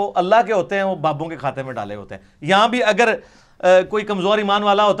ہوتے ہیں, وہ اللہ کے ہوتے ہیں, وہ بابوں کے کھاتے میں ڈالے ہوتے ہیں. یہاں بھی اگر کوئی کمزور ایمان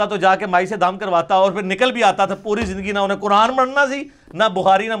والا ہوتا تو جا کے مائی سے دام کرواتا اور پھر نکل بھی آتا تھا, پوری زندگی نہ انہیں قرآن پڑھنا سی, نہ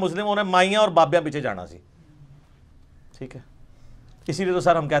بخاری نہ مسلم, انہیں مائیاں اور بابیاں پیچھے جانا سی. ٹھیک ہے, اسی لیے تو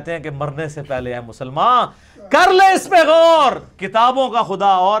سر ہم کہتے ہیں کہ مرنے سے پہلے ہے مسلمان کر لے اس پہ غور. کتابوں کا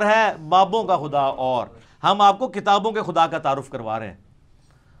خدا اور ہے, بابوں کا خدا اور. ہم آپ کو کتابوں کے خدا کا تعارف کروا رہے ہیں,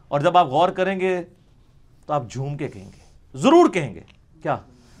 اور جب آپ غور کریں گے تو آپ جھوم کے کہیں گے, ضرور کہیں گے کیا,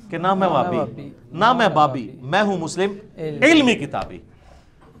 کہ نہ میں وابی نہ میں بابی, میں ہوں مسلم علمی کتابی.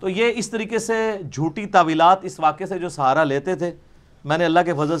 تو یہ اس طریقے سے جھوٹی تعویلات اس واقعے سے جو سہارا لیتے تھے, میں نے اللہ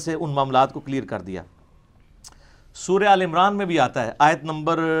کے فضل سے ان معاملات کو کلیئر کر دیا. سورہ آل عمران میں بھی آتا ہے, آیت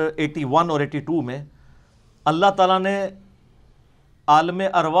نمبر 81 اور 82 میں اللہ تعالیٰ نے عالم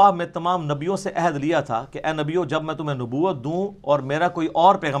ارواح میں تمام نبیوں سے عہد لیا تھا کہ اے نبیوں, جب میں تمہیں نبوت دوں اور میرا کوئی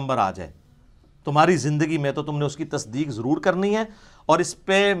اور پیغمبر آ جائے تمہاری زندگی میں, تو تم نے اس کی تصدیق ضرور کرنی ہے, اور اس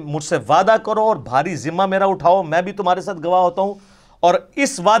پہ مجھ سے وعدہ کرو اور بھاری ذمہ میرا اٹھاؤ, میں بھی تمہارے ساتھ گواہ ہوتا ہوں. اور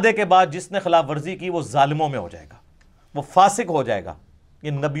اس وعدے کے بعد جس نے خلاف ورزی کی وہ ظالموں میں ہو جائے گا, وہ فاسق ہو جائے گا.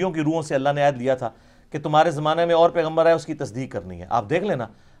 یہ نبیوں کی روحوں سے اللہ نے عہد لیا تھا کہ تمہارے زمانے میں اور پیغمبر آئے اس کی تصدیق کرنی ہے. آپ دیکھ لینا,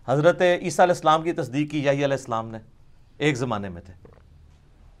 حضرت عیسیٰ علیہ السلام کی تصدیق کی یحییٰ علیہ السلام نے, ایک زمانے میں تھے.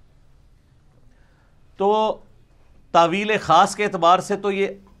 تو تعویل خاص کے اعتبار سے تو یہ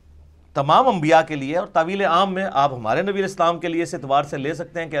تمام انبیاء کے لیے, اور تعویل عام میں آپ ہمارے نبی علیہ السلام کے لیے اس اعتبار سے لے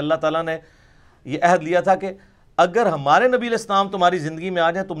سکتے ہیں کہ اللہ تعالیٰ نے یہ عہد لیا تھا کہ اگر ہمارے نبی علیہ السلام تمہاری زندگی میں آ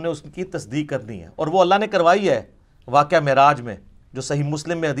جائیں تم نے اس کی تصدیق کرنی ہے. اور وہ اللہ نے کروائی ہے. واقعہ معراج میں جو صحیح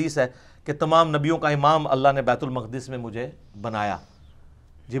مسلم میں حدیث ہے کہ تمام نبیوں کا امام اللہ نے بیت المقدس میں مجھے بنایا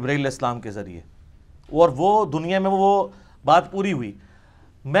جبرائیل علیہ السلام کے ذریعے, اور وہ دنیا میں وہ بات پوری ہوئی.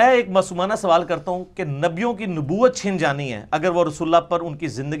 میں ایک معصومانہ سوال کرتا ہوں کہ نبیوں کی نبوت چھن جانی ہے اگر وہ رسول اللہ پر ان کی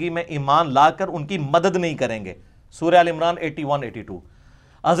زندگی میں ایمان لا کر ان کی مدد نہیں کریں گے. سورہ آل عمران 81-82.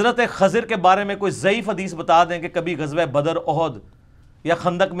 حضرت خضر کے بارے میں کوئی ضعیف حدیث بتا دیں کہ کبھی غزوہ بدر, احد یا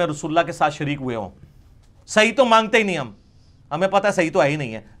خندق میں رسول اللہ کے ساتھ شریک ہوئے ہوں. صحیح تو مانگتے ہی نہیں, ہمیں پتہ ہے صحیح تو ہے ہی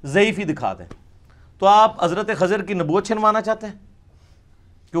نہیں ہے, ضعیف ہی دکھا دیں. تو آپ حضرت خضر کی نبوت چھنوانا چاہتے ہیں؟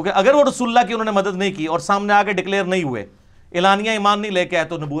 کیونکہ اگر وہ رسول اللہ کی انہوں نے مدد نہیں کی اور سامنے آ کے ڈکلیئر نہیں ہوئے, اعلانیہ ایمان نہیں لے کے آئے,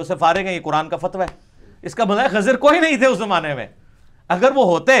 تو نبوت سے فارغ ہیں. یہ قرآن کا فتویٰ ہے. اس کا مطلب خضر کوئی نہیں تھے اس زمانے میں. اگر وہ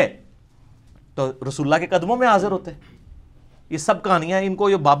ہوتے تو رسول اللہ کے قدموں میں حاضر ہوتے. یہ سب کہانیاں ان کو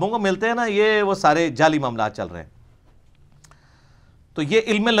جو بابوں کو ملتے ہیں نا, یہ وہ سارے جعلی معاملات چل رہے ہیں. تو یہ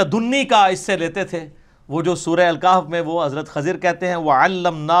علم لدنی کا اس سے لیتے تھے. وہ جو سورہ الکہف میں وہ حضرت خضر کہتے ہیں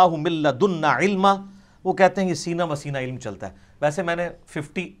وَعَلَّمْنَاهُ مِن لَدُنَّا عِلْمًا, وہ کہتے ہیں یہ سینہ مسینہ علم چلتا ہے. ویسے میں نے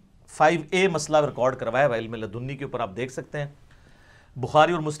 55A مسئلہ ریکارڈ کروایا ہے علم لدنی کے اوپر, آپ دیکھ سکتے ہیں.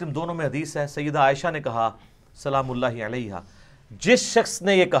 بخاری اور مسلم دونوں میں حدیث ہے. سیدہ عائشہ نے کہا سلام اللہ علیہا, جس شخص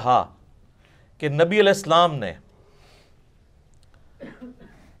نے یہ کہا کہ نبی علیہ السلام نے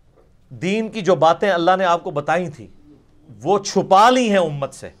دین کی جو باتیں اللہ نے آپ کو بتائی تھی وہ چھپا لی ہیں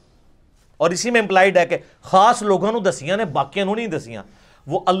امت سے, اور اسی میں امپلائیڈ ہے کہ خاص لوگوں نے دسیاں نے, باقیاں نہیں دسیاں,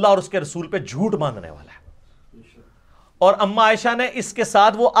 وہ اللہ اور اس کے رسول پہ جھوٹ باندھنے والا ہے. اور اما عائشہ نے اس کے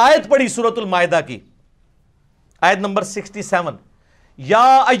ساتھ وہ آیت پڑھی سورۃ المائدہ کی, آیت نمبر 67, یا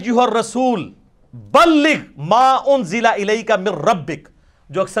ایھا الرسول بلغ ما انزل الیک من ربک,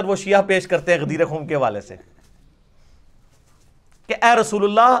 جو اکثر وہ شیعہ پیش کرتے ہیں غدیر خون کے حوالے سے کہ اے رسول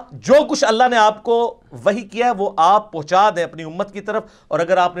اللہ جو کچھ اللہ نے آپ کو وحی کیا ہے وہ آپ پہنچا دیں اپنی امت کی طرف, اور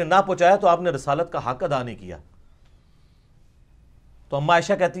اگر آپ نے نہ پہنچایا تو آپ نے رسالت کا حق ادا نہیں کیا. تو اما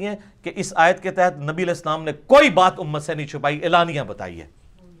عائشہ کہتی ہیں کہ اس آیت کے تحت نبی علیہ السلام نے کوئی بات امت سے نہیں چھپائی, اعلانیہ بتائی ہے.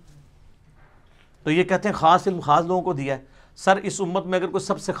 تو یہ کہتے ہیں خاص علم خاص لوگوں کو دیا ہے. سر اس امت میں اگر کوئی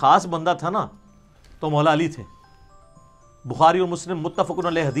سب سے خاص بندہ تھا نا تو مولا علی تھے. بخاری اور مسلم متفق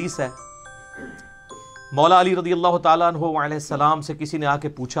علیہ حدیث ہے. مولا علی رضی اللہ تعالیٰ عنہ علیہ السلام سے کسی نے آ کے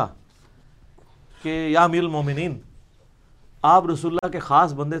پوچھا کہ یا امیر المومنین, آپ رسول اللہ کے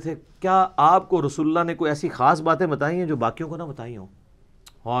خاص بندے تھے, کیا آپ کو رسول اللہ نے کوئی ایسی خاص باتیں بتائی ہیں جو باقیوں کو نہ بتائی ہوں؟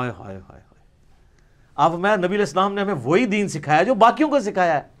 ہائے ہائے ہائے ہائے, اب میں نبی علیہ السلام نے ہمیں وہی دین سکھایا جو باقیوں کو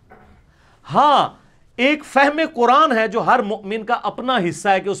سکھایا ہے. ہاں ایک فہم قرآن ہے جو ہر مؤمن کا اپنا حصہ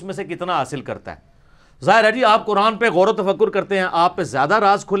ہے کہ اس میں سے کتنا حاصل کرتا ہے. ظاہر ہے جی آپ قرآن پہ غور و تفکر کرتے ہیں, آپ پہ زیادہ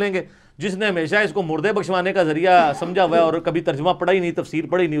راز کھلیں گے. جس نے ہمیشہ اس کو مردے بخشوانے کا ذریعہ سمجھا ہوا ہے اور کبھی ترجمہ پڑھا ہی نہیں, تفسیر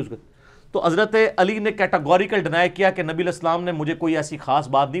پڑھی نہیں اس کو, تو حضرت علی نے کیٹاگوریکل ڈینائی کیا کہ نبی علیہ السلام نے مجھے کوئی ایسی خاص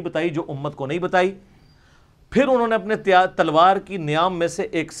بات نہیں بتائی جو امت کو نہیں بتائی. پھر انہوں نے اپنے تلوار کی نیام میں سے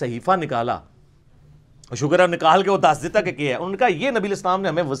ایک صحیفہ نکالا, شکر ہے نکال کے وہ دس دیتا کہ کیا ہے. انہوں نے کہا یہ نبی علیہ السلام نے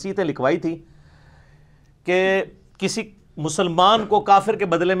ہمیں وصیتیں لکھوائی تھی کہ کسی مسلمان کو کافر کے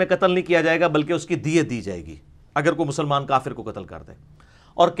بدلے میں قتل نہیں کیا جائے گا بلکہ اس کی دیت دی جائے گی اگر کوئی مسلمان کافر کو قتل کر دے.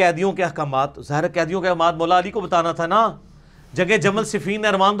 اور قیدیوں کے احکامات, ظاہر قیدیوں کے احکامات مولا علی کو بتانا تھا نا. جنگ جمل صفین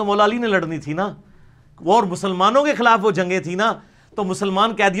اروان تو مولا علی نے لڑنی تھی نا, وہ اور مسلمانوں کے خلاف وہ جنگیں تھی نا. تو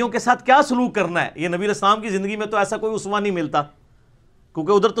مسلمان قیدیوں کے ساتھ کیا سلوک کرنا ہے, یہ نبی علیہ السلام کی زندگی میں تو ایسا کوئی اسوہ نہیں ملتا,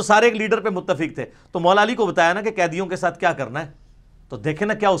 کیونکہ ادھر تو سارے ایک لیڈر پہ متفق تھے. تو مولا علی کو بتایا نا کہ قیدیوں کے ساتھ کیا کرنا ہے. تو دیکھیں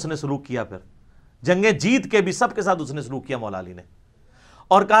نا کیا اس نے سلوک کیا, پھر جنگیں جیت کے بھی سب کے ساتھ اس نے سلوک کیا مولا علی نے.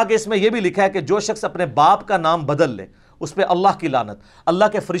 اور کہا کہ اس میں یہ بھی لکھا ہے کہ جو شخص اپنے باپ کا نام بدل لے اس پہ اللہ کی لعنت, اللہ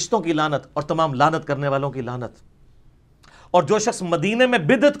کے فرشتوں کی لعنت اور تمام لعنت کرنے والوں کی لعنت. اور جو شخص مدینے میں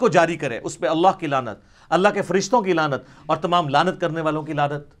بدعت کو جاری کرے اس پہ اللہ کی لعنت, اللہ کے فرشتوں کی لعنت اور تمام لعنت کرنے والوں کی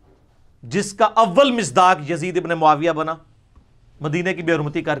لعنت. جس کا اول مصداق یزید ابن معاویہ بنا مدینے کی بے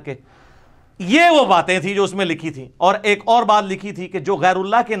حرمتی کر کے. یہ وہ باتیں تھیں جو اس میں لکھی تھیں. اور ایک اور بات لکھی تھی کہ جو غیر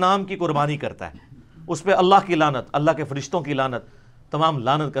اللہ کے نام کی قربانی کرتا ہے اس پہ اللہ کی لعنت, اللہ کے فرشتوں کی لعنت, تمام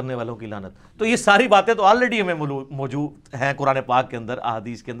لعنت کرنے والوں کی لعنت. تو یہ ساری باتیں تو آلریڈی ہمیں موجود ہیں قرآن پاک کے اندر,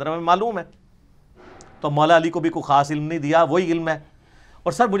 احادیث کے اندر ہمیں معلوم ہے. تو مولا علی کو بھی کوئی خاص علم نہیں دیا, وہی علم ہے.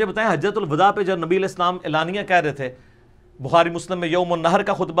 اور سر مجھے بتائیں, حجۃ الوداع پہ جب نبی علیہ السلام اعلانیہ کہہ رہے تھے, بخاری مسلم میں یوم النحر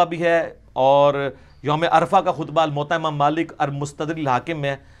کا خطبہ بھی ہے اور یوم عرفہ کا خطبہ الموطا امام مالک اور مستدرک الحاکم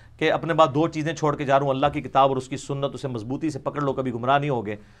میں, کہ اپنے بعد دو چیزیں چھوڑ کے جا رہا ہوں, اللہ کی کتاب اور اس کی سنت, اسے مضبوطی سے پکڑ لو کبھی گمراہ نہیں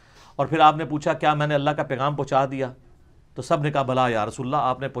ہوگے. اور پھر آپ نے پوچھا کیا میں نے اللہ کا پیغام پہنچا دیا؟ تو سب نے کہا بلا یا رسول اللہ,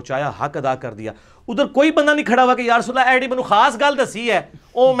 آپ نے پہنچایا, حق ادا کر دیا. ادھر کوئی بندہ نہیں کھڑا ہوا کہ یا رسول اللہ ایڈی مینوں خاص گل دسی ہے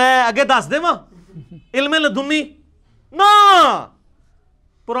او میں اگے دس دیواں, علم لدنی نا.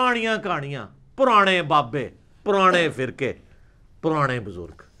 پرانیاں کہانیاں, پرانے بابے, پرانے فرقے, پرانے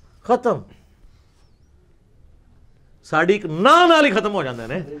بزرگ, ختم. ساڈی ناں نال ہی ختم ہو جاندے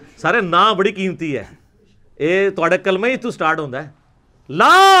نے سارے. ناں بڑی قیمتی ہے, اے تہاڈا کلمہ ہی تو سٹارٹ ہوندا ہے.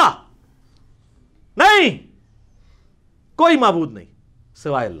 لا نہیں, کوئی معبود نہیں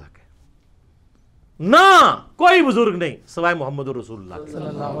سوائے اللہ کے, نہ کوئی بزرگ نہیں سوائے محمد رسول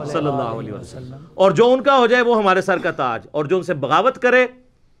اللہ صلی اللہ علیہ وسلم. اور جو ان کا ہو جائے وہ ہمارے سر کا تاج, اور جو ان سے بغاوت کرے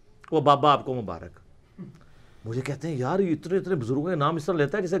وہ بابا آپ کو مبارک. مجھے کہتے ہیں یار یہ اتنے اتنے بزرگوں کے نام اس طرح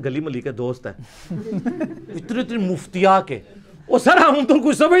لیتا ہے جیسے گلی ملی کے دوست ہیں, اتنے اتنے مفتیا کے. وہ سر ہم تو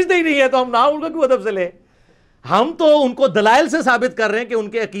کچھ سمجھتے ہی نہیں ہے, تو ہم نام ان کا کیوں ادب سے لیں؟ ہم تو ان کو دلائل سے ثابت کر رہے ہیں کہ ان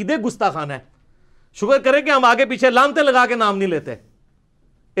کے عقیدے گستاخانہ ہے. شکر کریں کہ ہم آگے پیچھے لانتے لگا کے نام نہیں لیتے,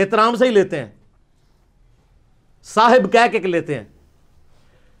 احترام سے ہی لیتے ہیں, صاحب کہہ کے لیتے ہیں.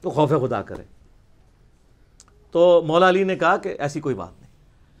 تو خوف خدا کرے. تو مولا علی نے کہا کہ ایسی کوئی بات نہیں.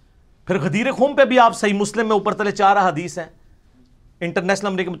 پھر غدیر خم پہ بھی آپ صحیح مسلم میں اوپر تلے 4 حدیث ہیں انٹرنیشنل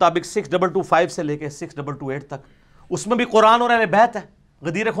نمبر کے مطابق 6225 سے لے کے 6228 تک, اس میں بھی قرآن اور اہل بیت ہے.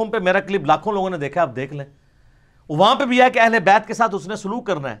 غدیر خم پہ میرا کلپ لاکھوں لوگوں نے دیکھا, آپ دیکھ لیں. وہاں پہ بھی ہے کہ اہل بیت کے ساتھ اس نے سلوک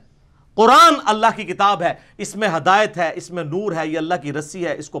کرنا ہے. قرآن اللہ کی کتاب ہے, اس میں ہدایت ہے, اس میں نور ہے, یہ اللہ کی رسی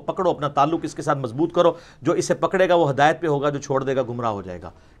ہے, اس کو پکڑو, اپنا تعلق اس کے ساتھ مضبوط کرو. جو اسے پکڑے گا وہ ہدایت پہ ہوگا, جو چھوڑ دے گا گمراہ ہو جائے گا.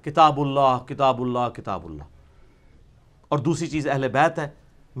 کتاب اللہ کتاب اللہ کتاب اللہ. اور دوسری چیز اہل بیت ہے.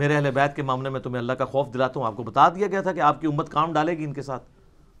 میرے اہل بیت کے معاملے میں تمہیں اللہ کا خوف دلاتا ہوں. آپ کو بتا دیا گیا تھا کہ آپ کی امت کام ڈالے گی ان کے ساتھ,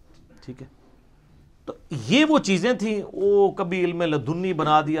 ٹھیک ہے. تو یہ وہ چیزیں تھیں, وہ کبھی علم لدنی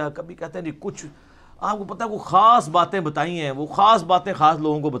بنا دیا, کبھی کہتے ہیں جی کچھ آپ کو پتہ ہے وہ خاص باتیں بتائی ہیں, وہ خاص باتیں خاص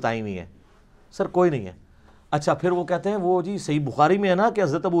لوگوں کو بتائی ہوئی ہیں. سر کوئی نہیں ہے. اچھا پھر وہ کہتے ہیں وہ جی صحیح بخاری میں ہے نا کہ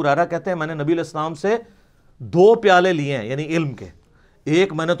حضرت ابو ہریرہ کہتے ہیں میں نے نبی علیہ السلام سے 2 پیالے لیے ہیں یعنی علم کے,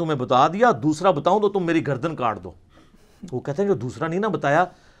 ایک میں نے تمہیں بتا دیا, دوسرا بتاؤں تو تم میری گردن کاٹ دو. وہ کہتے ہیں جو دوسرا نہیں نا بتایا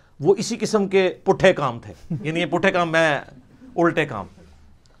وہ اسی قسم کے پٹھے کام تھے, یعنی یہ پٹھے کام میں الٹے کام,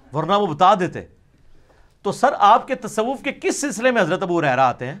 ورنہ وہ بتا دیتے. تو سر آپ کے تصوف کے کس سلسلے میں حضرت ابو ہریرہ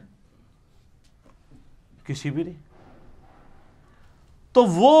آتے ہیں؟ کسی بھی نہیں. تو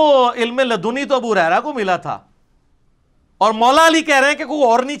وہ علم لدنی تو ابو ہریرہ کو ملا تھا, اور مولا علی کہہ رہے ہیں کہ کوئی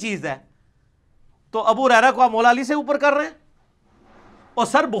اور نہیں چیز ہے. تو ابو ہریرہ کو آپ مولا علی سے اوپر کر رہے ہیں. اور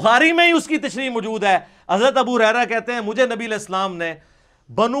سر بخاری میں ہی اس کی تشریح موجود ہے. حضرت ابو ہریرہ کہتے ہیں مجھے نبی علیہ السلام نے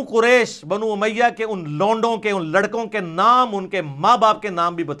بنو قریش, بنو امیہ کے ان لونڈوں کے, ان لڑکوں کے نام, ان کے ماں باپ کے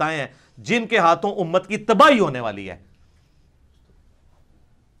نام بھی بتائے ہیں جن کے ہاتھوں امت کی تباہی ہونے والی ہے.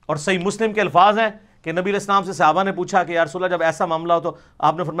 اور صحیح مسلم کے الفاظ ہیں کہ نبی علیہ السلام سے صحابہ نے پوچھا کہ یا رسول اللہ جب ایسا معاملہ ہو تو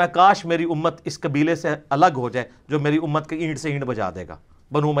آپ نے فرمایا کاش میری امت اس قبیلے سے الگ ہو جائے جو میری امت کی اینٹ سے اینٹ بجا دے گا,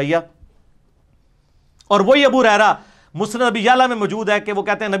 بنو امیہ. اور وہی ابو ہریرہ مسند ابی یعلا میں موجود ہے کہ وہ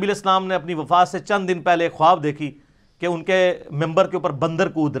کہتے ہیں نبی علیہ السلام نے اپنی وفات سے چند دن پہلے خواب دیکھی کہ ان کے ممبر کے اوپر بندر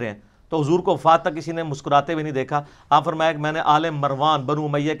کود رہے ہیں. تو حضور کو وفات تک کسی نے مسکراتے ہوئے نہیں دیکھا. آپ فرمایا کہ میں نے آل مروان بنو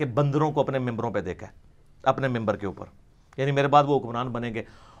امیہ کے بندروں کو اپنے ممبروں پہ دیکھا ہے, اپنے ممبر کے اوپر, یعنی میرے بعد وہ حکمران بنیں گے.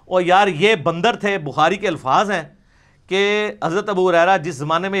 اور یار یہ بندر تھے, بخاری کے الفاظ ہیں کہ حضرت ابو ہریرہ جس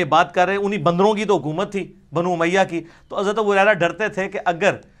زمانے میں یہ بات کر رہے ہیں, انہی بندروں کی تو حکومت تھی بنو امیہ کی. تو حضرت ابو ہریرہ ڈرتے تھے کہ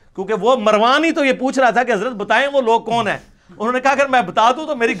اگر, کیونکہ وہ مروان ہی تو یہ پوچھ رہا تھا کہ حضرت بتائیں وہ لوگ کون ہیں. انہوں نے کہا اگر میں بتا دوں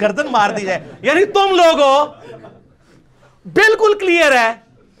تو میری گردن مار دی جائے, یعنی تم لوگ ہو. بالکل کلیئر ہے,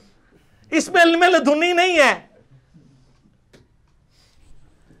 اس میں علم لدنی نہیں ہے.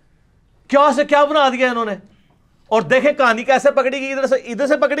 کیا سے کیا بنا دیا انہوں نے. اور دیکھیں کہانی کیسے پکڑی گئی, ادھر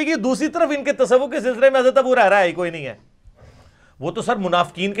سے پکڑی گئی, دوسری طرف ان کے تصوف کے سلسلے میں حضرت ابو ہریرہ ہی کوئی نہیں ہے. وہ تو سر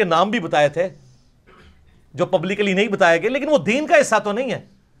منافقین کے نام بھی بتائے تھے جو پبلکلی نہیں بتائے گئے, لیکن وہ دین کا حصہ تو نہیں ہے.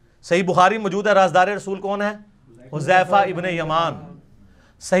 صحیح بخاری موجود ہے, رازدار رسول کون ہے؟ حذیفہ ابن یمان.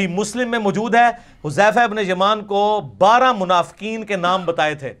 صحیح مسلم میں موجود ہے, حذیفہ ابن یمان کو 12 منافقین کے نام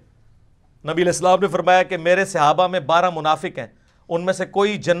بتائے تھے. نبی علیہ السلام نے فرمایا کہ میرے صحابہ میں 12 منافق ہیں, ان میں سے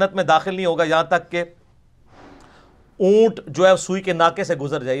کوئی جنت میں داخل نہیں ہوگا یہاں تک کہ اونٹ جو ہے سوئی کے ناکے سے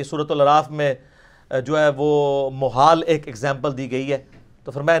گزر جائے. یہ سورۃ الاعراف میں جو ہے وہ محال ایک ایگزامپل دی گئی ہے.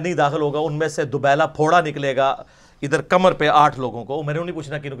 تو فرمایا نہیں داخل ہوگا. ان میں سے دبیلا پھوڑا نکلے گا ادھر کمر پہ 8 لوگوں کو. میں نے نہیں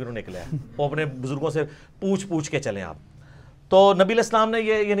پوچھنا کنوں کنوں نکلے ہیں, وہ اپنے بزرگوں سے پوچھ کے چلیں آپ. تو نبی علیہ السلام نے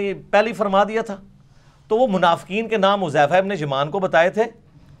یہ یعنی پہلے ہی فرما دیا تھا. تو وہ منافقین کے نام حذیفہ ابن یمان کو بتائے تھے,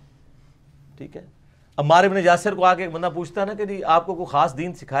 ٹھیک ہے. عمار ابن یاسر کو آ کے ایک بندہ پوچھتا ہے نا کہ جی آپ کو کوئی خاص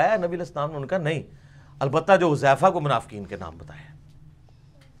دین سکھایا ہے نبی علیہ السلام نے؟ ان کا نہیں, البتہ جو حذیفہ کو منافقین کے نام بتائے.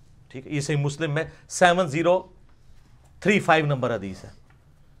 ٹھیک ہے, یہ صحیح مسلم میں 7035 نمبر حدیث ہے.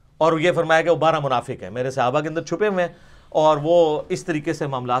 اور یہ فرمایا کہ وہ 12 منافق ہیں میرے صحابہ کے اندر چھپے ہوئے ہیں, اور وہ اس طریقے سے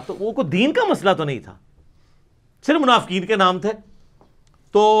معاملات. تو وہ کوئی دین کا مسئلہ تو نہیں تھا, صرف منافقین کے نام تھے.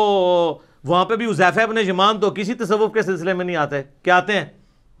 تو وہاں پہ بھی حذیفہ ابن یمان تو کسی تصوف کے سلسلے میں نہیں آتے. کیا آتے ہیں؟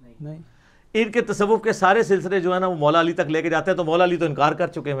 نہیں. ان کے تصوف کے سارے سلسلے جو ہے نا وہ مولا علی تک لے کے جاتے ہیں. تو مولا علی تو انکار کر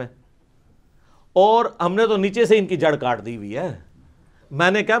چکے ہیں, اور ہم نے تو نیچے سے ان کی جڑ کاٹ دی ہوئی ہے.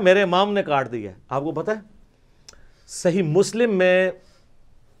 میں نے کہا میرے امام نے کاٹ دی ہے. آپ کو پتہ ہے صحیح مسلم میں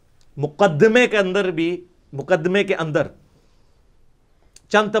مقدمے کے اندر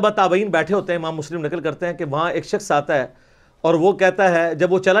چند تبع تابعین بیٹھے ہوتے ہیں. امام مسلم نقل کرتے ہیں کہ وہاں ایک شخص آتا ہے اور وہ کہتا ہے,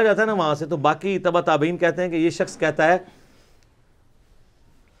 جب وہ چلا جاتا ہے نا وہاں سے, تو باقی تبع تابعین کہتے ہیں کہ یہ شخص کہتا ہے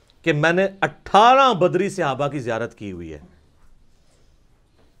کہ میں نے 18 بدری صحابہ کی زیارت کی ہوئی ہے.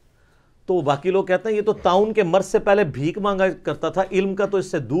 تو باقی لوگ کہتے ہیں یہ تو طاعون کے مرض سے پہلے بھیک مانگا کرتا تھا, علم کا تو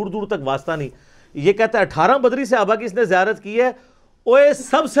اس سے دور دور تک واسطہ نہیں. یہ کہتا ہے 18 بدری صحابہ کی اس نے زیارت کی ہے. اوے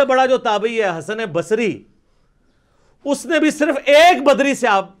سب سے بڑا جو تابعی ہے حسن بصری, اس نے بھی صرف ایک بدری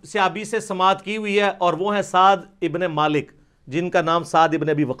صحابی سے سماعت کی ہوئی ہے, اور وہ ہے سعد ابن مالک, جن کا نام سعد ابن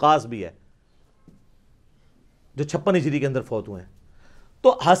ابی وقاص بھی ہے, جو 56 ہجری کے اندر فوت ہوئے ہیں.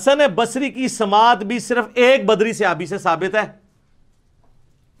 تو حسن بصری کی سماعت بھی صرف ایک بدری صحابی سے ثابت ہے.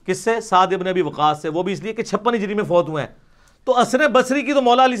 کس سے؟ سعد ابن ابی وقاص سے. وہ بھی اس لیے کہ 56 ہجری میں فوت ہوئے ہیں. تو حسن بصری کی تو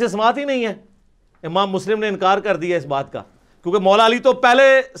مولا علی سے سماعت ہی نہیں ہے. امام مسلم نے انکار کر دیا اس بات کا, کیونکہ مولا علی تو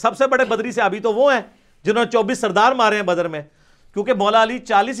پہلے سب سے بڑے بدری صحابی تو وہ ہیں جنہوں نے 24 سردار مارے ہیں بدر میں, کیونکہ مولا علی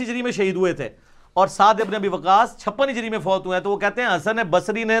 40 ہجری میں شہید ہوئے تھے اور سعد ابن ابی وقاص 56 ہجری میں فوت ہوئے ہیں. تو وہ کہتے ہیں حسن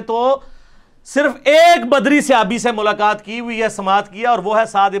بصری نے تو صرف ایک بدری صحابی سے ملاقات کی ہوئی ہے, سماعت کیا, اور وہ ہے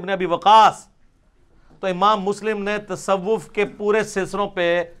سعد ابن ابی وقاص. تو امام مسلم نے تصوف کے پورے سلسلوں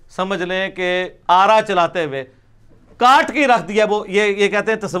پہ سمجھ لیں کہ آرا چلاتے ہوئے کاٹ کے رکھ دیا. وہ یہ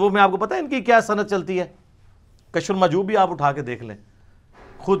کہتے ہیں تصوف میں آپ کو پتہ ہے ان کی کیا سند چلتی ہے؟ کشف المحجوب بھی آپ اٹھا کے دیکھ لیں.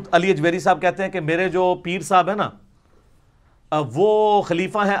 خود علی اجویری صاحب کہتے ہیں کہ میرے جو پیر صاحب ہیں نا وہ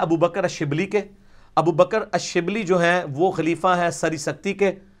خلیفہ ہیں ابو بکر الشبلی کے. ابو بکر الشبلی جو ہیں وہ خلیفہ ہیں سری سکتی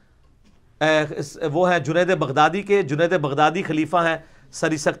کے, وہ ہیں جنید بغدادی کے. جنید بغدادی خلیفہ ہیں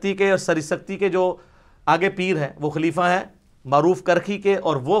سری سکتی کے, اور سری سکتی کے جو آگے پیر ہیں وہ خلیفہ ہیں معروف کرخی کے,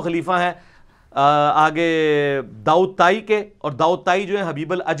 اور وہ خلیفہ ہیں آگے داؤد تائی کے, اور داؤد تائی جو ہیں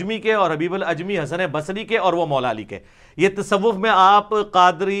حبیب الاجمی کے, اور حبیب الاجمی حسن بصری کے, اور وہ مولا علی کے. یہ تصوف میں آپ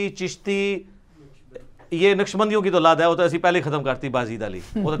قادری, چشتی, یہ نقشبندیوں کی تو لاد ہے, وہ تو ایسی پہلے ختم کرتی بازید علی,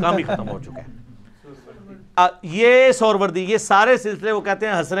 وہ تو کام ہی ختم ہو چکا ہے. یہ سوروردی, یہ سارے سلسلے وہ کہتے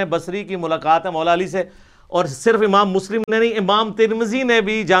ہیں حسن بصری کی ملاقات ہے مولا علی سے. اور صرف امام مسلم نے نہیں, امام ترمذی نے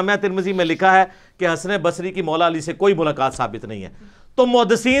بھی جامعہ ترمذی میں لکھا ہے کہ حسن بصری کی مولا علی سے کوئی ملاقات ثابت نہیں ہے. تو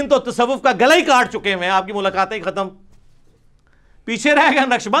محدثین تو تصوف کا گلا ہی کاٹ چکے ہیں, آپ کی ملاقاتیں ہی ختم. پیچھے رہ گیا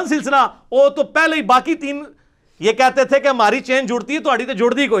نقشبند سلسلہ, وہ تو پہلے ہی باقی 3 یہ کہتے تھے کہ ہماری چین جڑتی ہے تو ہماری تو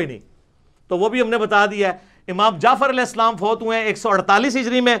جڑتی کوئی نہیں. تو وہ بھی ہم نے بتا دیا ہے. امام جعفر علیہ السلام فوت ہوئے ہیں 148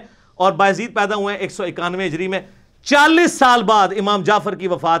 ہجری میں, اور بایزید پیدا ہوئے ہیں 191 ہجری میں. 40 سال بعد امام جعفر کی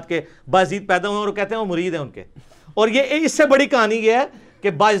وفات کے بایزید پیدا ہوئے ہیں, اور کہتے ہیں وہ مرید ہیں ان کے. اور یہ اس سے بڑی کہانی یہ ہے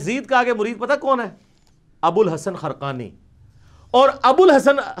کہ بایزید کا آگے مرید پتہ کون ہے؟ ابو الحسن خرقانی. اور ابو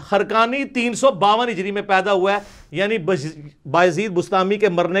الحسن خرقانی 352 ہجری میں پیدا ہوا ہے، یعنی بایزید بستامی کے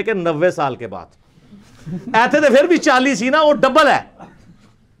مرنے کے 90 سال کے بعد. ایسے تو پھر بھی 40 ہی نا، وہ ڈبل ہے.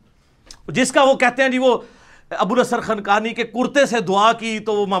 جس کا وہ کہتے ہیں جی وہ ابو الحسن خرقانی کے کرتے سے دعا کی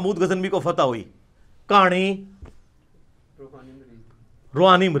تو وہ محمود غزنوی کو فتح ہوئی. کہانی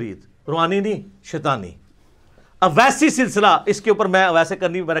روحانی مرید، روحانی نہیں شیطانی. اب ویسی سلسلہ اس کے اوپر میں ویسے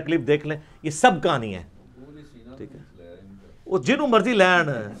کرنی، میرا کلپ دیکھ لیں، یہ سب کہانی ہے. ٹھیک ہے، وہ جنوں مرضی لین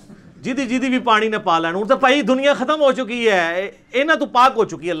جیدی جیدی بھی پانی نے پا لین. تو بھائی دنیا ختم ہو چکی ہے، اینا تو پاک ہو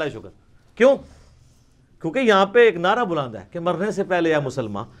چکی ہے، اللہ شکر. کیوں؟ کیونکہ یہاں پہ ایک نعرہ بلند ہے کہ مرنے سے پہلے یا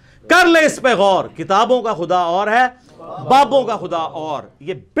مسلمان کر لے اس پہ غور، کتابوں کا خدا اور ہے، بابوں کا خدا اور.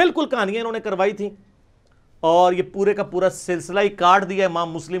 یہ بالکل کہانیاں انہوں نے کروائی تھیں، اور یہ پورے کا پورا سلسلہ ہی کاٹ دیا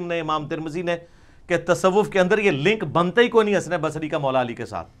امام مسلم نے، امام ترمذی نے، کہ تصوف کے اندر یہ لنک بنتا ہی کوئی نہیں حسن بصری کا مولا علی کے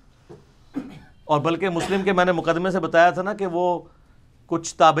ساتھ. اور بلکہ مسلم کے میں نے مقدمے سے بتایا تھا نا کہ وہ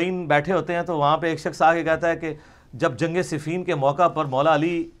کچھ تابعین بیٹھے ہوتے ہیں تو وہاں پہ ایک شخص آ کے کہتا ہے کہ جب جنگ صفین کے موقع پر مولا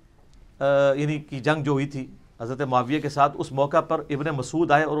علی یعنی کی جنگ جو ہوئی تھی حضرت معاویہ کے ساتھ، اس موقع پر ابن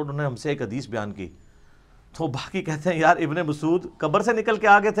مسعود آئے اور انہوں نے ہم سے ایک حدیث بیان کی. تو باقی کہتے ہیں یار ابن مسعود قبر سے نکل کے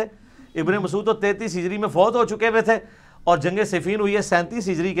آگے تھے. ابن مسعود تو 33 ہجری میں فوت ہو چکے ہوئے تھے اور جنگ صفین ہوئی ہے 37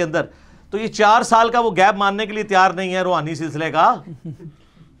 ہجری کے اندر. تو یہ 4 سال کا وہ گیپ ماننے کے لیے تیار نہیں ہے روحانی سلسلے کا.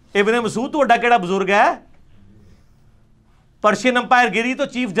 ابن مسعود تو بڑا کیڑا بزرگ ہے، پرشین امپائر گری تو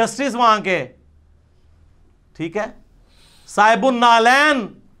چیف جسٹس وہاں کے. ٹھیک ہے، صاحب النالین،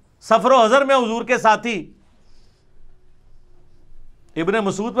 سفر و حضر میں حضور کے ساتھی. ابن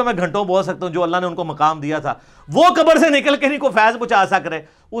مسعود پہ میں گھنٹوں بول سکتا ہوں جو اللہ نے ان کو مقام دیا تھا. وہ قبر سے نکل کے نہیں کوئی فیض پہنچا سکے،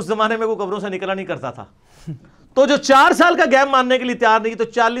 اس زمانے میں کوئی قبروں سے نکلا نہیں کرتا تھا. تو جو 4 سال کا گیپ ماننے کے لیے تیار نہیں، تو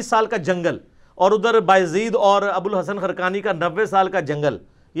 40 سال کا جنگل، اور ادھر بایزید اور ابو الحسن خرقانی کا 90 سال کا جنگل،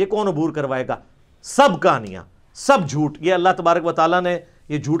 یہ کون عبور کروائے گا؟ سب کہانیاں، سب جھوٹ. یہ اللہ تبارک و تعالیٰ نے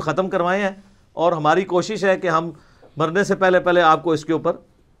یہ جھوٹ ختم کروائے ہیں، اور ہماری کوشش ہے کہ ہم مرنے سے پہلے آپ کو اس کے اوپر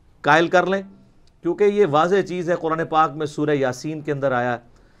قائل کر لیں، کیونکہ یہ واضح چیز ہے. قرآن پاک میں سورہ یاسین کے اندر آیا،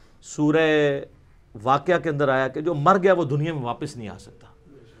 سورہ واقعہ کے اندر آیا کہ جو مر گیا وہ دنیا میں واپس نہیں آ سکتا.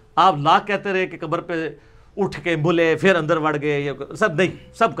 آپ لاکھ کہتے رہے کہ قبر پہ اٹھ کے بلے پھر اندر وڑ گئے، یہ سب نہیں،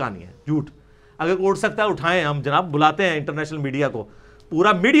 سب کہانی ہے، جھوٹ. اگر کوئی اٹھ سکتا ہے اٹھائیں، ہم جناب بلاتے ہیں انٹرنیشنل میڈیا کو،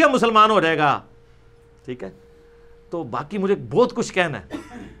 پورا میڈیا مسلمان ہو جائے گا. ٹھیک ہے، تو باقی مجھے بہت کچھ کہنا ہے،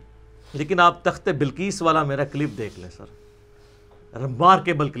 لیکن آپ تخت بلقیس والا میرا کلپ دیکھ لیں سر،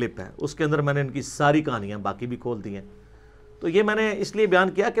 ریمارکیبل کلپ ہے. اس کے اندر میں نے ان کی ساری کہانیاں باقی بھی کھول دی ہیں. تو یہ میں نے اس لیے بیان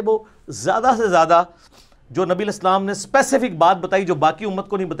کیا کہ وہ زیادہ سے زیادہ جو نبی الاسلام نے اسپیسیفک بات بتائی جو باقی امت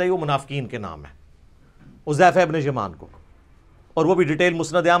کو نہیں بتائی، وہ منافقین کے نام ہے، حذیفہ ابن یمان کو. اور وہ بھی ڈیٹیل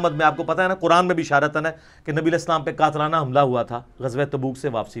مسند احمد میں، آپ کو پتہ ہے نا قرآن میں بھی اشارتاً ہے کہ نبی الاسلام پہ قاتلانہ حملہ ہوا تھا غزوہ تبوک سے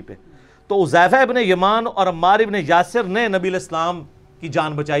واپسی پہ. تو حذیفہ ابن یمان اور عمار ابن یاسر نے نبی الاسلام کی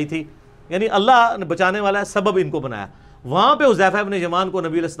جان بچائی تھی، یعنی اللہ نے بچانے والا ہے، سبب ان کو بنایا. وہاں پہ حذیفہ ابن یمان کو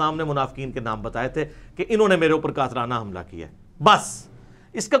نبی الاسلام نے منافقین کے نام بتائے تھے کہ انہوں نے میرے اوپر قاتلانہ حملہ کیا ہے. بس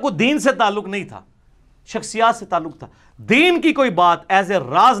اس کا کوئی دین سے تعلق نہیں تھا، شخصیات سے تعلق تھا. دین کی کوئی بات ایز اے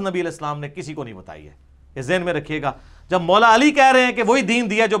راز نبی الاسلام نے کسی کو نہیں بتائی ہے. یہ ذہن میں رکھیے گا. جب مولا علی کہہ رہے ہیں کہ وہی دین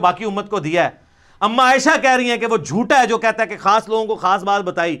دیا جو باقی امت کو دیا ہے، اما عائشہ کہہ رہی ہیں کہ وہ جھوٹا ہے جو کہتا ہے کہ خاص لوگوں کو خاص بات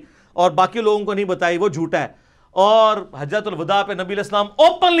بتائی اور باقی لوگوں کو نہیں بتائی، وہ جھوٹا ہے. اور حجۃ الوداع پہ نبی الاسلام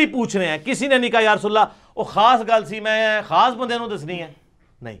اوپنلی پوچھ رہے ہیں، کسی نے نہیں کہا یا رسول اللہ وہ خاص گل سی میں خاص بندے نوں دسنی ہے،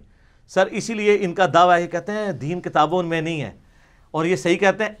 نہیں سر. اسی لیے ان کا دعویٰ یہ کہتے ہیں دین کتابوں میں نہیں ہے، اور یہ صحیح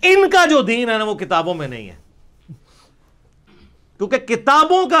کہتے ہیں ان کا جو دین ہے نا وہ کتابوں میں نہیں ہے، کیونکہ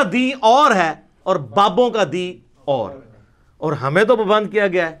کتابوں کا دین اور ہے اور بابوں کا دین اور ہمیں تو پابند کیا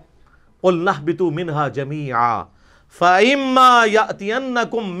گیا ہے. قُلْ نَهْبِطُوا مِنْهَا جَمِيعًا فَإِمَّا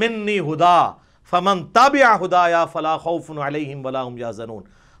يَأْتِيَنَّكُم مِّنِّي هُدًى فَمَن تَبِعَ هُدَايَا فَلَا خَوْفٌ عَلَيْهِمْ وَلَا هُمْ يَحْزَنُونَ.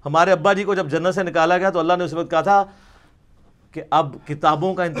 ہمارے ابا جی کو جب جنت سے نکالا گیا تو اللہ نے اس وقت کہا تھا کہ اب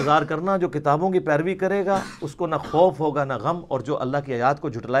کتابوں کا انتظار کرنا، جو کتابوں کی پیروی کرے گا اس کو نہ خوف ہوگا نہ غم، اور جو اللہ کی آیات کو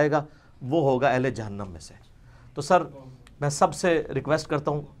جھٹلائے گا وہ ہوگا اہل جہنم میں سے. تو سر میں سب سے ریکویسٹ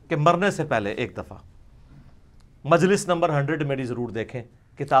کرتا ہوں کہ مرنے سے پہلے ایک دفعہ مجلس نمبر 100 میری ضرور دیکھیں.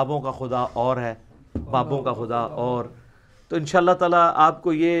 کتابوں کا خدا اور ہے، بابوں کا خدا اور. تو انشاءاللہ تعالیٰ آپ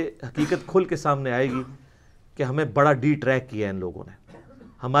کو یہ حقیقت کھل کے سامنے آئے گی کہ ہمیں بڑا ڈی ٹریک کیا ہے ان لوگوں نے.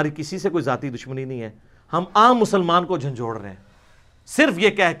 ہماری کسی سے کوئی ذاتی دشمنی نہیں ہے، ہم عام مسلمان کو جھنجھوڑ رہے ہیں صرف یہ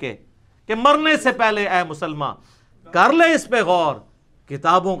کہہ کے کہ مرنے سے پہلے اے مسلمان کر لے اس پہ غور،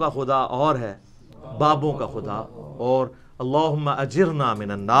 کتابوں کا خدا اور ہے، بابوں کا خدا اور. اللہم اجرنا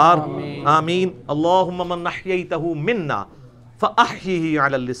من النار آمین. اللہم من احییتہ منا فاحیہ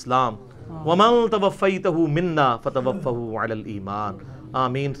علی الاسلام ومن توفیتہ منا فتوفہ علی الایمان.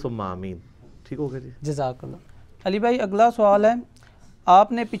 آمین ثم آمین. ٹھیک ہو گیا جی. جزاک اللہ. علی بھائی اگلا سوال ہے،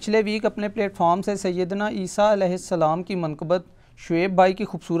 آپ نے پچھلے ویک اپنے پلیٹ فارم سے سیدنا عیسیٰ علیہ السلام کی منقبت شعیب بھائی کی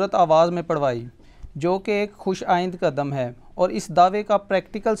خوبصورت آواز میں پڑھوائی، جو کہ ایک خوش آئند قدم ہے، اور اس دعوے کا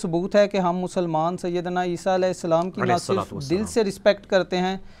پریکٹیکل ثبوت ہے کہ ہم مسلمان سیدنا عیسیٰ علیہ السلام کی نہ صرف دل سے رسپیکٹ کرتے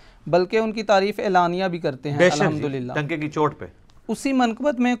ہیں بلکہ ان کی تعریف اعلانیہ بھی کرتے ہیں الحمدللہ. ٹنکے کی چوٹ پہ اسی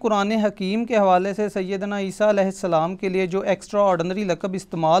منقبت میں قرآن حکیم کے حوالے سے سیدنا عیسیٰ علیہ السلام کے لیے جو ایکسٹرا آرڈنری لقب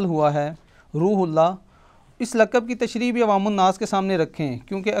استعمال ہوا ہے روح اللہ، اس لقب کی تشریح بھی عوام الناس کے سامنے رکھیں،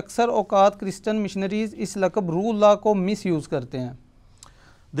 کیونکہ اکثر اوقات کرسچن مشنریز اس لقب روح اللہ کو مس یوز کرتے ہیں.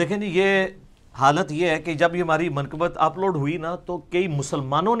 دیکھیں جی، یہ حالت یہ ہے کہ جب یہ ہماری منقبت اپلوڈ ہوئی نا تو کئی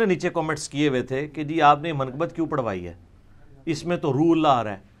مسلمانوں نے نیچے کومنٹس کیے ہوئے تھے کہ جی آپ نے منقبت کیوں پڑھوائی ہے، اس میں تو روح اللہ آ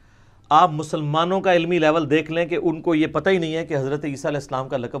رہا ہے. آپ مسلمانوں کا علمی لیول دیکھ لیں کہ ان کو یہ پتہ ہی نہیں ہے کہ حضرت عیسیٰ علیہ السلام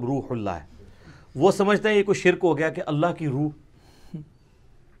کا لقب روح اللہ ہے. وہ سمجھتے ہیں یہ کوئی شرک ہو گیا کہ اللہ کی روح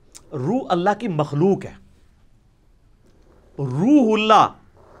اللہ کی مخلوق ہے. روح اللہ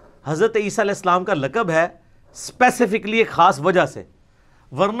حضرت عیسیٰ علیہ السلام کا لقب ہے اسپیسیفکلی ایک خاص وجہ سے،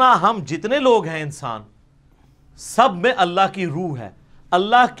 ورنہ ہم جتنے لوگ ہیں انسان سب میں اللہ کی روح ہے.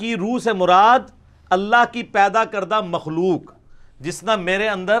 اللہ کی روح سے مراد اللہ کی پیدا کردہ مخلوق، جس طرح میرے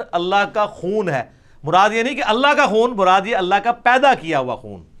اندر اللہ کا خون ہے، مراد یہ نہیں کہ اللہ کا خون، مراد یہ اللہ کا پیدا کیا ہوا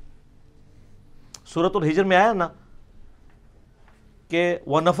خون. سورۃ الحجر میں آیا نا کہ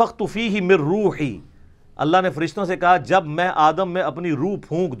وَنَفَخْتُ فِيهِ مِن رُوحِي، اللہ نے فرشتوں سے کہا جب میں آدم میں اپنی روح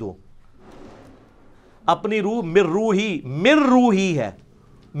پھونک دوں. اپنی روح مِن روحی ہے،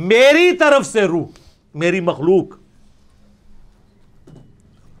 میری طرف سے روح، میری مخلوق،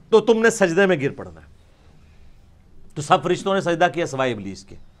 تو تم نے سجدے میں گر پڑنا ہے. تو سب فرشتوں نے سجدہ کیا سوائے ابلیس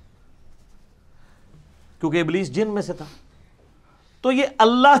کے، کیونکہ ابلیس جن میں سے تھا. تو یہ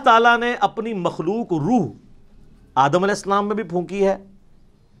اللہ تعالیٰ نے اپنی مخلوق روح آدم علیہ السلام میں بھی پھونکی ہے،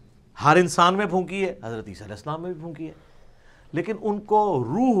 ہر انسان میں پھونکی ہے، حضرت عیسیٰ علیہ السلام میں بھی پھونکی ہے. لیکن ان کو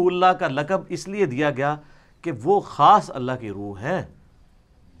روح اللہ کا لقب اس لیے دیا گیا کہ وہ خاص اللہ کی روح ہیں.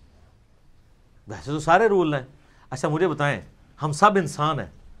 ویسے تو سارے روح اللہ ہیں. اچھا مجھے بتائیں، ہم سب انسان ہیں،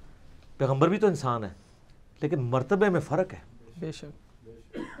 پیغمبر بھی تو انسان ہے، لیکن مرتبے میں فرق ہے. بے شک.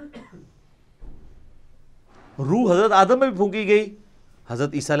 روح حضرت آدم میں بھی پھونکی گئی،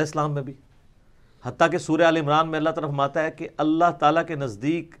 حضرت عیسیٰ علیہ السلام میں بھی. حتیٰ کہ سورہ آل عمران میں اللہ تعالیٰ فرماتا ہے کہ اللہ تعالیٰ کے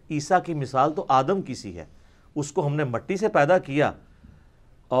نزدیک عیسیٰ کی مثال تو آدم کی سی ہے. اس کو ہم نے مٹی سے پیدا کیا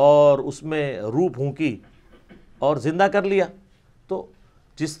اور اس میں روح پھونکی اور زندہ کر لیا. تو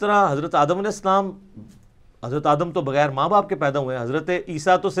جس طرح حضرت آدم علیہ السلام، حضرت آدم تو بغیر ماں باپ کے پیدا ہوئے ہیں، حضرت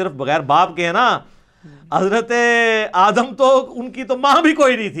عیسیٰ تو صرف بغیر باپ کے ہیں نا. حضرت آدم تو ان کی تو ماں بھی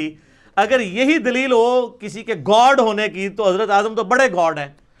کوئی نہیں تھی. اگر یہی دلیل ہو کسی کے گاڈ ہونے کی تو حضرت آدم تو بڑے گاڈ ہیں.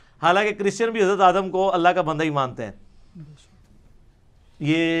 حالانکہ کرسچن بھی حضرت آدم کو اللہ کا بندہ ہی مانتے ہیں.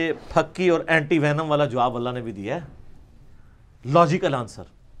 یہ پھکی اور اینٹی وینم والا جواب اللہ نے بھی دیا ہے، لاجیکل آنسر،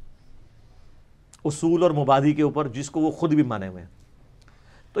 اصول اور مبادی کے اوپر، جس کو وہ خود بھی مانے ہوئے ہیں.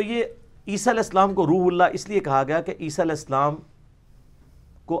 تو یہ عیسیٰ علیہ السلام کو روح اللہ اس لیے کہا گیا کہ عیسیٰ علیہ السلام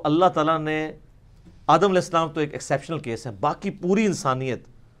کو اللہ تعالیٰ نے، آدم علیہ السلام تو ایک ایکسیپشنل کیس ہے، باقی پوری انسانیت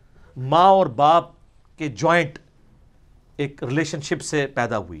ماں اور باپ کے جوائنٹ ایک ریلیشن شپ سے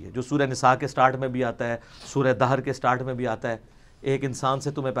پیدا ہوئی ہے، جو سورہ نساء کے سٹارٹ میں بھی آتا ہے، سورہ دہر کے سٹارٹ میں بھی آتا ہے. ایک انسان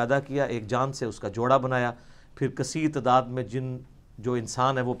سے تمہیں پیدا کیا، ایک جان سے اس کا جوڑا بنایا، پھر کثیر تعداد میں جن جو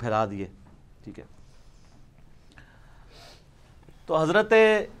انسان ہے وہ پھیلا دیے. ٹھیک ہے. تو حضرت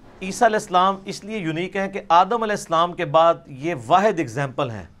عیسیٰ علیہ السلام اس لیے یونیک ہیں کہ آدم علیہ السلام کے بعد یہ واحد اگزامپل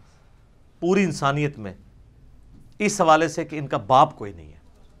ہیں پوری انسانیت میں اس حوالے سے کہ ان کا باپ کوئی نہیں ہے.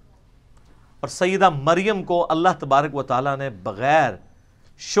 اور سیدہ مریم کو اللہ تبارک و تعالیٰ نے بغیر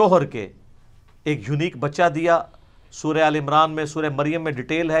شوہر کے ایک یونیک بچہ دیا. سورہ آل عمران میں، سورہ مریم میں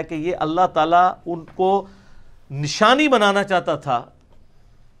ڈیٹیل ہے کہ یہ اللہ تعالیٰ ان کو نشانی بنانا چاہتا تھا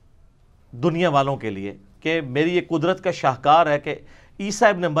دنیا والوں کے لیے کہ میری یہ قدرت کا شاہکار ہے کہ عیسیٰ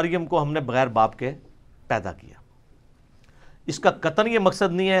ابن مریم کو ہم نے بغیر باپ کے پیدا کیا. اس کا قطعاً یہ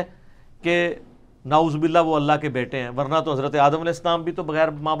مقصد نہیں ہے کہ نعوذ باللہ وہ اللہ کے بیٹے ہیں، ورنہ تو حضرت آدم علیہ السلام بھی تو بغیر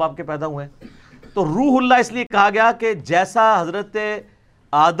ماں باپ کے پیدا ہوئے ہیں. تو روح اللہ اس لیے کہا گیا کہ جیسا حضرت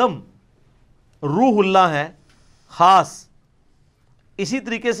آدم روح اللہ ہیں خاص، اسی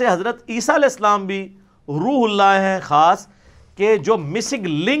طریقے سے حضرت عیسیٰ علیہ السلام بھی روح اللہ ہیں خاص، کہ جو مسنگ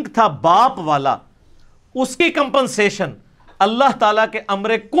لنک تھا باپ والا، اس کی کمپنسیشن اللہ تعالیٰ کے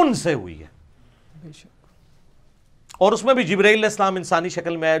امر کن سے ہوئی ہے. اور اس میں بھی جبرائیل علیہ السلام انسانی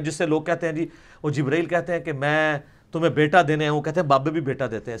شکل میں ہے، جس سے لوگ کہتے ہیں جی وہ جبرائیل کہتے ہیں کہ میں تمہیں بیٹا دینے ہیں، وہ کہتے ہیں بابے بھی بیٹا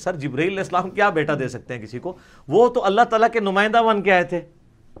دیتے ہیں. سر جبرائیل علیہ السلام کیا بیٹا دے سکتے ہیں کسی کو؟ وہ تو اللہ تعالیٰ کے نمائندہ بن کے آئے تھے.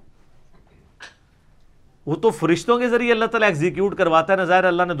 وہ تو فرشتوں کے ذریعے اللہ تعالیٰ ایگزیکیوٹ کرواتا ہے نا، ظاہر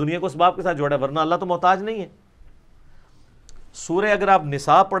اللہ نے دنیا کو اسباب کے ساتھ جوڑا ہے، ورنہ اللہ تو محتاج نہیں ہے۔ سورہ اگر آپ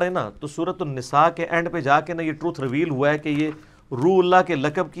نساء پڑھیں نا تو سورۃ النساء کے اینڈ پہ جا کے نا یہ ٹروتھ ریویل ہوا ہے کہ یہ روح اللہ کے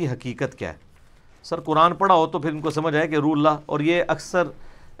لقب کی حقیقت کیا ہے۔ سر قرآن پڑھا ہو تو پھر ان کو سمجھ آئے کہ روح اللہ، اور یہ اکثر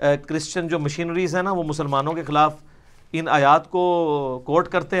کرسچن جو مشینریز ہیں نا وہ مسلمانوں کے خلاف ان آیات کو کوٹ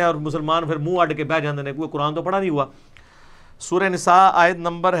کرتے ہیں اور مسلمان پھر منہ اڈ کے بہ جاندے ہیں، کوئی قرآن تو پڑھا نہیں ہوا۔ سورہ نساء آیت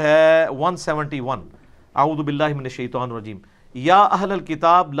نمبر ہے 171، اعوذ باللہ من الشیطان الرجیم، یا اہل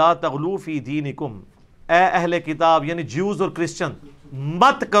الکتاب لا تغلو فی دینکم، اے اہل کتاب یعنی جیوز اور کرسچن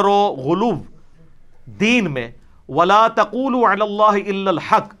مت کرو غلو دین میں، ولا تقولوا علی اللہ الا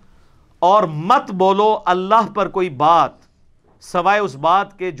الحق، اور مت بولو اللہ پر کوئی بات سوائے اس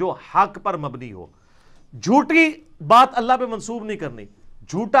بات کے جو حق پر مبنی ہو۔ جھوٹی بات اللہ پہ منسوب نہیں کرنی،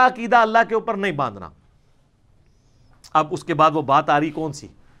 جھوٹا عقیدہ اللہ کے اوپر نہیں باندھنا۔ اب اس کے بعد وہ بات آ رہی کون سی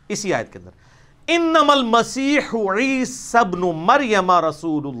اسی آیت کے اندر، انما المسیح عیسی ابن مریم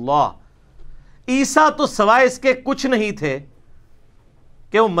رسول اللہ، عیسیٰ تو سوائے اس کے کچھ نہیں تھے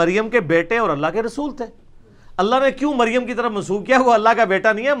کہ وہ مریم کے بیٹے اور اللہ کے رسول تھے۔ اللہ نے کیوں مریم کی طرف منسوب کیا؟ وہ اللہ کا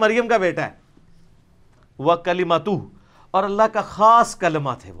بیٹا نہیں ہے، مریم کا بیٹا ہے۔ وَكَلِمَتُهُ، اور اللہ کا خاص کلمہ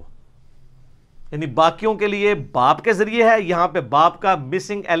تھے وہ، یعنی باقیوں کے لیے باپ کے ذریعے ہے، یہاں پہ باپ کا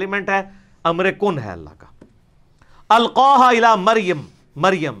مسنگ ایلیمنٹ ہے، امر کن ہے اللہ کا۔ القاہا الی مریم،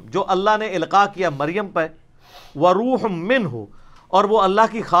 مریم جو اللہ نے القاء کیا مریم پہ، وروح منہ، اور وہ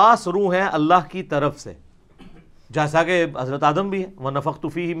اللہ کی خاص روح ہے اللہ کی طرف سے، جیسا کہ حضرت آدم بھی ہے، وَنَفَخْتُ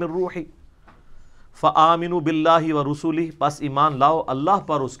فِيهِ مِن رُوحِي فَآمِنُوا بِاللَّهِ وَرُسُلِهِ، پس ایمان لاؤ اللہ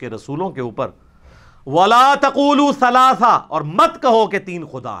پر اس کے رسولوں کے اوپر۔ وَلَا تَقُولُوا ثَلَاثَةً، اور مت کہو کہ تین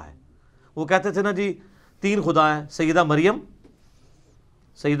خدا ہے۔ وہ کہتے تھے نا جی تین خدا ہیں، سیدہ مریم،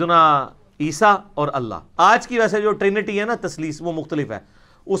 سیدنا عیسیٰ اور اللہ۔ آج کی ویسے جو ٹرینٹی ہے نا تثلیث وہ مختلف ہے،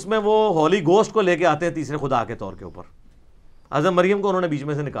 اس میں وہ ہولی گوسٹ کو لے کے آتے ہیں تیسرے خدا کے طور کے اوپر، حضرت مریم کو انہوں نے بیچ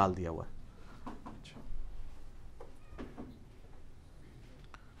میں سے نکال دیا ہوا ہے۔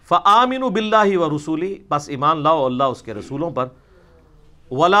 فآمنوا باللہ ورسولہ، بس ایمان لاؤ اللہ اس کے رسولوں پر۔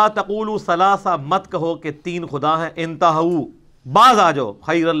 ولا تقولوا ثلاثہ، مت کہو کہ تین خدا ہیں۔ انتہوا، باز آ جاؤ،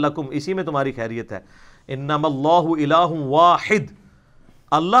 خیر لکم، اسی میں تمہاری خیریت ہے۔ انما اللہ الہ واحد،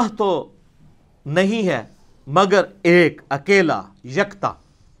 اللہ تو نہیں ہے مگر ایک، اکیلا، یکتا۔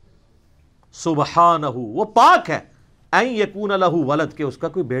 سبحانہ، وہ پاک ہے، ان یکون لہ ولد، کہ اس کا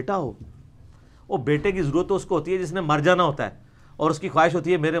کوئی بیٹا ہو۔ وہ بیٹے کی ضرورت تو اس کو ہوتی ہے جس نے مر جانا ہوتا ہے، اور اس کی خواہش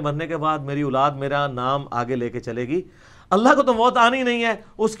ہوتی ہے میرے مرنے کے بعد میری اولاد میرا نام آگے لے کے چلے گی۔ اللہ کو تو موت آنی نہیں ہے،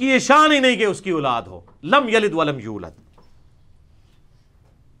 اس کی یہ شان ہی نہیں کہ اس کی اولاد ہو۔ لم یلد ولم یولد۔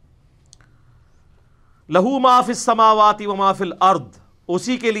 لہو ما فی السماوات وما فی الارض،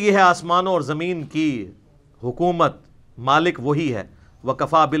 اسی کے لیے ہے آسمانوں اور زمین کی حکومت، مالک وہی ہے۔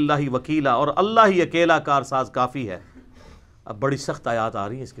 وکفا باللہ وکیلا، اور اللہ ہی اکیلا کارساز کافی ہے۔ اب بڑی سخت آیات آ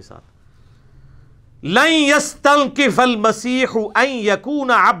رہی ہیں اس کے ساتھ۔ لن یستنکف المسیح ان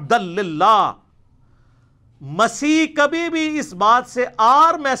یکون عبدا للہ، مسیح کبھی بھی اس بات سے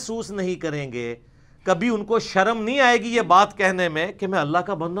آر محسوس نہیں کریں گے، کبھی ان کو شرم نہیں آئے گی یہ بات کہنے میں کہ میں اللہ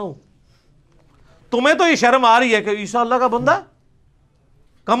کا بندہ ہوں۔ تمہیں تو یہ شرم آ رہی ہے کہ عیسیٰ اللہ کا بندہ،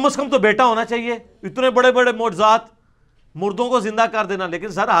 کم از کم تو بیٹا ہونا چاہیے، اتنے بڑے بڑے معجزات، مردوں کو زندہ کر دینا،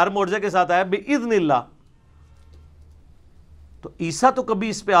 لیکن سر ہر معجزے کے ساتھ آیا بِإِذْنِ اللہ۔ تو عیسیٰ تو کبھی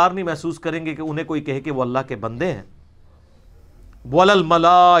اس پہ آر نہیں محسوس کریں گے کہ انہیں کوئی کہے کہ وہ اللہ کے بندے ہیں۔ وَلَا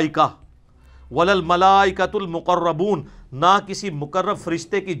الْمَلَائِكَةُ وَلَا الْمَلَائِكَةُ الْمُقَرَّبُونَ، نہ کسی مقرب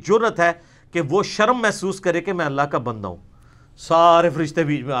فرشتے کی جرت ہے کہ وہ شرم محسوس کرے کہ میں اللہ کا بندہ ہوں۔ سارے فرشتے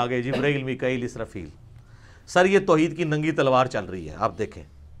بیچ میں آ گئے، جبرائیل، میکائیل، اسرافیل۔ سر یہ توحید کی ننگی تلوار چل رہی ہے، آپ دیکھیں۔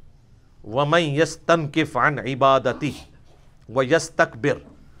 وَمَن يَسْتَنْكِفْ عَنْ عِبَادَتِهِ وَيَسْتَكْبِرْ،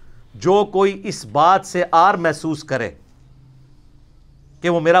 جو کوئی اس بات سے آر محسوس کرے کہ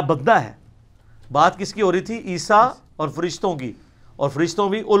وہ میرا بندہ ہے۔ بات کس کی ہو رہی تھی؟ عیسیٰ اور فرشتوں کی، اور فرشتوں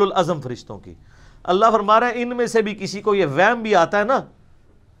بھی اولو العزم فرشتوں کی۔ اللہ فرما رہا ہے ان میں سے بھی کسی کو یہ وہم بھی آتا ہے نا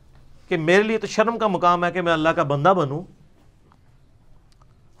کہ میرے لیے تو شرم کا مقام ہے کہ میں اللہ کا بندہ بنوں،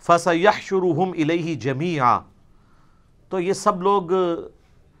 فَسَيَحْشُرُهُمْ إِلَيْهِ جَمِيعًا، تو یہ سب لوگ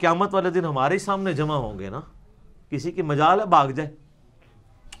قیامت والے دن ہمارے سامنے جمع ہوں گے نا۔ کسی کی مجال ہے بھاگ جائے؟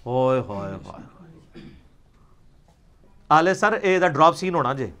 ہوئے ہوئے ہوئے، آلے سر اے دا ڈراپ سین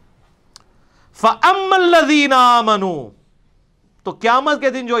ہونا جے۔ فَأَمَّا الَّذِينَ آمَنُوا، تو قیامت کے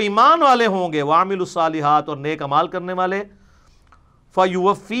دن جو ایمان والے ہوں گے، وَعَمِلُوا الصَّالِحَاتِ، اور نیک عمال کرنے والے،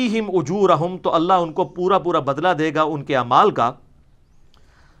 فَيُوَفِّيهِمْ أُجُورَهُمْ، تو اللہ ان کو پورا پورا بدلہ دے گا ان کے اعمال کا،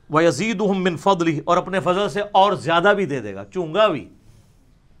 وَيَزِيدُهُمْ مِنْ فَضْلِهِ، اور اپنے فضل سے اور زیادہ بھی دے دے گا، چونگا بھی۔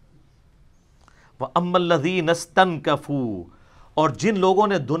 وَأَمَّا الَّذِينَ اسْتَنْكَفُوا، اور جن لوگوں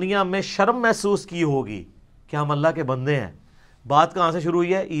نے دنیا میں شرم محسوس کی ہوگی کہ ہم اللہ کے بندے ہیں، بات کہاں سے شروع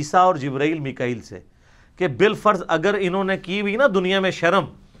ہوئی ہے؟ عیسیٰ اور جبرائیل میکائیل سے، کہ بالفرض اگر انہوں نے کی ہوئی نا دنیا میں شرم،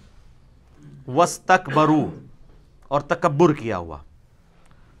 وَاسْتَكْبَرُوا، اور تکبر کیا ہوا،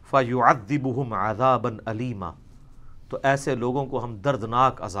 فَيُعَذِّبُهُمْ عَذَابًا أَلِيمًا، تو ایسے لوگوں کو ہم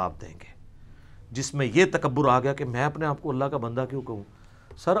دردناک عذاب دیں گے، جس میں یہ تکبر آ گیا کہ میں اپنے آپ کو اللہ کا بندہ کیوں کہوں؟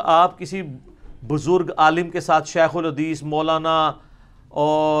 سر آپ کسی بزرگ عالم کے ساتھ شیخ الحدیث، مولانا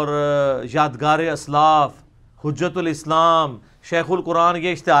اور یادگار اسلاف، حجت الاسلام، شیخ القرآن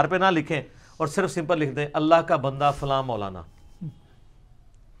یہ اشتہار پہ نہ لکھیں اور صرف سمپل لکھ دیں اللہ کا بندہ فلاں مولانا،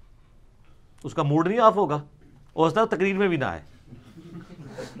 اس کا موڈ نہیں آف ہوگا، اور اس طرح تقریر میں بھی نہ آئے۔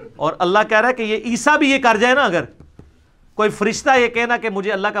 اور اللہ کہہ رہا ہے کہ یہ عیسیٰ بھی یہ کر جائے نا، اگر کوئی فرشتہ یہ کہنا کہ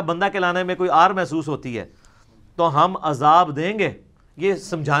مجھے اللہ کا بندہ کہلانے میں کوئی آر محسوس ہوتی ہے تو ہم عذاب دیں گے، یہ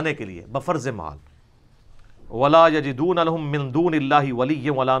سمجھانے کے لیے بفرض محال۔ وَلَا يَجِدُونَ لَهُم مِّن دُونِ اللَّهِ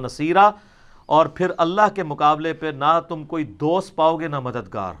وَلِيًّا وَلَا نَصِيرًا، اور پھر اللہ کے مقابلے پہ نہ تم کوئی دوست پاؤ گے نہ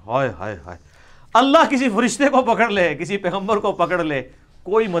مددگار۔ ہائے ہائے ہائے، اللہ کسی فرشتے کو پکڑ لے، کسی پیغمبر کو پکڑ لے،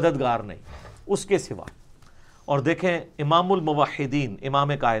 کوئی مددگار نہیں اس کے سوا۔ اور دیکھیں امام الموحدین،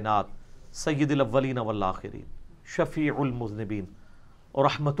 امام کائنات، سید الاولین والآخرین، شفیع المذنبین اور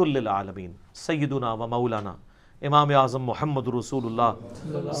رحمت للعالمین، سیدنا و مولانا امام اعظم محمد رسول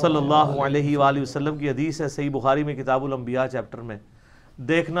اللہ صلی اللہ علیہ وآلہ وسلم کی حدیث ہے صحیح بخاری میں کتاب الانبیاء چیپٹر میں،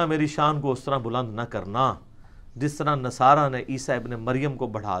 دیکھنا میری شان کو اس طرح بلند نہ کرنا جس طرح نصارہ نے عیسیٰ ابن مریم کو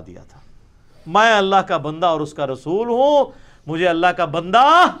بڑھا دیا تھا۔ میں اللہ کا بندہ اور اس کا رسول ہوں، مجھے اللہ کا بندہ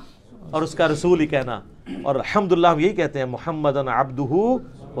اور اس کا رسول ہی کہنا، اور الحمدللہ ہم یہی کہتے ہیں محمدن عبدہ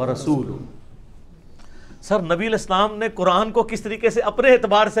و رسولہ۔ سر نبی علیہ السلام نے قرآن کو کس طریقے سے اپنے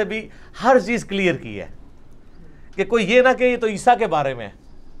اعتبار سے بھی ہر چیز کلیئر کی ہے کہ کوئی یہ نہ کہ یہ تو عیسیٰ کے بارے میں ہے،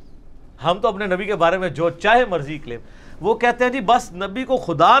 ہم تو اپنے نبی کے بارے میں جو چاہے مرضی کلیم۔ وہ کہتے ہیں جی بس نبی کو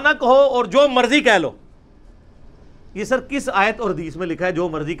خدا نہ کہو اور جو مرضی کہہ لو۔ یہ سر کس آیت اور حدیث میں لکھا ہے جو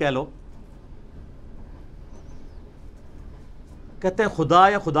مرضی کہہ لو؟ کہتے ہیں خدا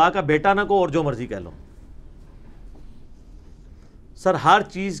یا خدا کا بیٹا نہ کہو اور جو مرضی کہہ لو۔ سر ہر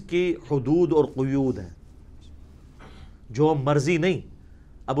چیز کی حدود اور قیود ہیں، جو مرضی نہیں۔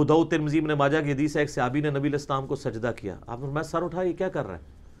 ابو داؤد ترمذی ابن ماجہ کی حدیث ہے، ایک صحابی نے نبی علیہ السلام کو سجدہ کیا، آپ نے فرمایا سر اٹھا یہ کیا کر رہا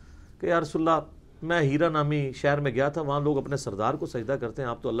ہے؟ کہ یا رسول اللہ میں ہیرا نامی شہر میں گیا تھا، وہاں لوگ اپنے سردار کو سجدہ کرتے ہیں،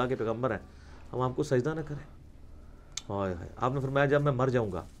 آپ تو اللہ کے پیغمبر ہیں، ہم آپ کو سجدہ نہ کریں؟ ہائے ہائے۔ آپ نے فرمایا جب میں مر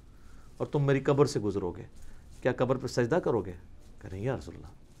جاؤں گا اور تم میری قبر سے گزرو گے کیا قبر پہ سجدہ کرو گے؟ کہہ رہے ہیں یا رسول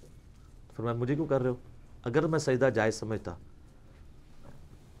اللہ۔ فرمایا مجھے کیوں کر رہے ہو؟ اگر میں سجدہ جائز سمجھتا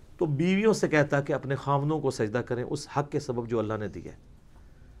تو بیویوں سے کہتا کہ اپنے خاوندوں کو سجدہ کریں اس حق کے سبب جو اللہ نے دیا ہے۔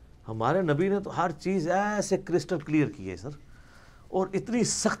 ہمارے نبی نے تو ہر چیز ایسے کرسٹل کلیئر کی ہے سر، اور اتنی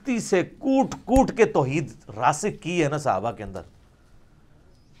سختی سے کوٹ کوٹ کے توحید راسخ کی ہے نا صحابہ کے اندر۔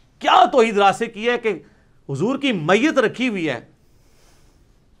 کیا توحید راسخ کی ہے کہ حضور کی میت رکھی ہوئی ہے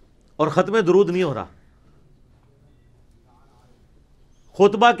اور ختم درود نہیں ہو رہا۔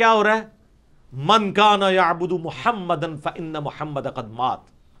 خطبہ کیا ہو رہا ہے؟ من کان یعبد محمدا فإن محمد قد مات۔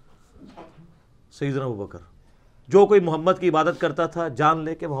 سیدنا ابوبکر، جو کوئی محمد کی عبادت کرتا تھا جان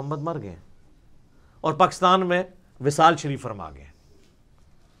لے کہ محمد مر گئے، اور پاکستان میں وصال شریف فرما گئے،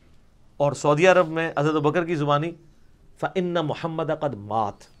 اور سعودی عرب میں حضرت ابوبکر کی زبانی فإن محمد قد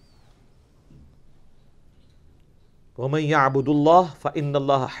مات۔ ومن یعبد اللہ فإن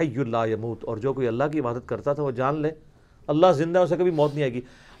اللہ حی لا یموت، اور جو کوئی اللہ کی عبادت کرتا تھا وہ جان لے اللہ زندہ ہے، اسے کبھی موت نہیں آئے گی۔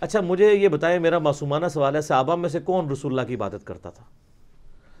 اچھا مجھے یہ بتائیں، میرا معصومانہ سوال ہے، صحابہ میں سے کون رسول اللہ کی عبادت کرتا تھا؟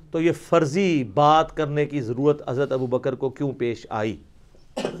 تو یہ فرضی بات کرنے کی ضرورت حضرت ابوبکر کو کیوں پیش آئی؟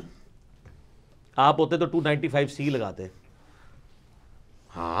 آپ ہوتے تو 295C لگاتے۔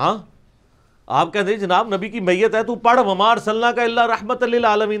 ہاں آپ کہتے ہیں جناب نبی کی میت ہے، تو پڑھ وما ارسلناک الا رحمۃ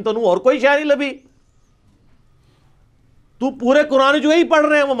للعالمین، تو اور کوئی شے نہیں لبی، تو پورے قرآن جو ہی پڑھ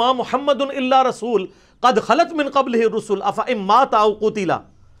رہے ہیں وما محمد الا رسول قد خلت من قبلہ الرسل افإن مات او قتل،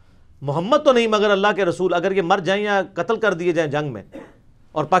 محمد تو نہیں مگر اللہ کے رسول، اگر یہ مر جائیں یا قتل کر دیے جائیں جنگ میں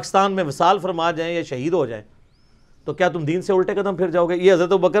اور پاکستان میں وصال فرما جائیں یا شہید ہو جائیں تو کیا تم دین سے الٹے قدم پھر جاؤ گے؟ یہ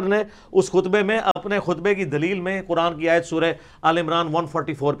حضرت ابوبکر نے اس خطبے میں اپنے خطبے کی دلیل میں قرآن کی آیت سورہ آل عمران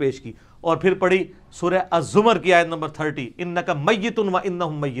 144 پیش کی، اور پھر پڑھی سورہ الزمر کی آیت نمبر 30 انک میت و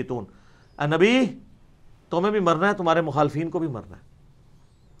انہم میتون، اے نبی تمہیں بھی مرنا ہے، تمہارے مخالفین کو بھی مرنا ہے۔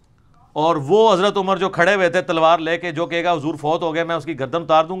 اور وہ حضرت عمر جو کھڑے ہوئے تھے تلوار لے کے، جو کہے گا حضور فوت ہو گئے میں اس کی گردن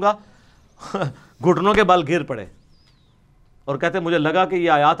اتار دوں گا، گھٹنوں کے بل گر پڑے اور کہتے مجھے لگا کہ یہ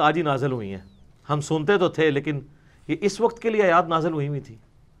آیات آج ہی نازل ہوئی ہیں، ہم سنتے تو تھے لیکن یہ اس وقت کے لیے آیات نازل ہوئی ہوئی تھی۔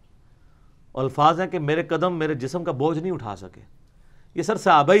 اور الفاظ ہیں کہ میرے قدم میرے جسم کا بوجھ نہیں اٹھا سکے۔ یہ سر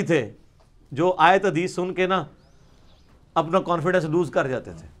صحابہ ہی تھے جو آیت حدیث سن کے نا اپنا کانفیڈنس لوز کر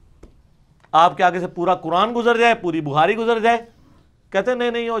جاتے تھے. آپ کے آگے سے پورا قرآن گزر جائے, پوری بخاری گزر جائے, کہتے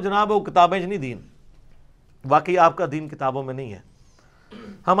نہیں نہیں وہ جناب وہ کتابیں نہیں دین. واقعی آپ کا دین کتابوں میں نہیں ہے.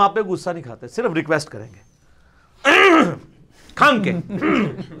 ہم آپ پہ غصہ نہیں کھاتے, صرف ریکویسٹ کریں گے کھان کے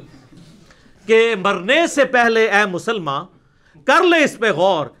کہ مرنے سے پہلے اے مسلمان کر لے اس پہ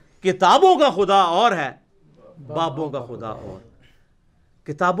غور, کتابوں کا خدا اور ہے بابوں کا خدا اور.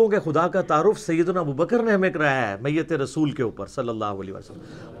 کتابوں کے خدا کا تعارف سیدنا ابوبکر نے ہمیں کرایا ہے میت رسول کے اوپر صلی اللہ علیہ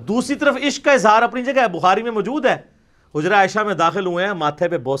وسلم. دوسری طرف عشق کا اظہار اپنی جگہ ہے, بخاری میں موجود ہے. حجرہ عائشہ میں داخل ہوئے ہیں, ماتھے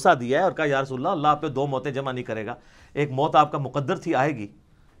پہ بوسہ دیا ہے اور کہا یا رسول اللہ, اللہ آپ پہ 2 موتیں جمع نہیں کرے گا, ایک موت آپ کا مقدر تھی آئے گی.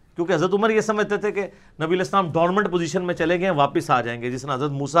 کیونکہ حضرت عمر یہ سمجھتے تھے کہ نبی علیہ السلام ڈورمنٹ پوزیشن میں چلے گئے ہیں, واپس آ جائیں گے, جس نے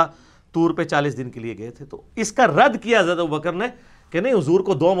حضرت موسیٰ طور پہ 40 دن کے لیے گئے تھے. تو اس کا رد کیا حضرت ابوبکر نے کہ نہیں حضور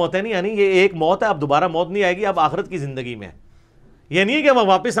کو 2 موتیں نہیں, یعنی یہ ایک موت ہے, اب دوبارہ موت نہیں آئے گی, اب آخرت کی زندگی میں ہے. یہ نہیں ہے کہ وہ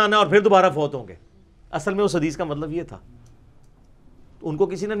واپس آنا اور پھر دوبارہ فوت ہوں گے. اصل میں اس حدیث کا مطلب یہ تھا. ان کو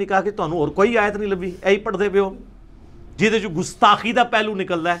کسی نے نہیں کہا کہ تانوں اور کوئی آیت نہیں لبھی, اے پڑھتے پہ ہو جی جو گستاخی دا پہلو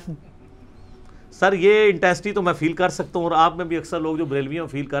نکل رہا ہے. سر یہ انٹینسٹی تو میں فیل کر سکتا ہوں, اور آپ میں بھی اکثر لوگ جو بریلوی ہیں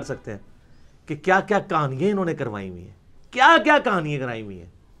فیل کر سکتے ہیں کہ کیا کیا کہانیاں انہوں نے کروائی ہوئی ہیں, کیا کیا کہانیاں کرائی ہوئی ہیں.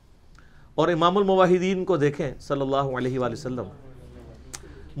 اور امام الموحدین کو دیکھیں صلی اللہ علیہ وآلہ وسلم,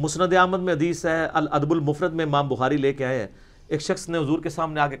 مسند احمد میں حدیث ہے, الادب المفرد میں امام بخاری لے کے آئے ہیں. ایک شخص نے حضور کے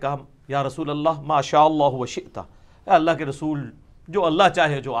سامنے آ کے کہا یا رسول اللہ ما شاء اللہ و شئت, اے اللہ کے رسول جو اللہ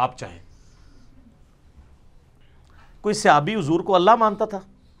چاہے جو آپ چاہیں. کوئی صحابی حضور کو اللہ مانتا تھا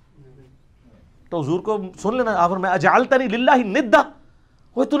تو حضور کو سن لینا, آپ میں اجعلتنی للہ ندا,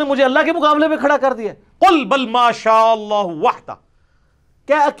 وہ تو نے مجھے اللہ کے مقابلے میں کھڑا کر دیا. قل بل ما شاء اللہ وحدہ,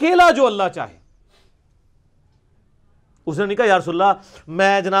 کہ اکیلا جو اللہ چاہے. اس نے نہیں کہا یا رسول اللہ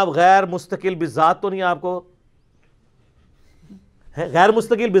میں جناب غیر مستقل بذات تو نہیں, آپ کو غیر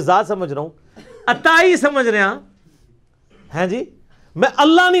مستقل بذات سمجھ رہا ہوں, اتائی سمجھ رہے ہیں جی, میں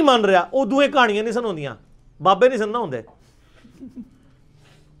اللہ نہیں مان رہا. وہ دوئے کہانیاں نہیں سنوندیاں, بابے نہیں سننا ہوندے.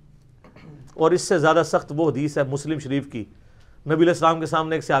 اور اس سے زیادہ سخت وہ حدیث ہے مسلم شریف کی, نبی علیہ السلام کے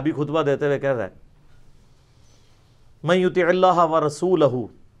سامنے ایک صحابی خطبہ دیتے ہوئے کہہ رہا ہے من یطع اللہ ورسولہ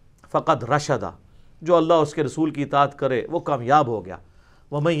فقد رشد, جو اللہ اس کے رسول کی اطاعت کرے وہ کامیاب ہو گیا.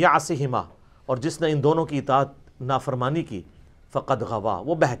 ومن یعصہما, اور جس نے ان دونوں کی اطاعت نافرمانی کی, فقد غوا,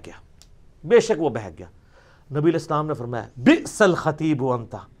 وہ بہک گیا, بے شک وہ بہک گیا. نبی علیہ السلام نے فرمایا بئس الخطیب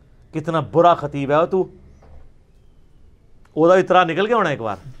انت, کتنا برا خطیب ہے تو. اوہ اترا نکل گیا ہونا ایک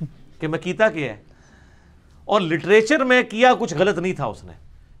بار کہ میں کیتا کیا ہے. اور لٹریچر میں کیا کچھ غلط نہیں تھا اس نے,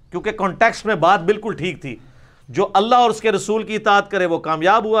 کیونکہ کانٹیکسٹ میں بات بالکل ٹھیک تھی. جو اللہ اور اس کے رسول کی اطاعت کرے وہ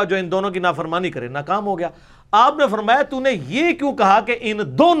کامیاب ہوا, جو ان دونوں کی نافرمانی کرے ناکام ہو گیا. آپ نے فرمایا تو نے یہ کیوں کہا کہ ان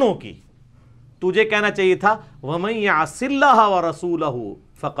دونوں کی, تجھے کہنا چاہیے تھا وَمَن يَعْصِ اللَّهَ وَرَسُولَهُ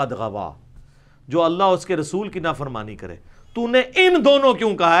فَقَدْ غَوَا, جو اللہ اس کے رسول کی نافرمانی کرے. تو نے ان دونوں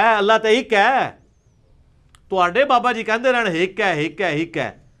کیوں کہا ہے؟ اللہ تے ایک ہے. تواڈے بابا جی کہندے رہن ایک ہے ایک ہے ایک ہے,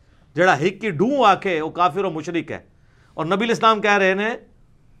 جڑا ایک کی ڈوں آکھے وہ کافر و مشرک ہے. اور نبی علیہ السلام کہہ رہے ہیں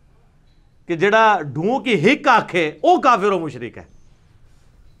کہ جڑا ڈھوں کی ہک آکھے وہ کافر و مشرک ہے.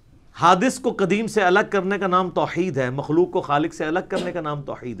 حادث کو قدیم سے الگ کرنے کا نام توحید ہے, مخلوق کو خالق سے الگ کرنے کا نام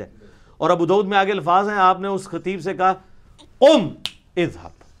توحید ہے. اور ابو داؤد میں آگے الفاظ ہیں, آپ نے اس خطیب سے کہا قم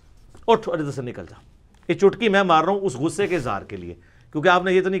اذهب, اٹھ اور ادھر سے نکل جا. یہ چٹکی میں مار رہا ہوں اس غصے کے اظہار کے لیے, کیونکہ آپ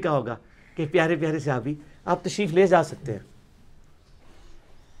نے یہ تو نہیں کہا ہوگا کہ پیارے پیارے صحابی آپ تشریف لے جا سکتے ہیں.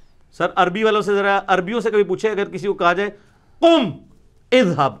 سر عربی والوں سے ذرا عربیوں سے کبھی پوچھے, اگر کسی کو کہا جائے قم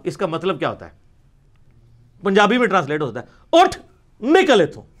اذهب, اس کا مطلب کیا ہوتا ہے؟ پنجابی میں ٹرانسلیٹ ہوتا ہے اٹھ نکل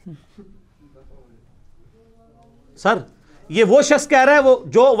اتھوں. سر یہ وہ شخص کہہ رہا ہے وہ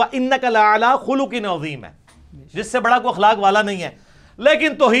جو وَإِنَّكَ لَعَلَىٰ خُلُقٍ عَظِيمٍ ہے, جس سے بڑا کوئی اخلاق والا نہیں ہے,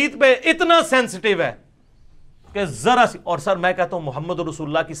 لیکن توحید پہ اتنا سینسٹیو ہے کہ ذرا سی. اور سر میں کہتا ہوں محمد رسول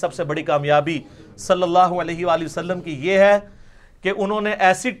اللہ کی سب سے بڑی کامیابی صلی اللہ علیہ وآلہ وسلم کی یہ ہے کہ انہوں نے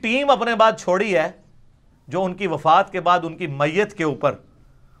ایسی ٹیم اپنے بعد چھوڑی ہے جو ان کی وفات کے بعد ان کی میت کے اوپر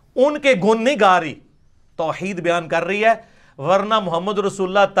ان کے گن نہیں گا رہی, توحید بیان کر رہی ہے. ورنہ محمد رسول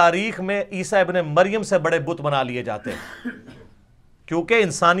اللہ تاریخ میں عیسیٰ ابن مریم سے بڑے بت بنا لیے جاتے ہیں, کیونکہ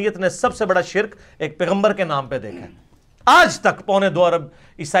انسانیت نے سب سے بڑا شرک ایک پیغمبر کے نام پہ دیکھا ہے. آج تک 2.25 ارب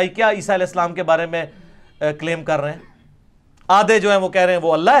عیسائی کیا عیسیٰ علیہ السلام کے بارے میں کلیم کر رہے ہیں. آدھے جو ہیں وہ کہہ رہے ہیں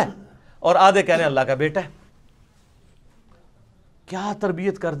وہ اللہ ہے, اور آدھے کہہ رہے ہیں اللہ کا بیٹا ہے. کیا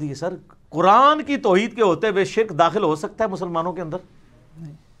تربیت کر دی ہے سر. قرآن کی توحید کے ہوتے ہوئے شرک داخل ہو سکتا ہے مسلمانوں کے اندر؟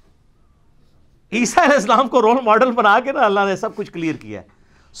 عیسیٰ علیہ السلام کو رول ماڈل بنا کے نا اللہ نے سب کچھ کلیئر کیا ہے.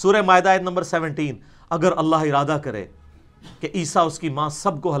 سورہ مائدہ آیت نمبر 17, اگر اللہ ارادہ کرے کہ عیسیٰ اس کی ماں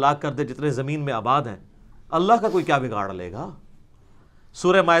سب کو ہلاک کر دے جتنے زمین میں آباد ہیں, اللہ کا کوئی کیا بگاڑ لے گا.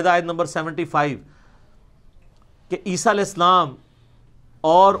 سورہ مائدہ آیت نمبر 75, کہ عیسیٰ علیہ السلام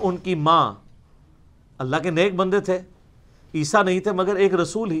اور ان کی ماں اللہ کے نیک بندے تھے، عیسیٰ نہیں تھے مگر ایک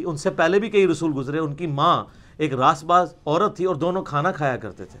رسول ہی، ان سے پہلے بھی کئی رسول گزرے، ان کی ماں ایک راست باز عورت تھی اور دونوں کھانا کھایا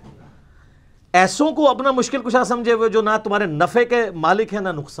کرتے تھے۔ ایسوں کو اپنا مشکل کشا سمجھے ہوئے جو نہ تمہارے نفع کے مالک ہیں نہ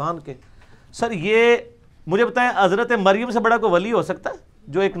نقصان کے، سر یہ مجھے بتائیں حضرت مریم سے بڑا کوئی ولی ہو سکتا ہے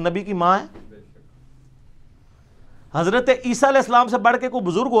جو ایک نبی کی ماں ہے؟ حضرت عیسیٰ علیہ السلام سے بڑھ کے کوئی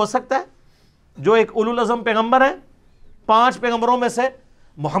بزرگ ہو سکتا ہے جو ایک اولو العزم پیغمبر ہیں؟ 5 پیغمبروں میں سے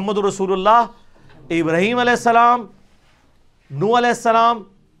محمد رسول اللہ، ابراہیم علیہ السلام، نوح علیہ السلام،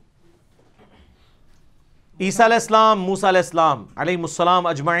 عیسیٰ علیہ السلام، موسیٰ علیہ السلام علیہم السلام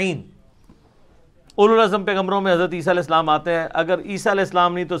اجمعین، اولو العزم پیغمبروں میں حضرت عیسیٰ علیہ السلام آتے ہیں۔ اگر عیسیٰ علیہ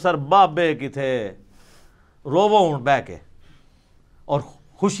السلام نہیں تو سر باپ بے کی تھے، روو اونٹ بہ کے اور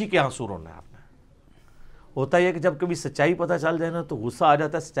خوشی کے آنسو رونا ہے آپ نے۔ ہوتا یہ کہ جب کبھی سچائی پتہ چل جائے نا تو غصہ آ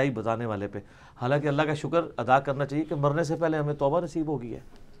جاتا ہے سچائی بتانے والے پہ، حالانکہ اللہ کا شکر ادا کرنا چاہیے کہ مرنے سے پہلے ہمیں توبہ نصیب ہو گئی ہے،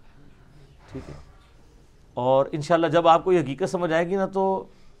 ٹھیک ہے۔ اور انشاءاللہ جب آپ کو یہ حقیقت سمجھ آئے گی نا تو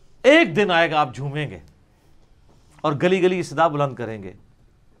ایک دن آئے گا آپ جھومیں گے اور گلی گلی صدا بلند کریں گے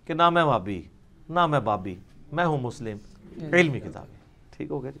کہ نہ میں وابی نہ میں بابی، میں ہوں مسلم، علمی کتابیں۔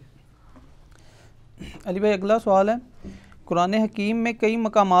 ٹھیک ہو گیا جی۔ علی بھائی اگلا سوال ہے، قرآن حکیم میں کئی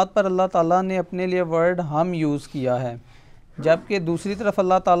مقامات پر اللہ تعالیٰ نے اپنے لیے ورڈ ہم یوز کیا ہے، جبکہ دوسری طرف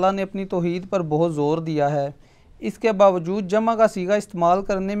اللہ تعالیٰ نے اپنی توحید پر بہت زور دیا ہے، اس کے باوجود جمع کا صیغہ استعمال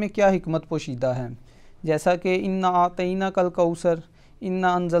کرنے میں کیا حکمت پوشیدہ ہے؟ جیسا کہ انا اعطیناک الکوثر،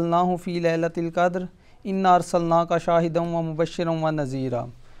 انا انزلناہ فی لیلۃ القدر، انا ارسلناک شاہدا و مبشرا و نذیرا۔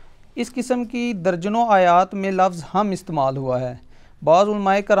 اس قسم کی درجنوں آیات میں لفظ ہم استعمال ہوا ہے۔ بعض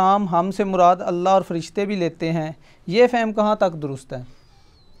علماء کرام ہم سے مراد اللہ اور فرشتے بھی لیتے ہیں، یہ فہم کہاں تک درست ہے؟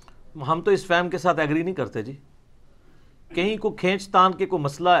 ہم تو اس فہم کے ساتھ ایگری نہیں کرتے جی۔ کہیں کو کھینچ تان کے کوئی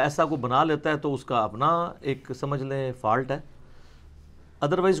مسئلہ ایسا کو بنا لیتا ہے تو اس کا اپنا ایک سمجھ لیں فالٹ ہے،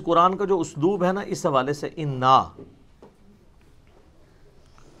 ادروائز قرآن کا جو اسلوب ہے نا اس حوالے سے انا،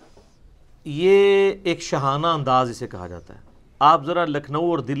 یہ ایک شاہانہ انداز اسے کہا جاتا ہے۔ آپ ذرا لکھنؤ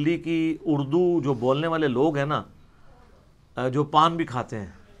اور دلی کی اردو جو بولنے والے لوگ ہیں نا، جو پان بھی کھاتے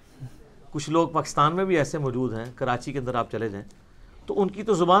ہیں، کچھ لوگ پاکستان میں بھی ایسے موجود ہیں، کراچی کے اندر آپ چلے جائیں تو ان کی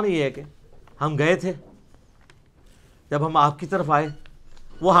تو زبان یہ ہے کہ ہم گئے تھے، جب ہم آپ کی طرف آئے،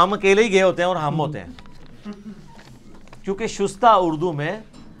 وہ ہم اکیلے ہی گئے ہوتے ہیں اور ہم ہوتے ہیں، کیونکہ شستہ اردو میں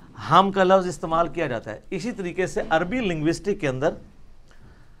ہم کا لفظ استعمال کیا جاتا ہے۔ اسی طریقے سے عربی لنگوسٹک کے اندر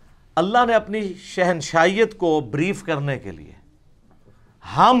اللہ نے اپنی شہنشائیت کو بریف کرنے کے لیے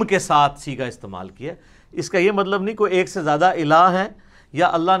ہم کے ساتھ صیغہ استعمال کیا۔ اس کا یہ مطلب نہیں کوئی ایک سے زیادہ الہ ہیں یا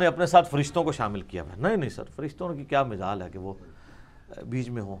اللہ نے اپنے ساتھ فرشتوں کو شامل کیا ہے، نہیں سر، فرشتوں کی کیا مجال ہے کہ وہ بیچ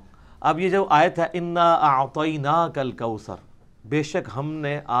میں ہوں۔ اب یہ جو آیت ہے انا اعطیناک الکوثر، بے شک ہم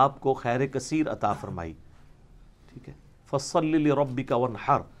نے آپ کو خیر کثیر عطا فرمائی، ٹھیک ہے، فصلی لربک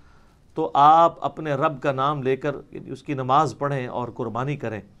وانحر، تو آپ اپنے رب کا نام لے کر اس کی نماز پڑھیں اور قربانی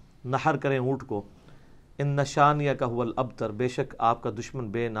کریں، نحر کریں اونٹ کو، ان شانیک هو الابتر، بے شک آپ کا دشمن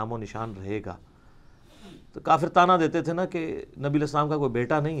بے نام و نشان رہے گا۔ تو کافر تانا دیتے تھے نا کہ نبی علیہ السلام کا کوئی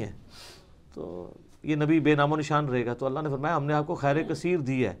بیٹا نہیں ہے تو یہ نبی بے نام و نشان رہے گا، تو اللہ نے فرمایا ہم نے آپ کو خیر کثیر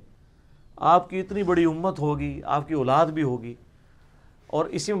دی ہے، آپ کی اتنی بڑی امت ہوگی، آپ کی اولاد بھی ہوگی۔ اور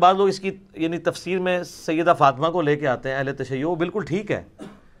اسی میں بعض لوگ اس کی یعنی تفسیر میں سیدہ فاطمہ کو لے کے آتے ہیں اہل تشیع، وہ بالکل ٹھیک ہے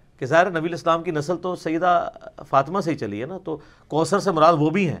کہ ظاہر نبی علیہ السلام کی نسل تو سیدہ فاطمہ سے ہی چلی ہے نا، تو کوثر سے مراد وہ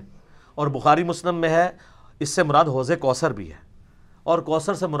بھی ہیں، اور بخاری مسلم میں ہے اس سے مراد حوض کوثر بھی ہے، اور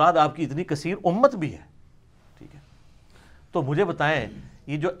کوثر سے مراد آپ کی اتنی کثیر امت بھی ہے، ٹھیک ہے۔ تو مجھے بتائیں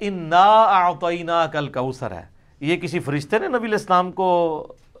یہ جو انا اعطیناک الکوثر ہے، یہ کسی فرشتے نے نبی علیہ السلام کو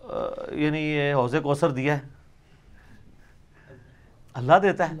یعنی یہ حوض کوثر دیا ہے؟ اللہ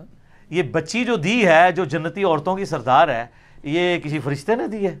دیتا ہے۔ یہ بچی جو دی ہے، جو جنتی عورتوں کی سردار ہے، یہ کسی فرشتے نے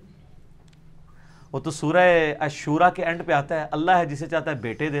دی ہے؟ وہ تو سورہ الشورى کے اینڈ پہ آتا ہے، اللہ ہے جسے چاہتا ہے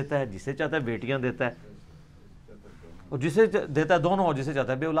بیٹے دیتا ہے، جسے چاہتا ہے بیٹیاں دیتا ہے، اور جسے دیتا ہے دونوں، اور جسے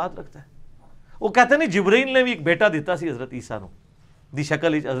چاہتا ہے بے اولاد رکھتا ہے۔ وہ کہتے ہیں نہیں جبرائیل نے بھی ایک بیٹا دیتا سی حضرت عیسیٰ نو، دی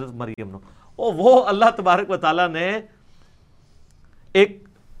شکل حضرت مریم نو، اور وہ اللہ تبارک و تعالیٰ نے ایک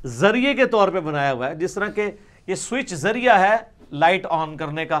ذریعے کے طور پہ بنایا ہوا ہے، جس طرح کہ یہ سوئچ ذریعہ ہے لائٹ آن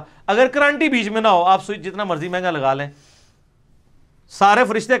کرنے کا، اگر کرنٹ ہی بیچ میں نہ ہو، آپ سوئچ جتنا مرضی مہنگا لگا لیں، سارے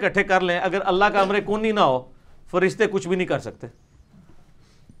فرشتے اکٹھے کر لیں، اگر اللہ کا امر کن ہی نہ ہو، فرشتے کچھ بھی نہیں کر سکتے۔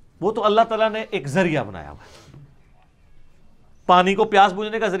 وہ تو اللہ تعالیٰ نے ایک ذریعہ بنایا ہوا ہے، پانی کو پیاس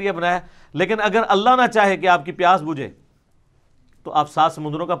بجھنے کا ذریعہ بنایا، لیکن اگر اللہ نہ چاہے کہ آپ کی پیاس بجھے تو آپ 7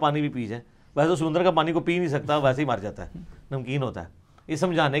 سمندروں کا پانی بھی پی جائیں، ویسے تو سمندر کا پانی کو پی نہیں سکتا، ویسے ہی مر جاتا ہے، نمکین ہوتا ہے، یہ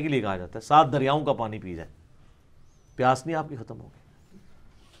سمجھانے کے لیے کہا جاتا ہے 7 دریاؤں کا پانی پی جائے، پیاس نہیں آپ کی ختم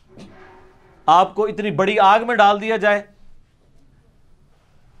ہوگی۔ آپ کو اتنی بڑی آگ میں ڈال دیا جائے،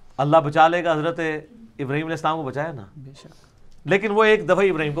 اللہ بچا لے گا. حضرت ابراہیم علیہ السلام کو بچایا نا، لیکن وہ ایک دفعہ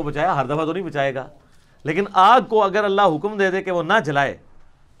ابراہیم کو بچایا، ہر دفعہ تو نہیں بچائے گا. لیکن آگ کو اگر اللہ حکم دے دے کہ وہ نہ جلائے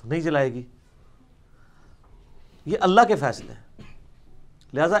تو نہیں جلائے گی. یہ اللہ کے فیصلے ہیں.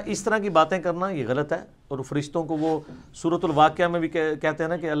 لہٰذا اس طرح کی باتیں کرنا یہ غلط ہے. اور فرشتوں کو وہ سورۃ الواقعہ میں بھی کہتے ہیں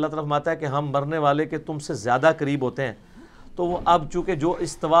نا کہ اللہ تعالیٰ فرماتا ہے کہ ہم مرنے والے کے تم سے زیادہ قریب ہوتے ہیں. تو وہ اب چونکہ جو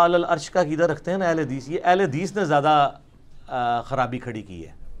استواء علی العرش کا عقیدہ رکھتے ہیں نا اہل حدیث، یہ اہل حدیث نے زیادہ خرابی کھڑی کی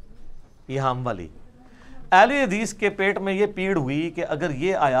ہے. یہ ہم والی اہل حدیث کے پیٹ میں یہ پیڑ ہوئی کہ اگر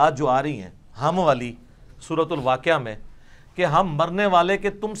یہ آیات جو آ رہی ہیں ہم والی سورۃ الواقعہ میں کہ ہم مرنے والے کے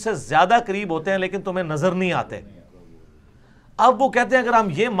تم سے زیادہ قریب ہوتے ہیں لیکن تمہیں نظر نہیں آتے، اب وہ کہتے ہیں اگر ہم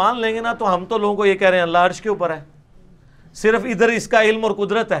یہ مان لیں گے نا تو ہم تو لوگوں کو یہ کہہ رہے ہیں اللہ عرش کے اوپر ہے، صرف ادھر اس کا علم اور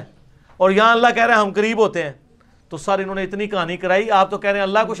قدرت ہے، اور یہاں اللہ کہہ رہے ہیں ہم قریب ہوتے ہیں. تو سر انہوں نے اتنی کہانی کرائی. آپ تو کہہ رہے ہیں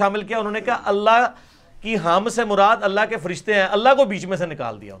اللہ کو شامل کیا، انہوں نے کہا اللہ کی ہم سے مراد اللہ کے فرشتے ہیں، اللہ کو بیچ میں سے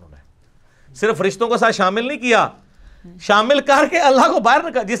نکال دیا. انہوں نے صرف فرشتوں کو ساتھ شامل نہیں کیا، شامل کر کے اللہ کو باہر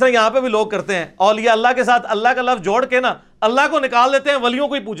نکال. جس طرح یہاں پہ بھی لوگ کرتے ہیں، اولیاء اللہ کے ساتھ اللہ کا لفظ جوڑ کے نا اللہ کو نکال دیتے ہیں، ولیوں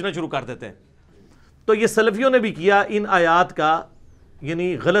کو ہی پوچھنا شروع کر دیتے ہیں. تو یہ سلفیوں نے بھی کیا ان آیات کا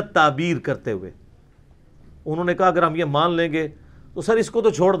یعنی غلط تعبیر کرتے ہوئے. انہوں نے کہا اگر ہم یہ مان لیں گے تو سر اس کو تو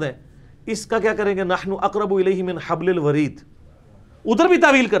چھوڑ دیں، اس کا کیا کریں گے؟ نحن اقرب الیہ من حبل الورید. ادھر بھی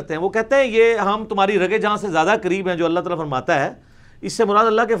تعویل کرتے ہیں. وہ کہتے ہیں یہ ہم تمہاری رگے جہاں سے زیادہ قریب ہیں جو اللہ تعالیٰ فرماتا ہے، اس سے مراد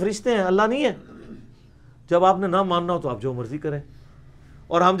اللہ کے فرشتے ہیں، اللہ نہیں ہے. جب آپ نے نہ ماننا ہو تو آپ جو مرضی کریں.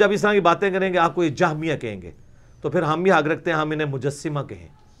 اور ہم جب اس طرح کی باتیں کریں گے آپ کو یہ جہمیہ کہیں گے، تو پھر ہم بھی حق رکھتے ہیں ہم انہیں مجسمہ کہیں.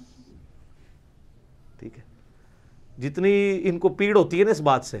 ٹھیک ہے، جتنی ان کو پیڑ ہوتی ہے نا اس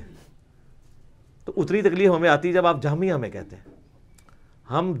بات سے، تو اتنی تکلیف ہمیں آتی ہے جب آپ جہمیہ ہمیں کہتے ہیں.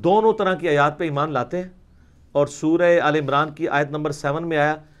 ہم دونوں طرح کی آیات پہ ایمان لاتے ہیں. اور سورہ آل عمران کی آیت نمبر 7 میں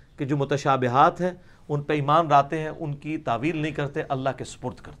آیا کہ جو متشابہات ہیں ان پہ ایمان لاتے ہیں، ان کی تعویل نہیں کرتے، اللہ کے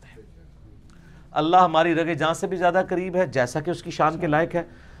سپرد کرتے ہیں. اللہ ہماری رگے جان سے بھی زیادہ قریب ہے جیسا کہ اس کی شان کے لائق ہے.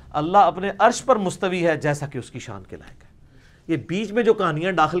 اللہ اپنے عرش پر مستوی ہے جیسا کہ اس کی شان کے لائق ہے. یہ بیچ میں جو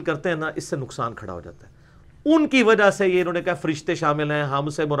کہانیاں داخل کرتے ہیں نا، اس سے نقصان کھڑا ہو جاتا ہے. ان کی وجہ سے یہ انہوں نے کہا فرشتے شامل ہیں، ہم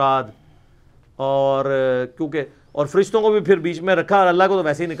سے مراد، اور کیونکہ اور فرشتوں کو بھی پھر بیچ میں رکھا اور اللہ کو تو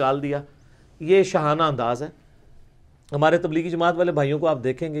ویسے ہی نکال دیا. یہ شاہانہ انداز ہے. ہمارے تبلیغی جماعت والے بھائیوں کو آپ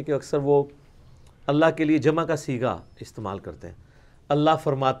دیکھیں گے کہ اکثر وہ اللہ کے لیے جمع کا صیغہ استعمال کرتے ہیں. اللہ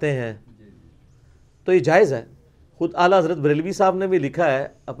فرماتے ہیں تو یہ جائز ہے. خود اعلیٰ حضرت بریلوی صاحب نے بھی لکھا ہے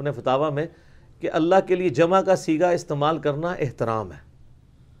اپنے فتاویٰ میں کہ اللہ کے لیے جمع کا صیغہ استعمال کرنا احترام ہے،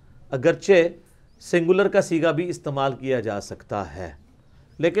 اگرچہ سنگولر کا صیغہ بھی استعمال کیا جا سکتا ہے،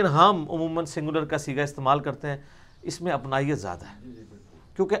 لیکن ہم عموماً سنگولر کا صیغہ استعمال کرتے ہیں. اس میں اپنائیت زیادہ ہے،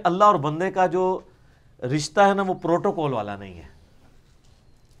 کیونکہ اللہ اور بندے کا جو رشتہ ہے نا وہ پروٹوکول والا نہیں ہے.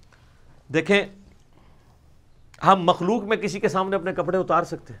 دیکھیں ہم مخلوق میں کسی کے سامنے اپنے کپڑے اتار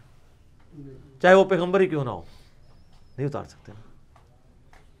سکتے ہیں، چاہے وہ پیغمبر ہی کیوں نہ ہو، نہیں اتار سکتے.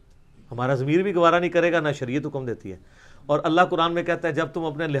 ہمارا ضمیر بھی گوارا نہیں کرے گا، نہ شریعت حکم دیتی ہے. اور اللہ قرآن میں کہتا ہے جب تم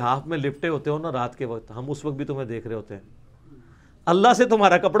اپنے لحاف میں لپٹے ہوتے ہو نا رات کے وقت، ہم اس وقت بھی تمہیں دیکھ رہے ہوتے ہیں. اللہ سے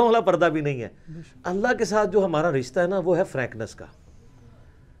تمہارا کپڑوں والا پردہ بھی نہیں ہے. اللہ کے ساتھ جو ہمارا رشتہ ہے نا وہ ہے فرینکنس کا،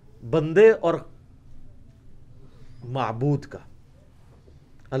 بندے اور معبود کا.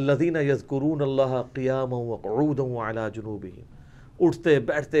 الذین یذکرون اللہ قیاما وقعودا وعلی جنوبہم، اٹھتے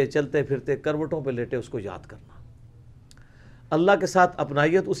بیٹھتے چلتے پھرتے کروٹوں پہ لیٹے اس کو یاد کرنا. اللہ کے ساتھ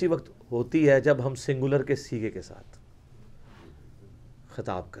اپنائیت اسی وقت ہوتی ہے جب ہم سنگولر کے صیغے کے ساتھ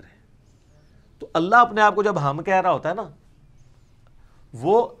خطاب کریں. تو اللہ اپنے آپ کو جب ہم کہہ رہا ہوتا ہے نا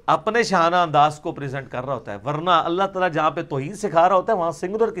وہ اپنے شانہ انداز کو پریزنٹ کر رہا ہوتا ہے، ورنہ اللہ تعالیٰ جہاں پہ توحید سکھا رہا ہوتا ہے وہاں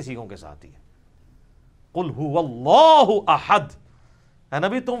سنگولر کی صیغوں کے ساتھ ہی ہے. قل هو اللہ احد، اے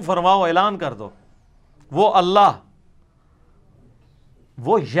نبی تم فرماؤ اعلان کر دو وہ اللہ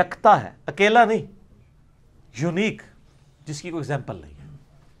وہ یکتا ہے، اکیلا نہیں، یونیک، جس کی کوئی ایگزامپل نہیں ہے.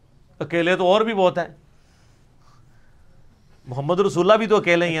 اکیلے تو اور بھی بہت ہیں. محمد رسول اللہ بھی تو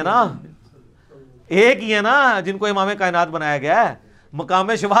اکیلے ہی ہیں نا، ایک ہی ہے نا جن کو امام کائنات بنایا گیا ہے. مقام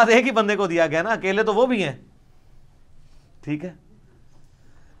شفاعت ایک ہی بندے کو دیا گیا نا، اکیلے تو وہ بھی ہیں. ٹھیک ہے،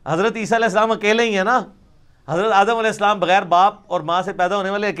 حضرت عیسیٰ علیہ السلام اکیلے ہی ہیں نا. حضرت آدم علیہ السلام بغیر باپ اور ماں سے پیدا ہونے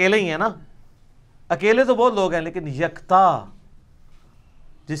والے اکیلے ہی ہیں نا. اکیلے تو بہت لوگ ہیں، لیکن یکتا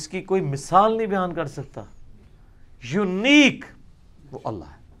جس کی کوئی مثال نہیں بیان کر سکتا، یونیک، وہ اللہ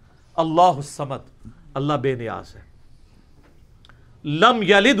ہے. اللہ الصمد، اللہ بے نیاز ہے. لم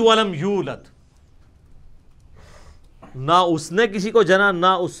یلد ولم یولد، نہ اس نے کسی کو جنا نہ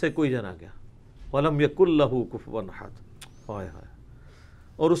اس سے کوئی جنا گیا. ولم یکن لہ کفوا احد، ہائے ہائے،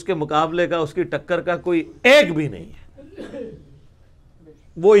 اور اس کے مقابلے کا اس کی ٹکر کا کوئی ایک بھی نہیں ہے.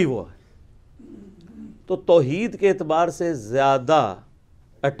 وہی وہ ہے. تو توحید کے اعتبار سے زیادہ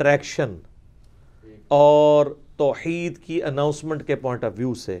اٹریکشن اور توحید کی اناؤنسمنٹ کے پوائنٹ آف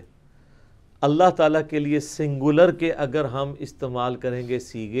ویو سے اللہ تعالیٰ کے لیے سنگولر کے اگر ہم استعمال کریں گے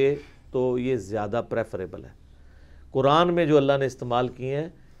سیغے تو یہ زیادہ پریفریبل ہے. قرآن میں جو اللہ نے استعمال کیے ہیں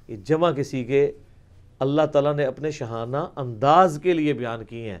یہ جمع کے سیغے اللہ تعالیٰ نے اپنے شاہانہ انداز کے لیے بیان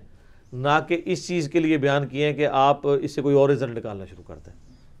کیے ہیں, نہ کہ اس چیز کے لیے بیان کیے ہیں کہ آپ اس سے کوئی اور رزلٹ نکالنا شروع کر دیں.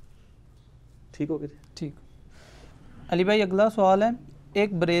 ٹھیک ہو گیا؟ ٹھیک. علی بھائی اگلا سوال ہے,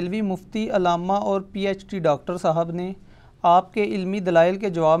 ایک بریلوی مفتی علامہ اور پی ایچ ڈی ڈاکٹر صاحب نے آپ کے علمی دلائل کے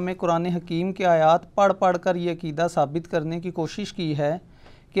جواب میں قرآن حکیم کے آیات پڑھ کر یہ عقیدہ ثابت کرنے کی کوشش کی ہے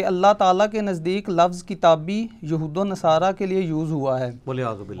کہ اللہ تعالیٰ کے نزدیک لفظ کتابی یہود و نصارہ کے لیے یوز ہوا ہے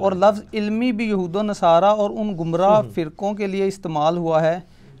اور لفظ علمی بھی یہود و نصارہ اور ان گمراہ فرقوں کے لیے استعمال ہوا ہے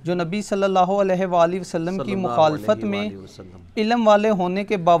جو نبی صلی اللہ علیہ وآلہ وسلم کی مخالفت میں علم والے ہونے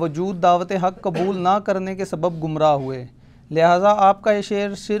کے باوجود دعوت حق قبول نہ کرنے کے سبب گمراہ ہوئے, لہٰذا آپ کا یہ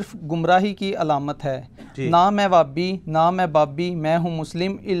شعر صرف گمراہی کی علامت ہے. نہ میں وابی نہ میں بابی, میں ہوں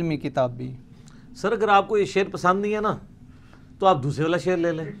مسلم علمی کتابی. سر اگر آپ کو یہ شعر پسند نہیں ہے نا تو آپ دوسرے والا شعر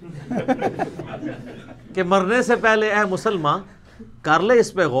لے لیں کہ مرنے سے پہلے اے مسلمان کر لے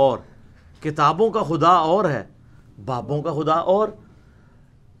اس پہ غور, کتابوں کا خدا اور ہے بابوں کا خدا اور.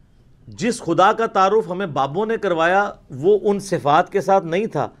 جس خدا کا تعارف ہمیں بابوں نے کروایا وہ ان صفات کے ساتھ نہیں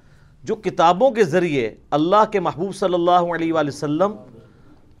تھا جو کتابوں کے ذریعے اللہ کے محبوب صلی اللہ علیہ وآلہ وسلم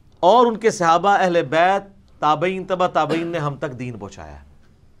اور ان کے صحابہ اہل بیت تابعین تبع تابعین نے ہم تک دین پہنچایا ہے.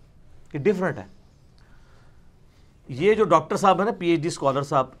 کہ ڈیفرنٹ ہے. یہ جو ڈاکٹر صاحب ہیں نا, پی ایچ ڈی اسکالر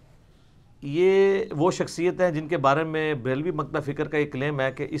صاحب, یہ وہ شخصیت ہیں جن کے بارے میں بریلوی مکتب فکر کا یہ کلیم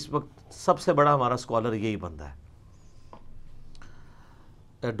ہے کہ اس وقت سب سے بڑا ہمارا اسکالر یہی بندہ ہے,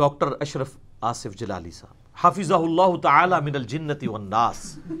 ڈاکٹر اشرف آصف جلالی صاحب حافظہ اللہ تعالی من الجنت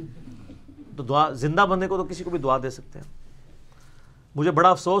والناس. تو دعا زندہ بندے کو تو کسی کو بھی دعا دے سکتے ہیں. مجھے بڑا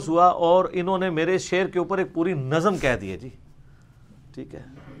افسوس ہوا اور انہوں نے میرے شعر کے اوپر ایک پوری نظم کہہ دی ہے جی. ٹھیک ہے,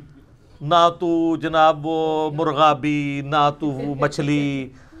 نہ تو جناب وہ مرغابی نہ تو وہ مچھلی,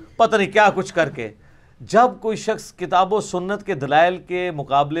 پتہ نہیں کیا کچھ کر کے. جب کوئی شخص کتاب و سنت کے دلائل کے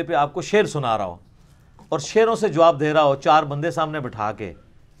مقابلے پہ آپ کو شعر سنا رہا ہو اور شعروں سے جواب دے رہا ہو چار بندے سامنے بٹھا کے,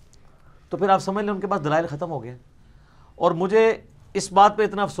 تو پھر آپ سمجھ لیں ان کے پاس دلائل ختم ہو گئے. اور مجھے اس بات پہ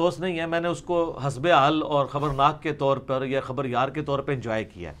اتنا افسوس نہیں ہے, میں نے اس کو حسب حل اور خبرناک کے طور پر یا خبر یار کے طور پہ انجوائے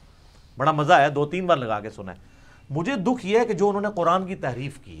کیا ہے, بڑا مزہ ہے, 2-3 بار لگا کے سنا ہے. مجھے دکھ یہ ہے کہ جو انہوں نے قرآن کی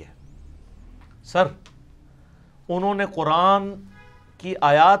تحریف کی ہے. سر انہوں نے قرآن کی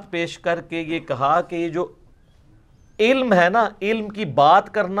آیات پیش کر کے یہ کہا کہ یہ جو علم ہے نا, علم کی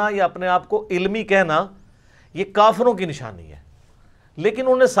بات کرنا یا اپنے آپ کو علمی کہنا, یہ کافروں کی نشانی ہے. لیکن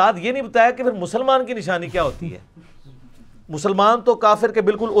انہوں نے ساتھ یہ نہیں بتایا کہ پھر مسلمان کی نشانی کیا ہوتی ہے. مسلمان تو کافر کے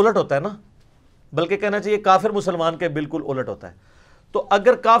بالکل الٹ ہوتا ہے نا, بلکہ کہنا چاہیے کافر مسلمان کے بالکل الٹ ہوتا ہے. تو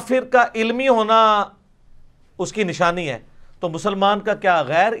اگر کافر کا علمی ہونا اس کی نشانی ہے تو مسلمان کا کیا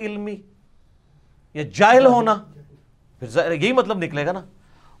غیر علمی یا جاہل ہونا, پھر یہی مطلب نکلے گا نا.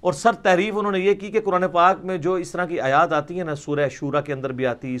 اور سر تحریف انہوں نے یہ کی کہ قرآن پاک میں جو اس طرح کی آیات آتی ہیں نا, سورہ شورا کے اندر بھی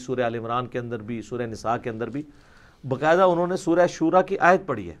آتی, سورہ آل عمران کے اندر بھی, سورہ نساء کے اندر بھی, باقاعدہ انہوں نے سورہ شورا کی آیت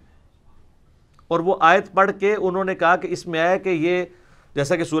پڑھی ہے اور وہ آیت پڑھ کے انہوں نے کہا کہ اس میں آیا کہ یہ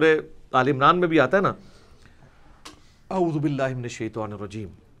جیسا کہ سورہ آل عمران میں بھی آتا ہے نا, اعوذ باللہ من الشیطان الرجیم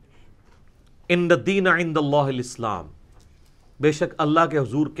ان الدین عند اللہ الاسلام, بے شک اللہ کے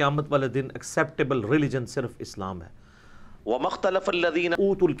حضور قیامت والے دن ایکسیپٹیبل ریلیجن صرف اسلام ہے. وَمَا اخْتَلَفَ الَّذِينَ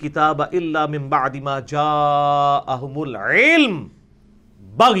أُوتُوا الْكِتَابَ إِلَّا مِن بَعْدِ مَا جَاءَهُمُ الْعِلْمُ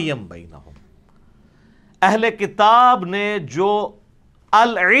بَغْيًا بَيْنَهُمْ. اہل کتاب نے جو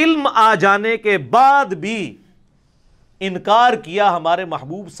العلم آ جانے کے بعد بھی انکار کیا ہمارے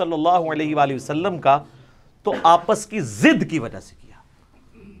محبوب صلی اللہ علیہ وآلہ وسلم کا, تو آپس کی ضد کی وجہ سے کیا.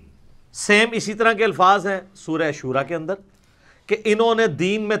 سیم اسی طرح کے الفاظ ہیں سورہ شورا کے اندر کہ انہوں نے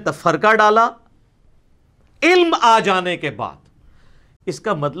دین میں تفرقہ ڈالا علم آ جانے کے بعد. اس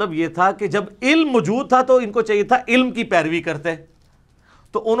کا مطلب یہ تھا کہ جب علم موجود تھا تو ان کو چاہیے تھا علم کی پیروی کرتے,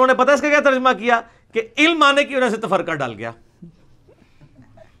 تو انہوں نے پتہ اس کا کیا ترجمہ کیا کہ علم آنے کی وجہ سے تفرقہ ڈال گیا.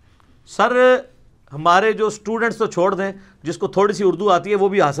 سر ہمارے جو سٹوڈنٹس تو چھوڑ دیں, جس کو تھوڑی سی اردو آتی ہے وہ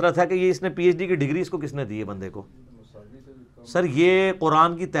بھی حسرت ہے کہ یہ اس نے پی ایچ ڈی کی ڈگری اس کو کس نے دی ہے بندے کو. سر یہ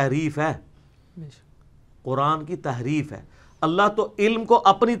قرآن کی تحریف ہے, قرآن کی تحریف ہے. اللہ تو علم کو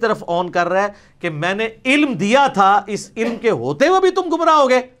اپنی طرف آن کر رہا ہے کہ میں نے علم دیا تھا, اس علم کے ہوتے ہوئے بھی تم گمراہ ہو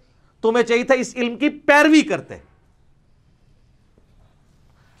گئے, تمہیں چاہیے تھا اس علم کی پیروی کرتے.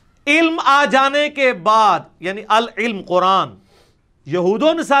 علم آ جانے کے بعد یعنی العلم قرآن, یہود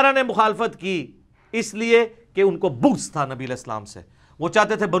و نصارہ نے مخالفت کی اس لیے کہ ان کو بغض تھا نبی علیہ السلام سے. وہ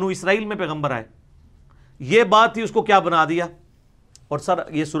چاہتے تھے بنو اسرائیل میں پیغمبر آئے, یہ بات تھی، اس کو کیا بنا دیا؟ اور سر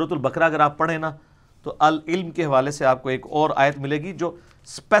یہ سورۃ البقرہ اگر آپ پڑھیں نا تو العلم کے حوالے سے آپ کو ایک اور آیت ملے گی جو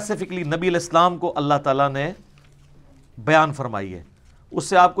اسپیسیفکلی نبی علیہ السلام کو اللہ تعالیٰ نے بیان فرمائی ہے، اس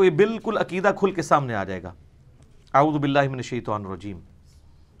سے آپ کو یہ بالکل عقیدہ کھل کے سامنے آ جائے گا۔ اعوذ باللہ من الشیطان الرجیم،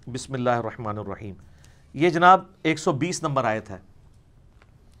 بسم اللہ الرحمن الرحیم۔ یہ جناب 120 نمبر آیت ہے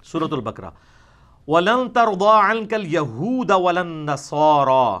سورۃ البقرہ۔ وَلَن تَرْضَىٰ عَنْكَ الْيَهُودَ وَلَا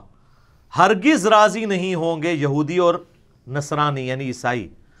النَّصَارَىٰ، ہرگز راضی نہیں ہوں گے یہودی اور نصرانی یعنی عیسائی،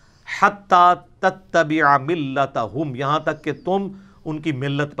 حَتَّىٰ تَتَّبِعَ مِلَّتَهُمْ، یہاں تک کہ تم ان کی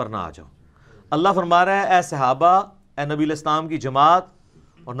ملت پر نہ آ جاؤ۔ اللہ فرما رہا ہے اے صحابہ، اے نبی علیہ السلام کی جماعت،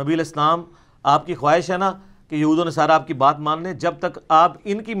 اور نبی علیہ السلام آپ کی خواہش ہے نا کہ یہود و نصارہ آپ کی بات مان لیں، جب تک آپ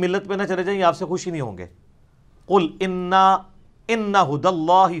ان کی ملت پہ نہ چلے جائیں یہ آپ سے خوش ہی نہیں ہوں گے۔ قُلْ إِنَّ هُدَى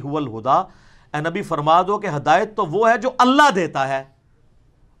اللَّهِ هُوَ الْهُدَىٰ، اے نبی فرما دو کہ ہدایت تو وہ ہے جو اللہ دیتا ہے،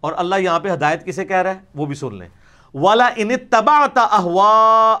 اور اللہ یہاں پہ ہدایت کسے کہہ رہا ہے وہ بھی سن لیں۔ وَلَئِنِ اتَّبَعْتَ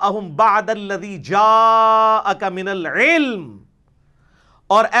أَهْوَاءَهُمْ بَعْدَ الَّذِي جَاءَكَ مِنَ الْعِلْمِ،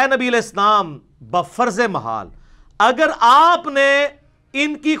 اور اے نبی علیہ السلام بفرض محال اگر آپ نے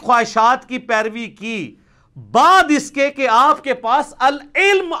ان کی خواہشات کی پیروی کی بعد اس کے کہ آپ کے پاس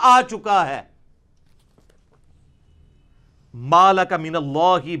العلم آ چکا ہے، مَالَكَ مِنَ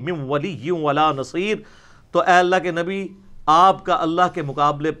اللَّهِ مِن وَلِيٍّ وَلَا نَصِيرٍ، تو اے اللہ کے نبی آپ کا اللہ کے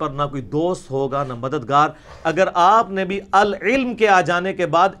مقابلے پر نہ کوئی دوست ہوگا نہ مددگار، اگر آپ نے بھی العلم کے آ جانے کے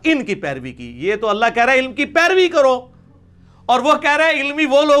بعد ان کی پیروی کی۔ یہ تو اللہ کہہ رہا ہے علم کی پیروی کرو، اور وہ کہہ رہا ہے علمی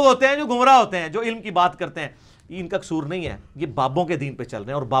وہ لوگ ہوتے ہیں جو گمراہ ہوتے ہیں، جو علم کی بات کرتے ہیں۔ یہ ان کا قصور نہیں ہے، یہ بابوں کے دین پہ چل رہے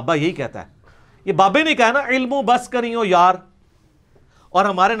ہیں، اور بابا یہی کہتا ہے، یہ بابے نہیں کہا نا علم بس کریو یار۔ اور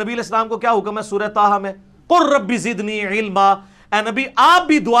ہمارے نبی علیہ السلام کو کیا حکم ہے سورہ طٰہٰ میں؟ قُل رَبِّ زِدْنِی عِلْمًا، اے نبی آپ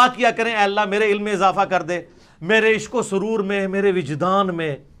بھی دعا کیا کریں اے اللہ میرے علم میں اضافہ کر دے، میرے عشق و سرور میں، میرے وجدان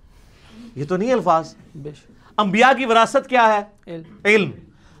میں۔ یہ تو نہیں الفاظ؟ انبیاء کی وراثت کیا ہے؟ علم۔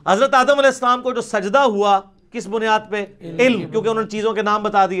 حضرت آدم علیہ السلام کو جو سجدہ ہوا کس بنیاد پہ؟ علم، کیونکہ انہوں نے چیزوں کے نام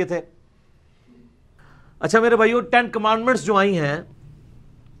بتا دیے تھے۔ اچھا میرے بھائیو، 10 کمانڈمنٹس جو آئی ہیں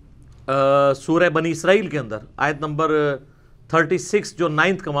سورہ بنی اسرائیل کے اندر، آیت نمبر 36 جو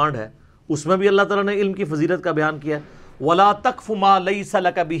 9th کمانڈ ہے، اس میں بھی اللہ تعالیٰ نے علم کی فضیلت کا بیان کیا ہے۔ وَلَا تَقْفُ مَا لَيْسَ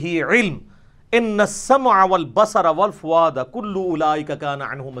لَكَ بِهِ عِلْمٌ إِنَّ السَّمْعَ وَالْبَصَرَ وَالْفُؤَادَ كُلُّ أُولَٰئِكَ كَانَ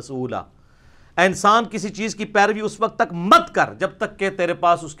عَنْهُ مَسْئُولًا، اے انسان کسی چیز کی پیروی اس وقت تک مت کر جب تک کہ تیرے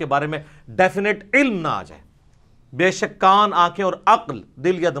پاس اس کے بارے میں ڈیفینیٹ علم نہ آ جائے۔ بے شک کان، آنکھیں اور عقل،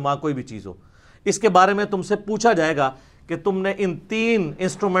 دل یا دماغ کوئی بھی چیز ہو، اس کے بارے میں تم سے پوچھا جائے گا کہ تم نے ان 3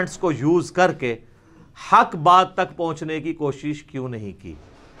 انسٹرومنٹس کو یوز کر کے حق بات تک پہنچنے کی کوشش کیوں نہیں کی۔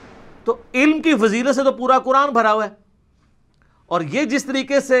 تو علم کی فضیلت سے تو پورا قرآن بھرا ہوا ہے، اور یہ جس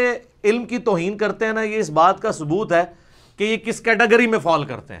طریقے سے علم کی توہین کرتے ہیں نا، یہ اس بات کا ثبوت ہے کہ یہ کس کیٹیگری میں فال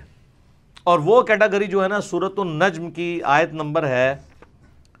کرتے ہیں۔ اور وہ کیٹیگری جو ہے نا سورۃ النجم کی آیت نمبر ہے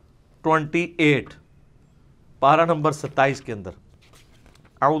 28، پارہ نمبر 27 کے اندر۔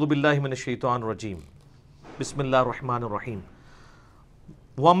 اعوذ باللہ من الشیطان الرجیم، بسم اللہ الرحمن الرحیم۔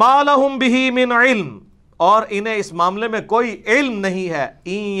 وَمَا لَهُم بِهِ مِنْ عِلْمٍ، اور انہیں اس معاملے میں کوئی علم نہیں ہے۔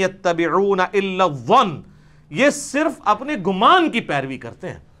 إِن يَتَّبِعُونَ إِلَّا الظَّنَّ، یہ صرف اپنے گمان کی پیروی کرتے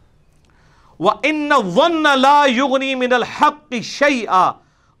ہیں۔ وَإِنَّ الظَّنَّ لَا يُغْنِي مِنَ الْحَقِّ شَيْئًا،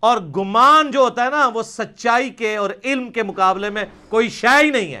 اور گمان جو ہوتا ہے نا وہ سچائی کے اور علم کے مقابلے میں کوئی شے ہی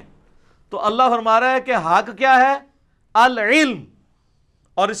نہیں ہے۔ تو اللہ فرما رہا ہے کہ حق کیا ہے؟ العلم،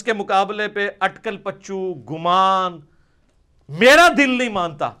 اور اس کے مقابلے پہ اٹکل پچو، گمان، میرا دل نہیں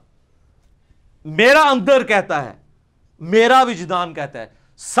مانتا، میرا اندر کہتا ہے، میرا وجدان کہتا ہے،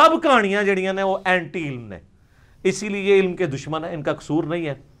 سب کہانیاں جڑیاں نے وہ اینٹی علم نے۔ اسی لیے یہ علم کے دشمن ہیں، ان کا قصور نہیں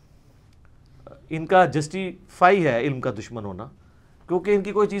ہے، ان کا جسٹیفائی ہے علم کا دشمن ہونا، کیونکہ ان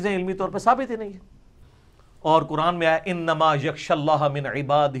کی کوئی چیزیں علمی طور پہ ثابت ہی نہیں ہے۔ اور قرآن میں آیا انما یخشی اللہ من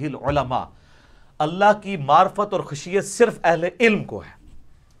عبادہ العلماء، اللہ کی معرفت اور خشیت صرف اہل علم کو ہے۔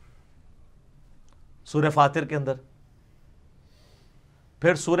 سورہ فاطر کے اندر،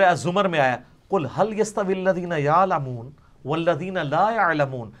 پھر سورہ الزمر میں آیا قل هل يستوي الذين يعلمون والذين لا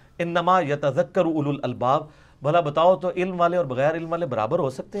يعلمون انما يتذكر اولو الالباب، بھلا بتاؤ تو علم والے اور بغیر علم والے برابر ہو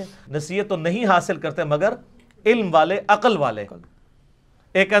سکتے ہیں؟ نصیحت تو نہیں حاصل کرتے مگر علم والے، عقل والے۔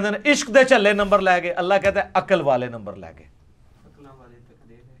 ایک کہتے ہیں عشق دے چلے نمبر لے گئے، اللہ کہتا ہے عقل والے نمبر لے گئے۔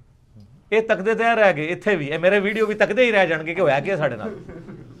 یہ تکدے تے رہ گئے، اتھے بھی میرے ویڈیو بھی تکدے ہی رہ جان گے کہ ہویا کیا ساڑھے نال،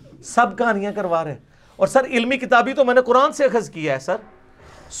 سب کہانیاں کروا رہے ہیں۔ اور سر علمی کتابی تو میں نے قرآن سے اخذ کیا ہے سر۔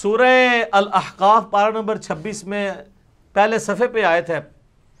 سورہ الاحقاف پارہ نمبر 26 میں پہلے صفحے پہ آیت ہے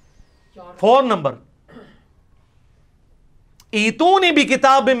 4 نمبر، ایتونی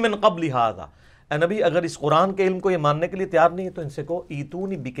بکتاب من قبل ھذا، اے نبی اگر اس قرآن کے علم کو یہ ماننے کے لیے تیار نہیں ہے تو ان سے کہو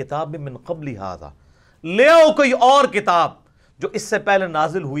ایتونی بکتاب من قبل ھذا، لے آؤ کوئی اور کتاب جو اس سے پہلے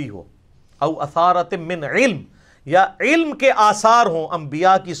نازل ہوئی ہو، او اثارت من علم، یا علم کے آثار ہوں،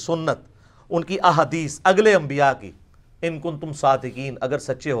 انبیاء کی سنت، ان کی احادیث، اگلے انبیاء کی، ان کنتم صادقین، اگر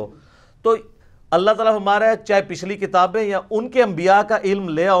سچے ہو۔ تو اللہ تعالیٰ ہمارا ہے چاہے پچھلی کتابیں یا ان کے انبیاء کا علم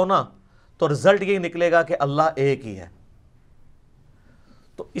لے آؤ نا، تو رزلٹ یہی نکلے گا کہ اللہ ایک ہی ہے۔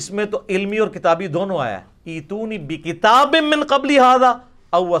 تو اس میں تو علمی اور کتابی دونوں آیا ہے، ایتونی بکتاب من قبل ھذا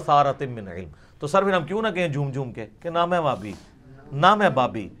او اثارت من علم۔ تو سر پھر ہم کیوں نہ کہیں جھوم جھوم کے کہ نہ میں وابی، نہ میں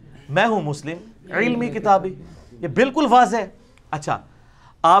بابی، میں ہوں مسلم علمی کتابی، یہ بالکل واضح ہے۔ اچھا،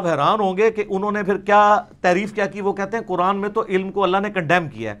 آپ حیران ہوں گے کہ انہوں نے پھر کیا تعریف کیا کی، وہ کہتے ہیں قرآن میں تو علم کو اللہ نے کنڈیم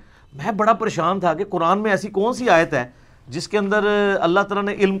کیا ہے۔ میں بڑا پریشان تھا کہ قرآن میں ایسی کون سی آیت ہے جس کے اندر اللہ تعالیٰ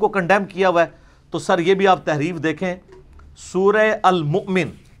نے علم کو کنڈیم کیا ہوا ہے؟ تو سر یہ بھی آپ تحریف دیکھیں، سورہ المؤمن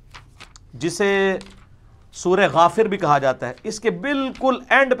جسے سورہ غافر بھی کہا جاتا ہے، اس کے بالکل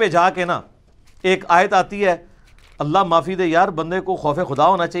اینڈ پہ جا کے نا ایک آیت آتی ہے، اللہ معافی دے یار، بندے کو خوف خدا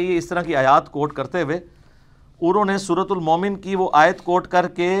ہونا چاہیے اس طرح کی آیات کوٹ کرتے ہوئے۔ انہوں نے سورۃ المومن کی وہ آیت کوٹ کر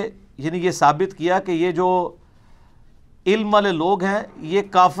کے یعنی یہ ثابت کیا کہ یہ جو علم والے لوگ ہیں یہ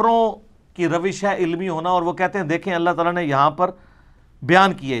کافروں کی روش ہے علمی ہونا، اور وہ کہتے ہیں دیکھیں اللہ تعالیٰ نے یہاں پر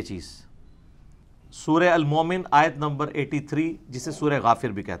بیان کی ہے یہ چیز، سورہ المومن آیت نمبر 83 جسے سورہ غافر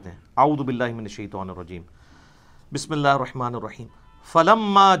بھی کہتے ہیں۔ اعوذ باللہ من الشیطان الرجیم، بسم اللہ الرحمن الرحیم۔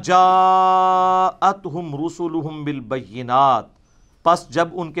 فلما جاءتہم رسلہم بالبینات، پس جب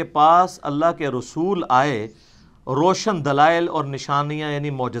ان کے پاس اللہ کے رسول آئے روشن دلائل اور نشانیاں یعنی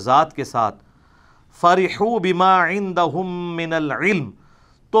معجزات کے ساتھ، فرحوا بما عندہم من العلم،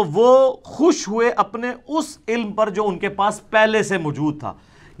 تو وہ خوش ہوئے اپنے اس علم پر جو ان کے پاس پہلے سے موجود تھا،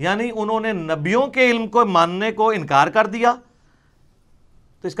 یعنی انہوں نے نبیوں کے علم کو ماننے کو انکار کر دیا۔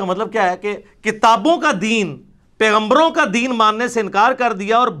 تو اس کا مطلب کیا ہے کہ کتابوں کا دین، پیغمبروں کا دین ماننے سے انکار کر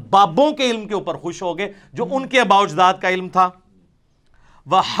دیا اور بابوں کے علم کے اوپر خوش ہو گئے جو ان کے آباء و اجداد کا علم تھا۔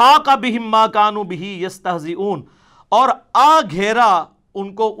 وَحَاقَ بِهِمْ مَا كَانُوا بِهِ يَسْتَهْزِئُونَ، اور آ گھیرا ان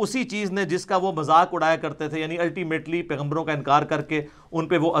کو اسی چیز نے جس کا وہ مذاق اڑایا کرتے تھے، یعنی الٹیمیٹلی پیغمبروں کا انکار کر کے ان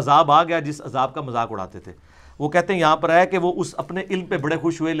پہ وہ عذاب آ گیا جس عذاب کا مذاق اڑاتے تھے۔ وہ کہتے ہیں یہاں پر ہے کہ وہ اس اپنے علم پہ بڑے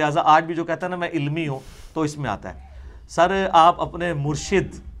خوش ہوئے، لہٰذا آج بھی جو کہتا ہے نا میں علمی ہوں تو اس میں آتا ہے۔ سر آپ اپنے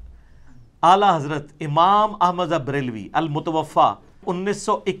مرشد اعلیٰ حضرت امام احمد بریلوی المتوفا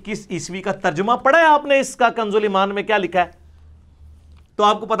 1921 عیسوی کا ترجمہ پڑھا ہے آپ نے اس کا؟ کنز الایمان میں کیا لکھا ہے تو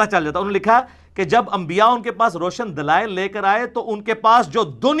آپ کو پتہ چل جاتا۔ انہوں نے لکھا کہ جب انبیاء ان کے پاس روشن دلائل لے کر آئے تو ان کے پاس جو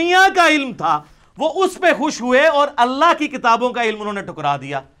دنیا کا علم تھا وہ اس پہ خوش ہوئے اور اللہ کی کتابوں کا علم انہوں نے ٹکرا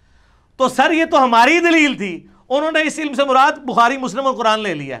دیا۔ تو سر یہ تو ہماری دلیل تھی، انہوں نے اس علم سے مراد بخاری مسلم اور قرآن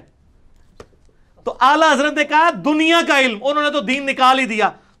لے لیا۔ تو اعلیٰ حضرت نے کہا دنیا کا علم، انہوں نے تو دین نکال ہی دیا۔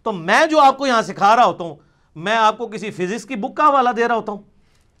 تو میں جو آپ کو یہاں سکھا رہا ہوتا ہوں، میں آپ کو کسی فزکس کی بک کا حوالہ دے رہا ہوتا ہوں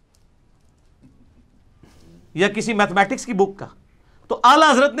یا کسی میتھمیٹکس کی بک کا؟ تو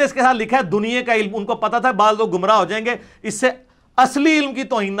اعلیٰ حضرت نے اس کے ساتھ لکھا ہے دنیا کا علم۔ ان کو پتا تھا بعض لوگ گمراہ ہو جائیں گے، اس سے اصلی علم کی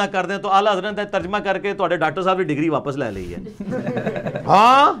توہین نہ کر دیں، تو اعلیٰ حضرت نے ترجمہ کر کے تو ڈاکٹر صاحب کی ڈگری واپس لے لی ہے۔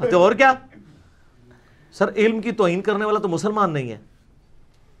 ہاں تو اور کیا سر، علم کی توہین کرنے والا تو مسلمان نہیں ہے۔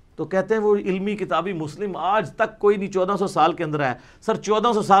 تو کہتے ہیں وہ علمی کتابی مسلم آج تک کوئی نہیں، 1400 سال کے اندر آیا۔ سر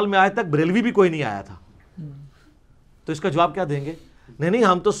 1400 سال میں آج تک بریلوی بھی کوئی نہیں آیا تھا، تو اس کا جواب کیا دیں گے؟ نہیں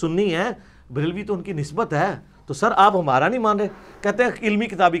ہم تو سنی ہیں، بریلوی تو ان کی نسبت ہے۔ تو سر آپ ہمارا نہیں مان رہے، کہتے ہیں علمی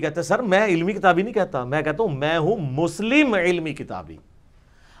کتابی، کہتے ہیں سر میں علمی کتابی نہیں کہتا، میں کہتا ہوں میں ہوں مسلم علمی کتابی۔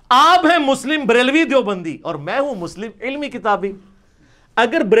 آپ ہیں مسلم بریلوی دیوبندی اور میں ہوں مسلم علمی کتابی۔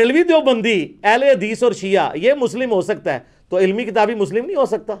 اگر بریلوی دیوبندی اہل حدیث اور شیعہ یہ مسلم ہو سکتا ہے تو علمی کتابی مسلم نہیں ہو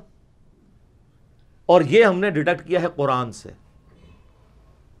سکتا، اور یہ ہم نے ڈیٹیکٹ کیا ہے قرآن سے۔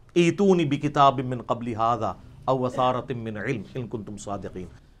 ایتونی بکتاب من قبل ھذا او اثارۃ من علم ان کنتم صادقین۔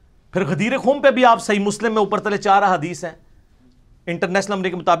 پھر غدیر خم پہ بھی آپ صحیح مسلم میں اوپر تلے 4 حدیث ہیں انٹرنیشنل نمبر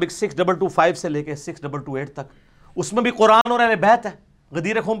کے مطابق 6225 سے لے کے 6228 تک، اس میں بھی قرآن اور اہل بیت ہے۔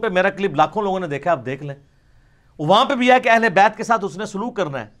 غدیر خم پہ میرا کلپ لاکھوں لوگوں نے دیکھا، آپ دیکھ لیں، وہاں پہ بھی ہے کہ اہل بیت کے ساتھ اس نے سلوک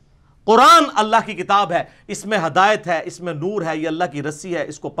کرنا ہے۔ قرآن اللہ کی کتاب ہے، اس میں ہدایت ہے، اس میں نور ہے، یہ اللہ کی رسی ہے،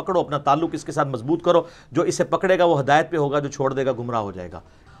 اس کو پکڑو، اپنا تعلق اس کے ساتھ مضبوط کرو، جو اسے پکڑے گا وہ ہدایت پہ ہوگا، جو چھوڑ دے گا گمراہ ہو جائے گا۔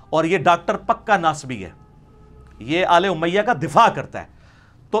 اور یہ ڈاکٹر پکا ناسبی ہے، یہ آل امیہ کا دفاع کرتا ہے،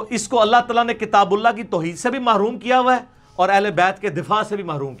 تو اس کو اللہ تعالیٰ نے کتاب اللہ کی توحید سے بھی محروم کیا ہوا ہے اور اہل بیت کے دفاع سے بھی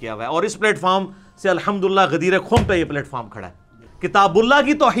محروم کیا ہوا ہے، اور اس پلیٹ فارم سے الحمدللہ غدیر خم پہ یہ پلیٹ فارم کھڑا ہے، کتاب اللہ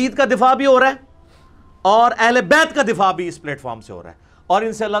کی توحید کا دفاع بھی ہو رہا ہے اور اہل بیت کا دفاع بھی اس پلیٹ فارم سے ہو رہا ہے، اور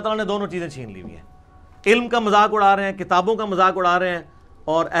ان سے اللہ تعالیٰ نے دونوں چیزیں چھین لی ہوئی ہیں۔ علم کا مذاق اڑا رہے ہیں، کتابوں کا مذاق اڑا رہے ہیں،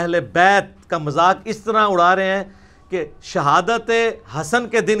 اور اہل بیت کا مذاق اس طرح اڑا رہے ہیں کہ شہادت حسن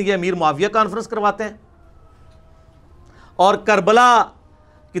کے دن یہ امیر معاویہ کانفرنس کرواتے ہیں، اور کربلا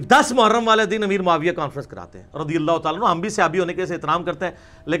کہ 10 محرم والے دن امیر معاویہ کانفرنس کراتے ہیں رضی اللہ تعالیٰ عنہ. ہم بھی صحابی ہونے کے سے احترام کرتے ہیں,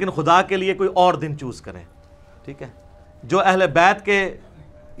 لیکن خدا کے لیے کوئی اور دن چوز کریں, ٹھیک ہے. جو اہل بیت کے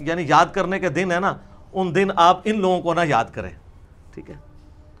یعنی یاد کرنے کے دن ہے نا, ان دن آپ ان لوگوں کو نہ یاد کریں, ٹھیک ہے.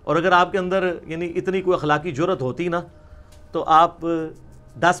 اور اگر آپ کے اندر یعنی اتنی کوئی اخلاقی جرت ہوتی نا, تو آپ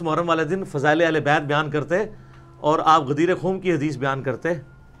 10 محرم والے دن فضائل اہل بیت بیان کرتے, اور آپ غدیر خون کی حدیث بیان کرتے,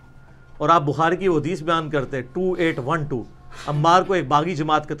 اور آپ بخاری کی وہ حدیث بیان کرتے 2812 عمار کو ایک باغی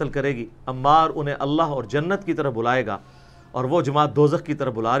جماعت قتل کرے گی, عمار انہیں اللہ اور جنت کی طرف بلائے گا, اور وہ جماعت دوزخ کی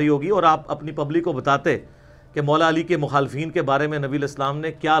طرف بلا رہی ہوگی. اور آپ اپنی پبلک کو بتاتے کہ مولا علی کے مخالفین کے بارے میں نبی علیہ السلام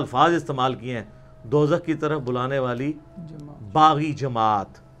نے کیا الفاظ استعمال کیے ہیں, دوزخ کی طرف بلانے والی باغی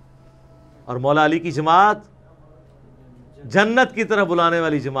جماعت, اور مولا علی کی جماعت جنت کی طرف بلانے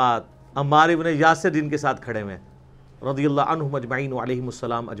والی جماعت. عمار ابن یاسر جن کے ساتھ کھڑے ہوئے رضی اللہ عنہم اجمعین وعلیہم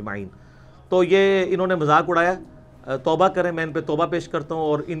السلام اجمعین. تو یہ انہوں نے مذاق اڑایا, توبہ کریں, میں ان پہ توبہ پیش کرتا ہوں.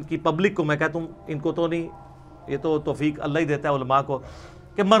 اور ان کی پبلک کو میں کہتا ہوں, ان کو تو نہیں, یہ تو توفیق اللہ ہی دیتا ہے علماء کو,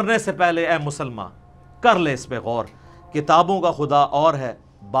 کہ مرنے سے پہلے اے مسلمان کر لے اس پہ غور. کتابوں کا خدا اور ہے,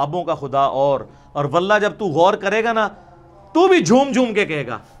 بابوں کا خدا اور واللہ جب تو غور کرے گا نا, تو بھی جھوم جھوم کے کہے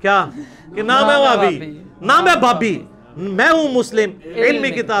گا کیا, کہ نہ میں وہابی, نہ میں بابی, میں ہوں مسلم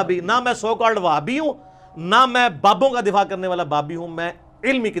علمی کتابی, نہ میں سو کالڈ وہابی ہوں, نہ میں بابوں کا دفاع کرنے والا بابی ہوں, میں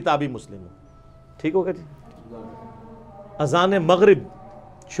علمی کتابی مسلم ہوں. ٹھیک ہوگا جی. اذان مغرب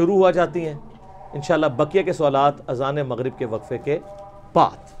شروع ہوا جاتی ہیں انشاءاللہ. بقیہ کے سوالات اذان مغرب کے وقفے کے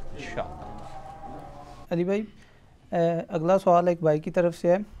بعد انشاءاللہ. علی بھائی اگلا سوال ایک بھائی کی طرف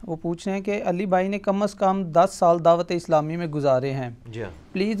سے ہے, وہ پوچھ رہے ہیں کہ علی بھائی نے کم از کم 10 سال دعوت اسلامی میں گزارے ہیں,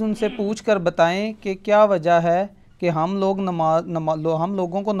 پلیز ان سے پوچھ کر بتائیں کہ کیا وجہ ہے کہ ہم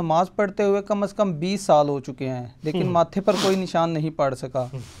لوگوں کو نماز پڑھتے ہوئے کم از کم 20 سال ہو چکے ہیں, لیکن ماتھے پر کوئی نشان نہیں پڑ سکا.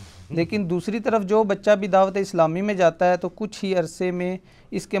 لیکن دوسری طرف جو بچہ بھی دعوت اسلامی میں جاتا ہے تو کچھ ہی عرصے میں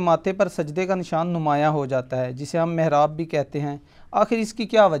اس کے ماتھے پر سجدے کا نشان نمایاں ہو جاتا ہے, جسے ہم محراب بھی کہتے ہیں. آخر اس کی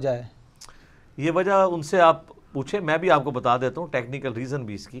کیا وجہ ہے؟ یہ وجہ ان سے آپ پوچھیں, میں بھی آپ کو بتا دیتا ہوں ٹیکنیکل ریزن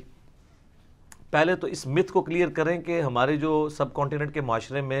بھی اس کی. پہلے تو اس مت کو کلیئر کریں کہ ہمارے جو سب کانٹیننٹ کے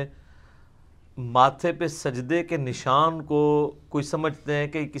معاشرے میں ماتھے پہ سجدے کے نشان کو کوئی سمجھتے ہیں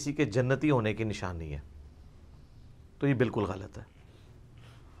کہ کسی کے جنتی ہونے کی نشانی ہے, تو یہ بالکل غلط ہے,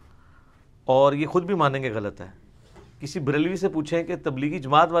 اور یہ خود بھی مانیں گے غلط ہے. کسی بریلوی سے پوچھیں کہ تبلیغی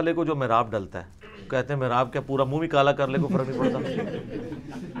جماعت والے کو جو محراب ڈلتا ہے, کہتے ہیں محراب کیا پورا منہ بھی کالا کر لے کو فرق نہیں پڑتا,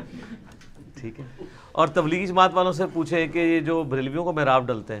 ٹھیک ہے. اور تبلیغی جماعت والوں سے پوچھیں کہ یہ جو بریلویوں کو محراب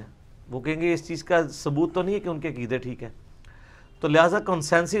ڈلتے ہیں, وہ کہیں گے اس چیز کا ثبوت تو نہیں ہے کہ ان کے عقیدے ٹھیک ہے. تو لہٰذا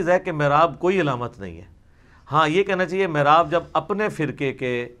کنسنسس ہے کہ محراب کوئی علامت نہیں ہے. ہاں یہ کہنا چاہیے محراب جب اپنے فرقے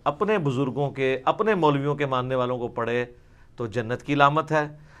کے, اپنے بزرگوں کے, اپنے مولویوں کے ماننے والوں کو پڑھے تو جنت کی علامت ہے.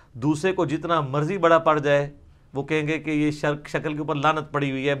 دوسرے کو جتنا مرضی بڑا پڑ جائے وہ کہیں گے کہ یہ شکل کے اوپر لعنت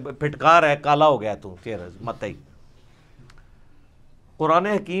پڑی ہوئی ہے, پھٹکار ہے, کالا ہو گیا تو چہرہ مت ہی. قرآن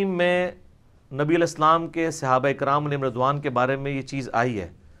حکیم میں نبی علیہ السلام کے صحابہ اکرام علیہم رضوان کے بارے میں یہ چیز آئی ہے.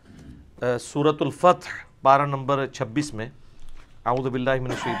 سورۃ الفتح پارہ نمبر 26 میں, اعوذ باللہ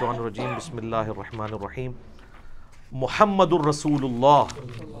من الشیطان الرجیم, بسم اللہ الرحمن الرحیم. محمد الرسول اللہ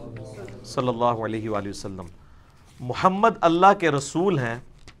صلی اللہ علیہ وآلہ وسلم, محمد اللہ کے رسول ہیں.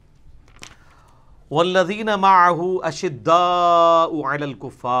 والذین معہ اشداء علی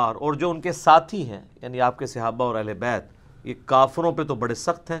الکفار, اور جو ان کے ساتھی ہیں یعنی آپ کے صحابہ اور اہل بیت, یہ کافروں پہ تو بڑے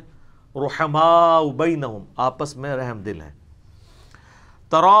سخت ہیں. رحماء بینہم, آپس میں رحم دل ہیں.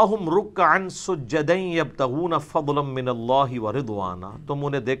 تراہم رکعا سجدا یبتغون فضلا من اللہ ورضوانا, تم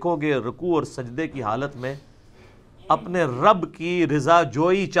انہیں دیکھو گے رکوع اور سجدے کی حالت میں اپنے رب کی رضا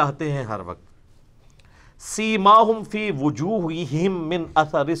جوئی چاہتے ہیں ہر وقت. سیماہم فی وجوہہم من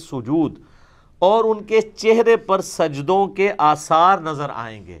اثر السجود, اور ان کے چہرے پر سجدوں کے آثار نظر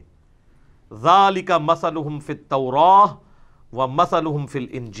آئیں گے. ذالک مثلہم فی التوراۃ ومثلہم فی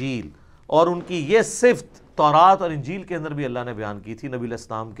الانجیل, اور ان کی یہ صفت تورات اور انجیل کے اندر بھی اللہ نے بیان کی تھی نبی علیہ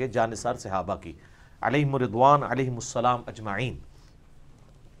السلام کے جانثار صحابہ کی علیہم رضوان علیہم السلام اجمعین.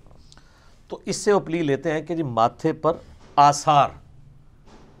 تو اس سے اپلی لیتے ہیں کہ جی ماتھے پر آثار,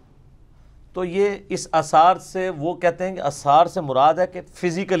 تو یہ اس آثار سے وہ کہتے ہیں کہ آثار سے مراد ہے کہ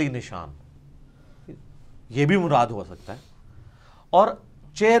فزیکلی نشان, یہ بھی مراد ہو سکتا ہے. اور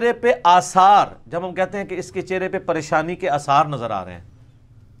چہرے پہ آثار, جب ہم کہتے ہیں کہ اس کے چہرے پہ پریشانی کے آثار نظر آ رہے ہیں,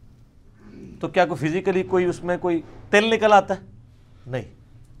 تو کیا کوئی فزیکلی کوئی اس میں کوئی تل نکل آتا ہے؟ نہیں,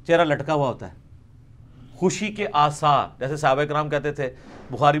 چہرہ لٹکا ہوا ہوتا ہے. خوشی کے آثار, جیسے صحابہ کرام کہتے تھے,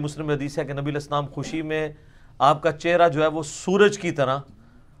 بخاری مسلم میں حدیث ہے کہ نبی علیہ السلام خوشی میں آپ کا چہرہ جو ہے وہ سورج کی طرح,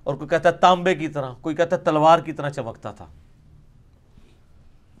 اور کوئی کہتا ہے تانبے کی طرح, کوئی کہتا ہے تلوار کی طرح چمکتا تھا,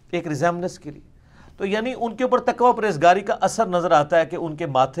 ایک ریزیمبلنس کے لیے. تو یعنی ان کے اوپر تقوی پرہیزگاری کا اثر نظر آتا ہے کہ ان کے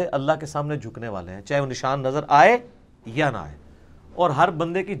ماتھے اللہ کے سامنے جھکنے والے ہیں، چاہے وہ نشان نظر آئے یا نہ آئے. اور ہر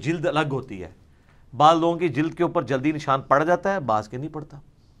بندے کی جلد الگ ہوتی ہے، بعض لوگوں کی جلد کے اوپر جلدی نشان پڑ جاتا ہے، بعض کے نہیں پڑتا.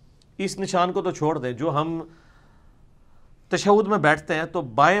 اس نشان کو تو چھوڑ دیں، جو ہم تشہد میں بیٹھتے ہیں تو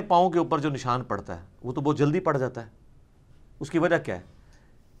بائیں پاؤں کے اوپر جو نشان پڑتا ہے وہ تو بہت جلدی پڑ جاتا ہے. اس کی وجہ کیا ہے؟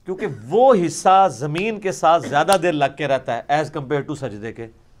 کیونکہ وہ حصہ زمین کے ساتھ زیادہ دیر لگ کے رہتا ہے ایز کمپیئر ٹو سجدے کے.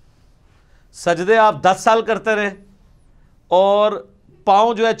 سجدے آپ 10 سال کرتے رہے اور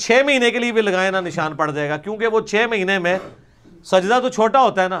پاؤں جو ہے 6 مہینے کے لیے بھی لگائیں نا نشان پڑ جائے گا، کیونکہ وہ 6 مہینے میں سجدہ تو چھوٹا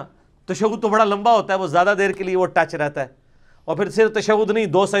ہوتا ہے نا، تشہد تو بڑا لمبا ہوتا ہے، وہ زیادہ دیر کے لیے وہ ٹچ رہتا ہے. اور پھر صرف تشہد نہیں،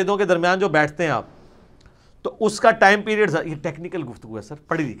 2 سجدوں کے درمیان جو بیٹھتے ہیں آپ، تو اس کا ٹائم پیریڈ، یہ ٹیکنیکل گفتگو ہے سر،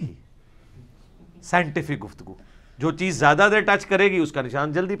 پڑھی لکھی سائنٹیفک گفتگو. جو چیز زیادہ دیر ٹچ کرے گی اس کا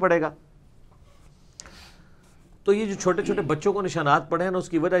نشان جلدی پڑے گا. تو یہ جو چھوٹے چھوٹے بچوں کو نشانات پڑے ہیں نا، اس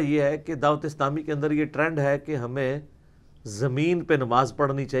کی وجہ یہ ہے کہ دعوت اسلامی کے اندر یہ ٹرینڈ ہے کہ ہمیں زمین پہ نماز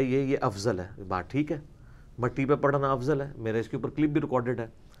پڑھنی چاہیے، یہ افضل ہے. بات ٹھیک ہے، مٹی پہ پڑھنا افضل ہے، میرے اس کے اوپر کلپ بھی ریکارڈڈ ہے.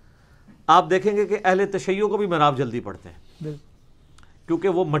 آپ دیکھیں گے کہ اہل تشیع کو بھی محراب جلدی پڑھتے ہیں، کیونکہ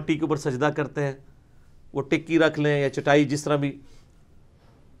وہ مٹی کے اوپر سجدہ کرتے ہیں، وہ ٹکی رکھ لیں یا چٹائی جس طرح بھی.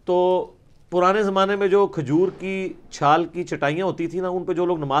 تو پرانے زمانے میں جو کھجور کی چھال کی چٹائیاں ہوتی تھیں نا، ان پہ جو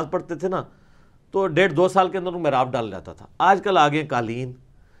لوگ نماز پڑھتے تھے نا، تو 1.5-2 سال کے اندر محراب ڈال جاتا تھا. آج کل آگے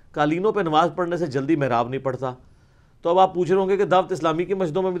قالینوں پہ نماز پڑھنے سے جلدی محراب نہیں پڑتا. تو اب آپ پوچھ رہے ہوں گے کہ دعوت اسلامی کی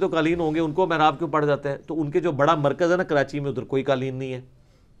مسجدوں میں بھی تو قالین ہوں گے، ان کو محراب کیوں پڑ جاتے ہیں؟ تو ان کے جو بڑا مرکز ہے نا کراچی میں، ادھر کوئی قالین نہیں ہے،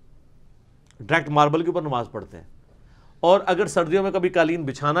 ڈائریکٹ ماربل کے اوپر نماز پڑھتے ہیں. اور اگر سردیوں میں کبھی قالین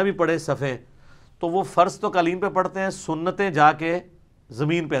بچھانا بھی پڑے صفیں، تو وہ فرض تو قالین پہ پڑھتے ہیں، سنتیں جا کے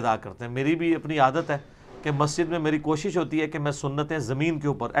زمین پہ ادا کرتے ہیں. میری بھی اپنی عادت ہے کہ مسجد میں میری کوشش ہوتی ہے کہ میں سنتیں زمین کے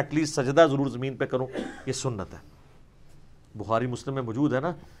اوپر ایٹ لیسٹ سجدہ ضرور زمین پہ کروں، یہ سنت ہے. بخاری مسلم میں موجود ہے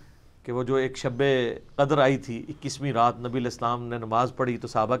نا کہ وہ جو ایک شب قدر آئی تھی 21ویں رات، نبی علیہ السلام نے نماز پڑھی تو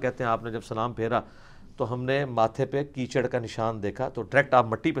صحابہ کہتے ہیں آپ نے جب سلام پھیرا تو ہم نے ماتھے پہ کیچڑ کا نشان دیکھا، تو ڈائریکٹ آپ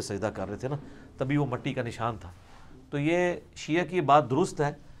مٹی پہ سجدہ کر رہے تھے نا، تبھی وہ مٹی کا نشان تھا. تو یہ شیعہ کی بات درست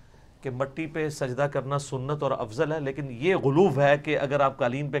ہے کہ مٹی پہ سجدہ کرنا سنت اور افضل ہے، لیکن یہ غلوب ہے کہ اگر آپ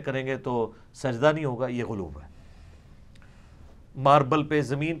قالین پہ کریں گے تو سجدہ نہیں ہوگا، یہ غلوب ہے. ماربل پہ،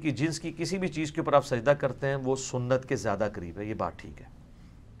 زمین کی جنس کی کسی بھی چیز کے اوپر آپ سجدہ کرتے ہیں وہ سنت کے زیادہ قریب ہے، یہ بات ٹھیک ہے.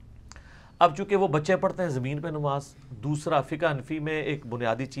 اب چونکہ وہ بچے پڑھتے ہیں زمین پہ نماز. دوسرا، فقہ حنفی میں ایک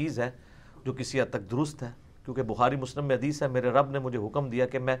بنیادی چیز ہے جو کسی حد تک درست ہے، کیونکہ بخاری مسلم میں حدیث ہے میرے رب نے مجھے حکم دیا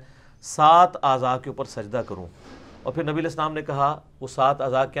کہ میں 7 اعضاء کے اوپر سجدہ کروں. اور پھر نبی علیہ السلام نے کہا وہ 7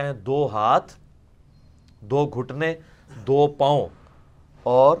 اعضاء کیا ہیں؟ 2 ہاتھ، 2 گھٹنے، 2 پاؤں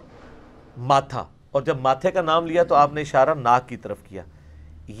اور ماتھا. اور جب ماتھے کا نام لیا تو آپ نے اشارہ ناک کی طرف کیا.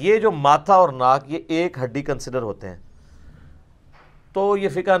 یہ جو ماتھا اور ناک یہ ایک ہڈی کنسیڈر ہوتے ہیں. تو یہ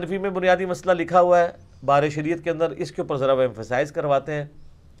فقہ حنفی میں بنیادی مسئلہ لکھا ہوا ہے بار شریعت کے اندر، اس کے اوپر ذرا وہ ایمفسائز کرواتے ہیں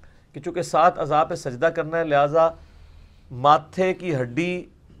کہ چونکہ 7 اعضاء پہ سجدہ کرنا ہے، لہٰذا ماتھے کی ہڈی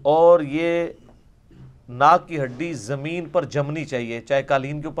اور یہ ناک کی ہڈی زمین پر جمنی چاہیے، چاہے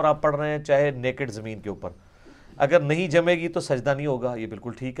قالین کے اوپر آپ پڑھ رہے ہیں چاہے نیکڈ زمین کے اوپر. اگر نہیں جمے گی تو سجدہ نہیں ہوگا، یہ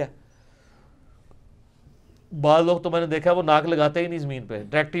بالکل ٹھیک ہے. بعض لوگ تو میں نے دیکھا وہ ناک لگاتے ہی نہیں زمین پہ،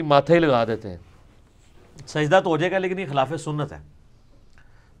 ڈائریکٹ ہی ماتھے ہی لگا دیتے ہیں. سجدہ تو ہو جائے گا لیکن یہ خلاف سنت ہے،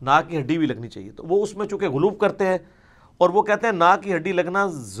 ناک کی ہڈی بھی لگنی چاہیے. تو وہ اس میں چونکہ غلوب کرتے ہیں اور وہ کہتے ہیں ناک کی ہڈی لگنا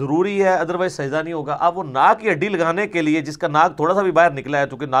ضروری ہے ادروائز سجدہ نہیں ہوگا. اب وہ ناک کی ہڈی لگانے کے لیے جس کا ناک تھوڑا سا بھی باہر نکلا ہے،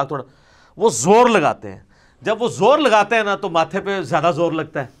 چونکہ ناک تھوڑا، وہ زور لگاتے ہیں. جب وہ زور لگاتے ہیں نا تو ماتھے پہ زیادہ زور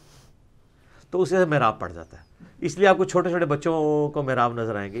لگتا ہے، تو اسے محراب پڑ جاتا ہے. اس لیے آپ کو چھوٹے چھوٹے بچوں کو محراب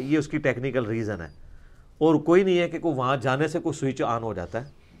نظر آئیں گے، یہ اس کی ٹیکنیکل ریزن ہے. اور کوئی نہیں ہے کہ کوئی وہاں جانے سے کوئی سوئچ آن ہو جاتا ہے،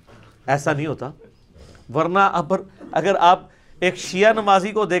 ایسا نہیں ہوتا. ورنہ اگر آپ ایک شیعہ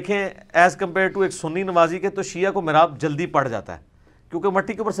نمازی کو دیکھیں ایز کمپیئر ٹو ایک سنی نمازی کے، تو شیعہ کو محراب جلدی پڑ جاتا ہے کیونکہ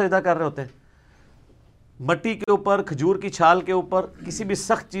مٹی کے اوپر سجدہ کر رہے ہوتے ہیں. مٹی کے اوپر، کھجور کی چھال کے اوپر، کسی بھی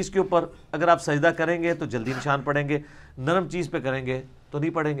سخت چیز کے اوپر اگر آپ سجدہ کریں گے تو جلدی نشان پڑیں گے، نرم چیز پہ کریں گے تو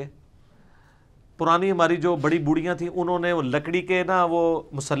نہیں پڑیں گے. پرانی ہماری جو بڑی بوڑھیاں تھیں انہوں نے وہ لکڑی کے نا وہ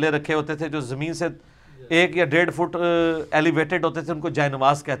مسلے رکھے ہوتے تھے جو زمین سے 1 یا 1.5 فٹ ایلیویٹڈ ہوتے تھے، ان کو جائے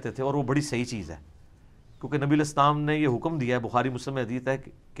نماز کہتے تھے. اور وہ بڑی صحیح چیز ہے کیونکہ نبی علیہ السلام نے یہ حکم دیا ہے، بخاری مسلم میں حدیث ہے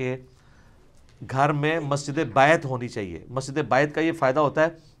کہ گھر میں مسجد بیت ہونی چاہیے. مسجد بیت کا یہ فائدہ ہوتا ہے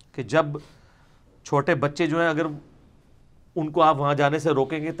کہ جب چھوٹے بچے جو ہیں اگر ان کو آپ وہاں جانے سے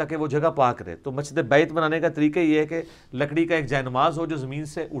روکیں گے تاکہ وہ جگہ پاک رہے، تو مسجد بیت بنانے کا طریقہ یہ ہے کہ لکڑی کا ایک جائے نماز ہو جو زمین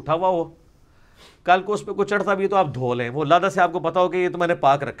سے اٹھا ہوا ہو، کل کو اس پہ کوئی چڑھتا بھی تو آپ دھو لیں، وہ لادہ سے آپ کو پتا ہو کہ یہ تو میں نے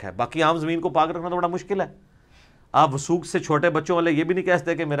پاک رکھا ہے. باقی عام زمین کو پاک رکھنا تو بڑا مشکل ہے. آپ وسوق سے چھوٹے بچوں والے یہ بھی نہیں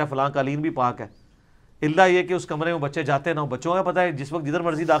کہتے کہ میرا فلاں قالین بھی پاک ہے، الا یہ کہ اس کمرے میں بچے جاتے نہ ہو، بچوں کا پتہ ہے جس وقت جدھر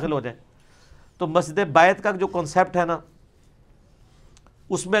مرضی داخل ہو جائیں. تو مسجد بیت کا جو کنسیپٹ ہے نا،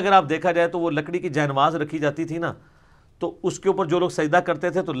 اس میں اگر آپ دیکھا جائے تو وہ لکڑی کی جائنماز رکھی جاتی تھی نا، تو اس کے اوپر جو لوگ سجدہ کرتے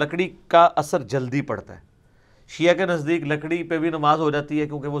تھے تو لکڑی کا اثر جلدی پڑتا ہے. شیعہ کے نزدیک لکڑی پہ بھی نماز ہو جاتی ہے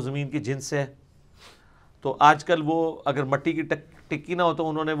کیونکہ وہ زمین کی جنس سے ہے. تو آج کل وہ اگر مٹی کی ٹکی نہ ہو تو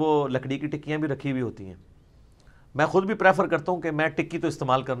انہوں نے وہ لکڑی کی ٹکیاں بھی رکھی ہوئی ہوتی ہیں. میں خود بھی پریفر کرتا ہوں کہ میں ٹکی تو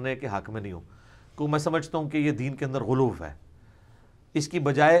استعمال کرنے کے حق میں نہیں ہوں، کیونکہ میں سمجھتا ہوں کہ یہ دین کے اندر غلو ہے. اس کی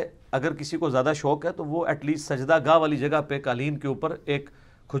بجائے اگر کسی کو زیادہ شوق ہے تو وہ ایٹ لیسٹ سجدہ گاہ والی جگہ پہ قالین کے اوپر ایک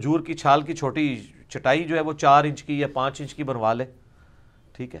کھجور کی چھال کی چھوٹی چٹائی جو ہے وہ 4 انچ کی یا 5 انچ کی بنوا لے،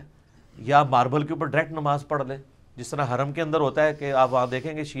 ٹھیک ہے، یا ماربل کے اوپر ڈائریکٹ نماز پڑھ لے. جس طرح حرم کے اندر ہوتا ہے کہ آپ وہاں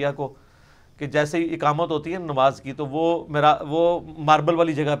دیکھیں گے شیعہ کو کہ جیسے ہی اقامت ہوتی ہے نماز کی تو وہ ماربل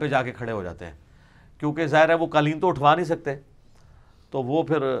والی جگہ پہ جا کے کھڑے ہو جاتے ہیں، کیونکہ ظاہر ہے وہ قالین تو اٹھوا نہیں سکتے. تو وہ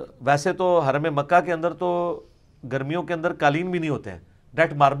پھر ویسے تو حرم مکہ کے اندر تو گرمیوں کے اندر قالین بھی نہیں ہوتے ہیں،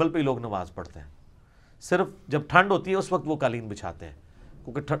 ڈائریکٹ ماربل پہ ہی لوگ نماز پڑھتے ہیں. صرف جب ٹھنڈ ہوتی ہے اس وقت وہ قالین بچھاتے ہیں،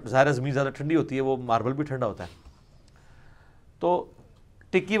 کیونکہ ظاہر زمین زیادہ ٹھنڈی ہوتی ہے، وہ ماربل بھی ٹھنڈا ہوتا ہے. تو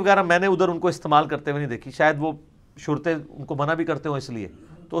ٹکی وغیرہ میں نے ادھر ان کو استعمال کرتے ہوئے نہیں دیکھی، شاید وہ شرطیں ان کو منع بھی کرتے ہوں اس لیے،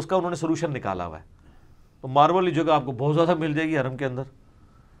 تو اس کا انہوں نے سولوشن نکالا ہوا ہے. تو ماربل والی جگہ آپ کو بہت زیادہ مل جائے گی حرم کے اندر،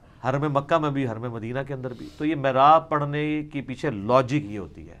 حرم مکہ میں بھی، حرم مدینہ کے اندر بھی. تو یہ محراب پڑھنے کے پیچھے لاجک یہ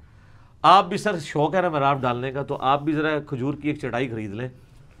ہوتی ہے. آپ بھی سر شوق ہے نا محراب ڈالنے کا، تو آپ بھی ذرا کھجور کی ایک چٹائی خرید لیں،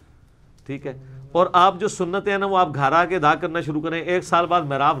 ٹھیک ہے. اور آپ جو سنتیں ہیں نا وہ آپ گھر آ کے ادا کرنا شروع کریں. 1 سال بعد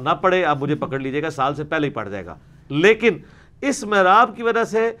محراب نہ پڑھے آپ مجھے پکڑ لیجیے گا، سال سے پہلے ہی پڑ جائے گا. لیکن اس محراب کی وجہ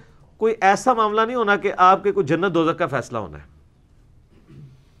سے کوئی ایسا معاملہ نہیں ہونا کہ آپ کے کوئی جنت دوزخ کا فیصلہ ہونا ہے.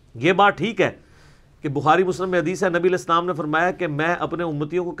 یہ بات ٹھیک ہے کہ بخاری مسلم میں حدیث ہے، نبی علیہ السلام نے فرمایا کہ میں اپنے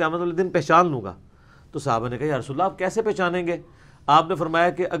امتیوں کو قیامت والے دن پہچان لوں گا. تو صحابہ نے کہا یا رسول اللہ آپ کیسے پہچانیں گے؟ آپ نے فرمایا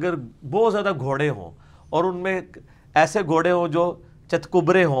کہ اگر بہت زیادہ گھوڑے ہوں اور ان میں ایسے گھوڑے ہوں جو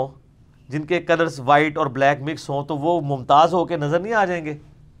چتکبرے ہوں، جن کے کلرز وائٹ اور بلیک مکس ہوں، تو وہ ممتاز ہو کے نظر نہیں آ جائیں گے؟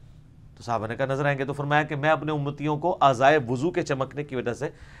 تو صحابہ نے کہا نظر آئیں گے. تو فرمایا کہ میں اپنے امتیوں کو اعضائے وضو کے چمکنے کی وجہ سے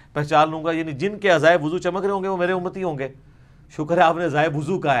پہچان لوں گا، یعنی جن کے اعضائے وضو چمک رہے ہوں گے وہ میرے امتی ہوں گے. شکر ہے آپ نے اعضائے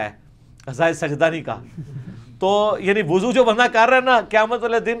وضو کہا ہے، اعضائے سجدہ نہیں کہا. تو یعنی وضو جو بندہ کر رہا ہے نا، قیامت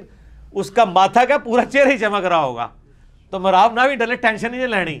والے دن اس کا ماتھا کا پورا چہرہ ہی چمک رہا ہوگا. تو محراب نہ بھی ڈلے، ٹینشن نہیں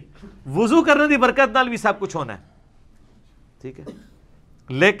لینی، وضو کرنے دی برکت نال بھی سب کچھ ہونا ہے، ٹھیک ہے.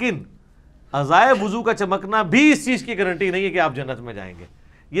 لیکن اعضائے وضو کا چمکنا بھی اس چیز کی گارنٹی نہیں ہے کہ آپ جنت میں جائیں گے.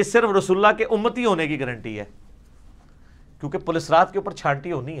 یہ صرف رسول اللہ کے امتی ہونے کی گارنٹی ہے، کیونکہ پولیس رات کے اوپر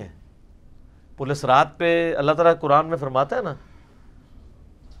چھانٹی ہونی ہے. پولیس رات پہ اللہ تعالیٰ قرآن میں فرماتا ہے نا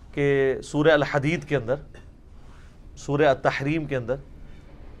کہ سورہ الحدید کے اندر، سورہ التحریم کے اندر،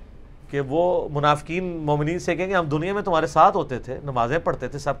 کہ وہ منافقین مومنین سے کہیں کہ ہم دنیا میں تمہارے ساتھ ہوتے تھے، نمازیں پڑھتے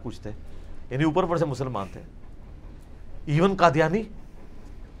تھے، سب کچھ تھے، یعنی اوپر پر سے مسلمان تھے. ایون قادیانی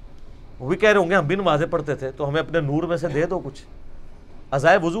وہ بھی کہہ رہے ہوں گے ہم بھی نمازیں پڑھتے تھے، تو ہمیں اپنے نور میں سے دے دو کچھ.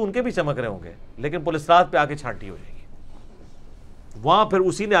 عزائے وضو ان کے بھی چمک رہے ہوں گے، لیکن پولیس رات پہ آ کے چھانٹی ہو جائے گی. وہاں پھر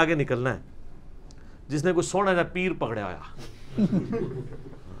اسی نے آگے نکلنا ہے جس نے کوئی سونا جا پیر پکڑیا ہوا،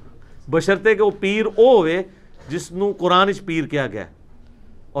 بشرطے کہ وہ پیر او ہوئے جس نو قرآن اچ پیر کیا گیا،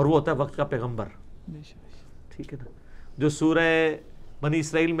 اور وہ ہوتا ہے وقت کا پیغمبر، ٹھیک ہے نا. جو سورہ بنی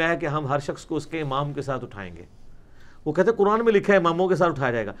اسرائیل میں ہے کہ ہم ہر شخص کو اس کے امام کے ساتھ اٹھائیں گے. وہ کہتے ہیں قرآن میں لکھا ہے اماموں کے ساتھ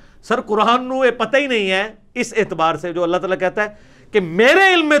اٹھایا جائے گا. سر قرآن نو یہ پتہ ہی نہیں ہے اس اعتبار سے، جو اللہ تعالیٰ کہتا ہے کہ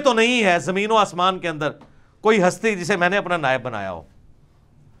میرے علم میں تو نہیں ہے زمین و آسمان کے اندر کوئی ہستی جسے میں نے اپنا نائب بنایا ہو.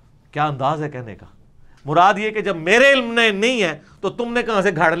 کیا انداز ہے کہنے کا. مراد یہ کہ جب میرے علم میں نہیں ہے تو تم نے کہاں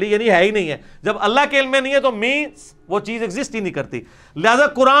سے گھاڑ لی، یعنی ہے ہی نہیں ہے. جب اللہ کے علم میں نہیں ہے تو مینس وہ چیز ایگزسٹ ہی نہیں کرتی. لہذا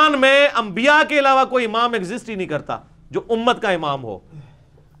قرآن میں انبیاء کے علاوہ کوئی امام ایگزسٹ ہی نہیں کرتا جو امت کا امام ہو.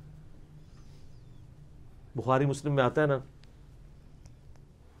 بخاری مسلم میں آتا ہے نا،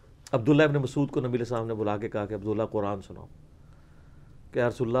 عبداللہ ابن مسعود کو نبی علیہ السلام نے بلا کے کہا کہ عبداللہ قرآن سناؤ. کہ یا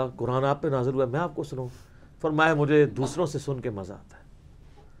رسول اللہ قرآن آپ پہ نازل ہوا ہے، میں آپ کو سناؤں؟ فرمایا مجھے دوسروں سے سن کے مزہ آتا ہے.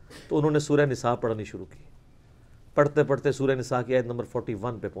 تو انہوں نے سورہ نساء پڑھنی شروع کی. پڑھتے پڑھتے سورہ نساء کی آیت نمبر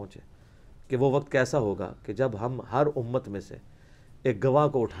 41 پہ پہنچے کہ وہ وقت کیسا ہوگا کہ جب ہم ہر امت میں سے ایک گواہ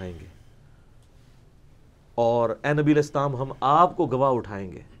کو اٹھائیں گے، اور اے نبی علیہ السلام ہم آپ کو گواہ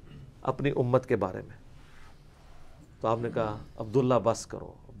اٹھائیں گے اپنی امت کے بارے میں. تو آپ نے کہا عبداللہ بس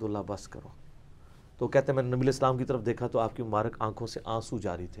کرو، عبداللہ بس کرو. تو کہتے ہیں میں نے نبی علیہ السلام کی طرف دیکھا تو آپ کی مبارک آنکھوں سے آنسو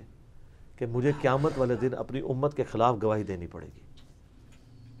جاری تھے کہ مجھے قیامت والے دن اپنی امت کے خلاف گواہی دینی پڑے گی.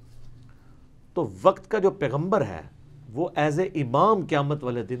 تو وقت کا جو پیغمبر ہے وہ ایز اے امام قیامت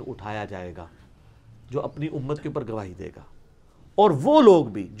والے دن اٹھایا جائے گا جو اپنی امت کے اوپر گواہی دے گا. اور وہ لوگ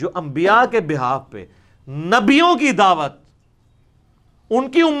بھی جو انبیاء کے بہاف پہ نبیوں کی دعوت ان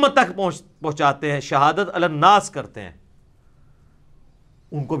کی امت تک پہنچاتے ہیں، شہادت علی الناس کرتے ہیں،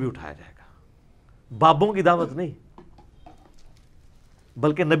 ان کو بھی اٹھایا جائے گا. بابوں کی دعوت نہیں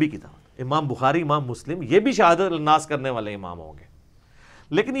بلکہ نبی کی دعوت. امام بخاری امام مسلم یہ بھی شہادت الناس کرنے والے امام ہوں گے,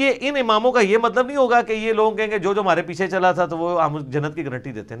 لیکن یہ ان اماموں کا یہ مطلب نہیں ہوگا کہ یہ لوگ کہیں گے جو ہمارے پیچھے چلا تھا تو وہ ہم جنت کی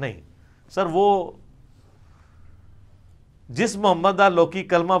گارنٹی دیتے. نہیں سر, وہ جس محمد دا لوکی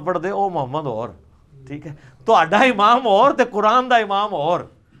کلمہ پڑھ دے او محمد اور, ٹھیک ہے, تو اڈا امام اور تے قرآن دا امام اور.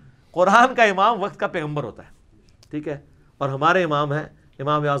 قرآن کا امام وقت کا پیغمبر ہوتا ہے, ٹھیک ہے, اور ہمارے امام ہیں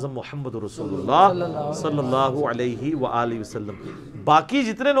امام اعظم محمد رسول اللہ صلی اللہ علیہ وآلہ وسلم. باقی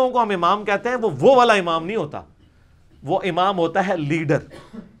جتنے لوگوں کو ہم امام کہتے ہیں وہ والا امام نہیں ہوتا, وہ امام ہوتا ہے لیڈر,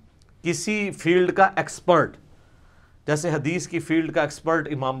 کسی فیلڈ کا ایکسپرٹ. جیسے حدیث کی فیلڈ کا ایکسپرٹ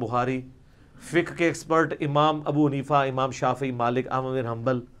امام بخاری, فقہ کے ایکسپرٹ امام ابو حنیفہ, امام شافعی, مالک, احمد بن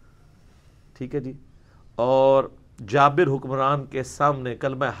حنبل, ٹھیک ہے جی, اور جابر حکمران کے سامنے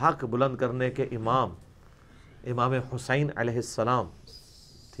کلمہ حق بلند کرنے کے امام حسین علیہ السلام,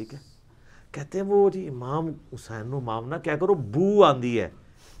 ٹھیک ہے. کہتے ہیں وہ جی امام حسین نو امام نہ کیا کرو, بو آندی ہے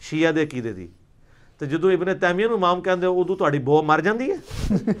شیعہ دے عقیدے دی, تو جدو ابن تیمیہ نو امام کہندے ادو تہاڈی بو مر جاندی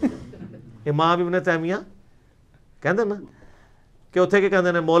ہے. امام ابن تیمیہ کہندے نا کہ اتنے کہ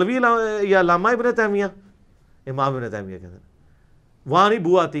کہندے نے مولوی یا علامہ ابن تیمیہ, امام ابن تیمیہ کہندے وہاں نہیں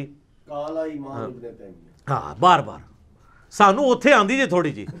بو آتی, کالا امام ابن تیمیہ. ہاں بار بار سانو اتنے آندی جی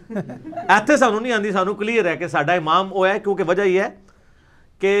تھوڑی جی, ایتھے سانو نہیں آندی. سانو کلیئر ہے کہ ساڈا امام وہ ہے, کیونکہ وجہ یہ ہے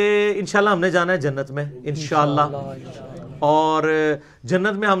کہ انشاءاللہ ہم نے جانا ہے جنت میں انشاءاللہ, اور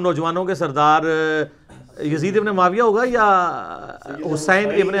جنت میں ہم نوجوانوں کے سردار یزید ابن معاویہ ہوگا یا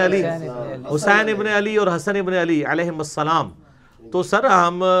حسین ابن علی اور حسن ابن علی علیہم السلام. تو سر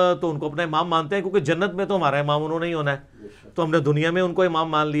ہم تو ان کو اپنا امام مانتے ہیں, کیونکہ جنت میں تو ہمارا امام انہوں نے ہی ہونا ہے, تو ہم نے دنیا میں ان کو امام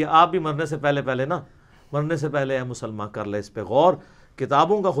مان لیا. آپ بھی مرنے سے پہلے نا, مرنے سے پہلے ہے مسلمان کر لے اس پہ غور.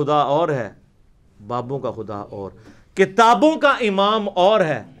 کتابوں کا خدا اور ہے, بابوں کا خدا اور. کتابوں کا امام اور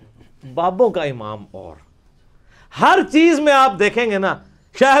ہے, بابوں کا امام اور. ہر چیز میں آپ دیکھیں گے نا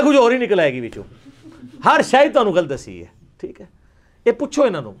شاید کچھ اور ہی نکل آئے گی بچوں, ہر شاید تو غلط دسی ہے, ٹھیک ہے. یہ پوچھو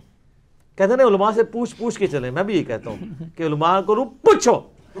انہوں نے, کہتے ہیں علماء سے پوچھ کے چلیں. میں بھی یہ کہتا ہوں کہ علماء کو پوچھو,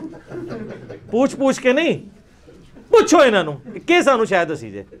 پوچھ کے نہیں, پوچھو انہوں نے کہ سانو شاید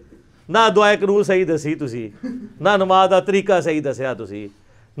دسی جے. نہ دعائے قنوت صحیح دسی تسی, نہ نماز دا طریقہ صحیح دسیا تسی,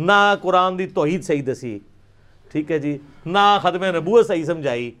 نہ قرآن دی توحید صحیح دسی, ٹھیک ہے جی, نہ ختم نبوت صحیح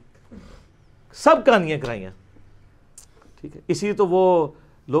سمجھائی, سب کہانیاں کرائیاں, ٹھیک ہے. اسی تو وہ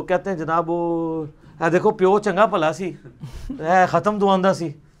لوگ کہتے ہیں جناب وہ دیکھو پیو چنگا بھلا سی, ختم تو آندا سی,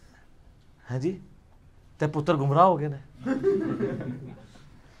 ہے جی, تے پتر گمراہ ہو گئے نے.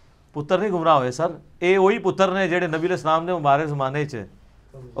 پتر نہیں گمراہ ہوئے سر, اے وہی پتر نے جڑے نبی علیہ السلام نے مبارک زمانے چ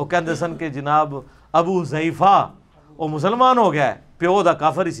وہ کہندے سن کہ جناب ابو حذیفہ وہ مسلمان ہو گیا ہے, پیو دا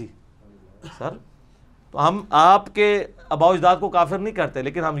کافر ہی سی. سر تو ہم آپ کے آباء و اجداد کو کافر نہیں کرتے,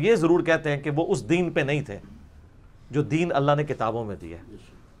 لیکن ہم یہ ضرور کہتے ہیں کہ وہ اس دین پہ نہیں تھے جو دین اللہ نے کتابوں میں دیا ہے.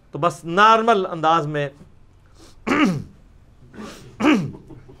 تو بس نارمل انداز میں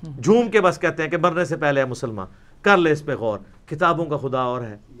جھوم کے بس کہتے ہیں کہ مرنے سے پہلے ہے مسلمان, کر لے اس پہ غور. کتابوں کا خدا اور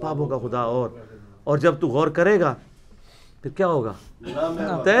ہے, بابوں کا خدا اور جب تو غور کرے گا پھر کیا ہوگا,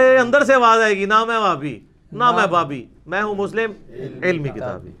 تے اندر سے آواز آئے گی نہ میں وابی نہ میں بابی, میں ہوں مسلم علمی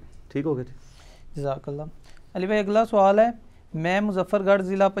کتابی. ٹھیک ہو گیا جی, جزاک اللہ. علی بھائی اگلا سوال ہے, میں مظفر گڑھ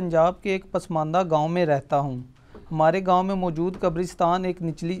ضلع پنجاب کے ایک پسماندہ گاؤں میں رہتا ہوں. ہمارے گاؤں میں موجود قبرستان ایک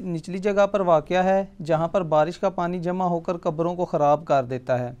نچلی جگہ پر واقع ہے جہاں پر بارش کا پانی جمع ہو کر قبروں کو خراب کر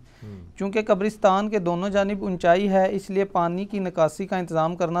دیتا ہے. چونکہ قبرستان کے دونوں جانب اونچائی ہے اس لیے پانی کی نکاسی کا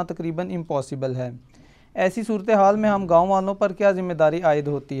انتظام کرنا تقریباً امپاسبل ہے. ایسی صورتحال میں ہم گاؤں والوں پر کیا ذمہ داری عائد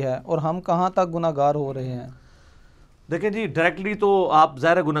ہوتی ہے اور ہم کہاں تک گناہ گار ہو رہے ہیں؟ دیکھیں جی ڈائریکٹلی تو آپ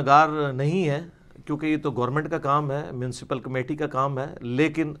ظاہر گناہ گار نہیں ہیں, کیونکہ یہ تو گورنمنٹ کا کام ہے, میونسپل کمیٹی کا کام ہے,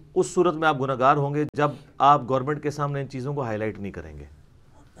 لیکن اس صورت میں آپ گناہ گار ہوں گے جب آپ گورنمنٹ کے سامنے ان چیزوں کو ہائی لائٹ نہیں کریں گے.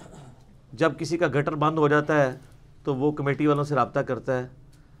 جب کسی کا گٹر بند ہو جاتا ہے تو وہ کمیٹی والوں سے رابطہ کرتا ہے,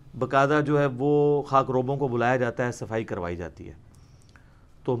 باقاعدہ جو ہے وہ خاک روبوں کو بلایا جاتا ہے, صفائی کروائی جاتی ہے.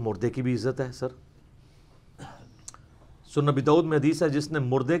 تو مردے کی بھی عزت ہے سر. سنن نبی داؤد میں حدیث ہے جس نے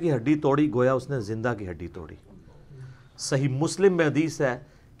مردے کی ہڈی توڑی گویا اس نے زندہ کی ہڈی توڑی. صحیح مسلم میں حدیث ہے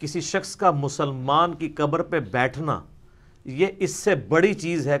کسی شخص کا مسلمان کی قبر پہ بیٹھنا یہ اس سے بڑی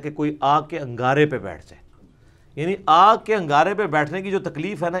چیز ہے کہ کوئی آگ کے انگارے پہ بیٹھ جائے. یعنی آگ کے انگارے پہ بیٹھنے کی جو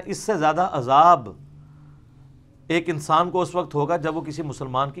تکلیف ہے نا, اس سے زیادہ عذاب ایک انسان کو اس وقت ہوگا جب وہ کسی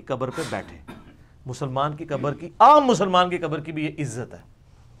مسلمان کی قبر پہ بیٹھے. مسلمان کی قبر کی, عام مسلمان کی قبر کی بھی یہ عزت ہے.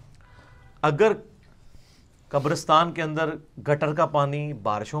 اگر قبرستان کے اندر گٹر کا پانی,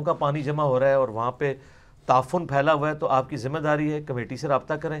 بارشوں کا پانی جمع ہو رہا ہے اور وہاں پہ تعفن پھیلا ہوا ہے تو آپ کی ذمہ داری ہے کمیٹی سے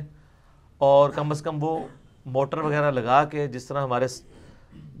رابطہ کریں اور کم از کم وہ موٹر وغیرہ لگا کے, جس طرح ہمارے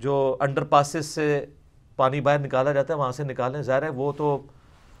جو انڈر پاسز سے پانی باہر نکالا جاتا ہے وہاں سے نکالیں. ظاہر ہے وہ تو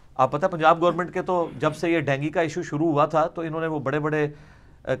آپ پتہ پنجاب گورنمنٹ کے تو جب سے یہ ڈینگی کا ایشو شروع ہوا تھا تو انہوں نے وہ بڑے بڑے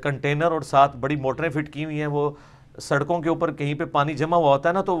کنٹینر اور ساتھ بڑی موٹریں فٹ کی ہوئی ہیں. وہ سڑکوں کے اوپر کہیں پہ پانی جمع ہوا ہوتا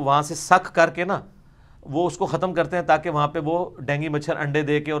ہے نا تو وہاں سے سک کر کے نا وہ اس کو ختم کرتے ہیں تاکہ وہاں پہ وہ ڈینگی مچھر انڈے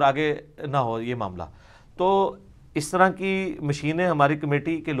دے کے اور آگے نہ ہو یہ معاملہ. تو اس طرح کی مشینیں ہماری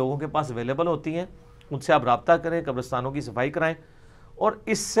کمیٹی کے لوگوں کے پاس اویلیبل ہوتی ہیں, ان سے آپ رابطہ کریں, قبرستانوں کی صفائی کرائیں. اور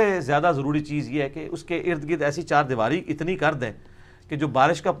اس سے زیادہ ضروری چیز یہ ہے کہ اس کے ارد گرد ایسی چار دیواری اتنی کر دیں کہ جو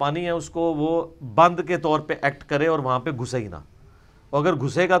بارش کا پانی ہے اس کو وہ بند کے طور پہ ایکٹ کرے اور وہاں پہ گھسے ہی نہ. اور اگر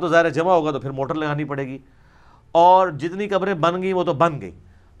گھسے گا تو ظاہر جمع ہوگا تو پھر موٹر لگانی پڑے گی. اور جتنی قبریں بن گئی وہ تو بن گئی.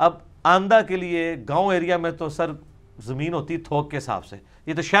 اب آندہ کے لیے گاؤں ایریا میں تو سر زمین ہوتی تھوک کے حساب سے.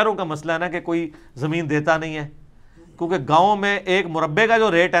 یہ تو شہروں کا مسئلہ ہے نا کہ کوئی زمین دیتا نہیں ہے, کیونکہ گاؤں میں ایک مربے کا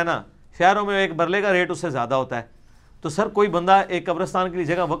جو ریٹ ہے نا شہروں میں ایک برلے کا ریٹ اس سے زیادہ ہوتا ہے. تو سر کوئی بندہ ایک قبرستان کے لیے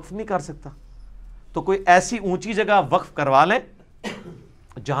جگہ وقف نہیں کر سکتا, تو کوئی ایسی اونچی جگہ وقف کروا لیں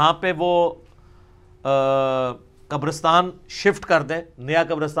جہاں پہ وہ قبرستان شفٹ کر دیں, نیا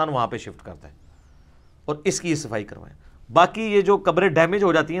قبرستان وہاں پہ شفٹ کر دیں اور اس کی صفائی کروائیں. باقی یہ جو قبریں ڈیمیج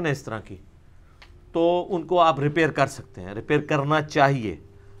ہو جاتی ہیں نا اس طرح کی تو ان کو آپ ریپیئر کر سکتے ہیں, ریپیئر کرنا چاہیے.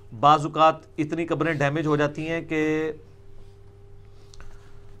 بعض اوقات اتنی قبریں ڈیمیج ہو جاتی ہیں کہ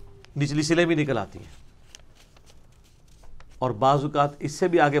نچلی سلیں بھی نکل آتی ہیں, اور بعض اوقات اس سے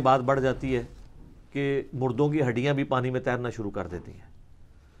بھی آگے بات بڑھ جاتی ہے کہ مردوں کی ہڈیاں بھی پانی میں تیرنا شروع کر دیتی ہیں.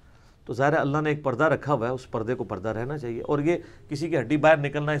 تو ظاہر ہے اللہ نے ایک پردہ رکھا ہوا ہے, اس پردے کو پردہ رہنا چاہیے. اور یہ کسی کی ہڈی باہر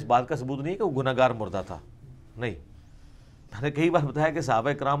نکلنا اس بات کا ثبوت نہیں ہے کہ وہ گناہ گار مردہ تھا, نہیں. میں نے کئی بار بتایا کہ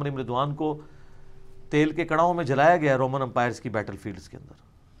صحابہ کرام علیہم رضوان کو تیل کے کڑاؤں میں جلایا گیا رومن امپائرز کی بیٹل فیلڈز کے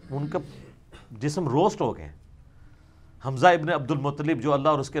اندر, ان کا جسم روسٹ ہو گئے. حمزہ ابن عبد المطلب جو اللہ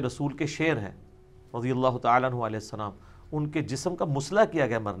اور اس کے رسول کے شیر ہیں رضی اللہ تعالیٰ عنہ علیہ السلام, ان کے جسم کا مسئلہ کیا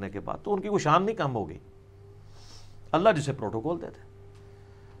گیا مرنے کے بعد, تو ان کی کوئی شان نہیں کم ہو گئی. اللہ جسے پروٹوکول دیتے.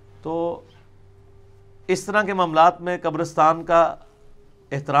 تو اس طرح کے معاملات میں قبرستان کا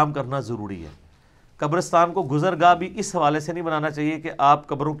احترام کرنا ضروری ہے. قبرستان کو گزرگاہ بھی اس حوالے سے نہیں بنانا چاہیے کہ آپ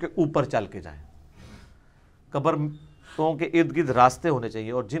قبروں کے اوپر چل کے جائیں. قبروں کے ارد گرد راستے ہونے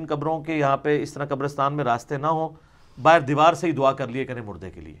چاہیے, اور جن قبروں کے یہاں پہ اس طرح قبرستان میں راستے نہ ہوں, باہر دیوار سے ہی دعا کر لیے کریں مردے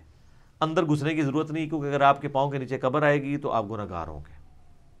کے لیے. اندر گھسنے کی ضرورت نہیں, کیونکہ اگر آپ کے پاؤں کے نیچے قبر آئے گی تو آپ گناہ گار ہوں گے.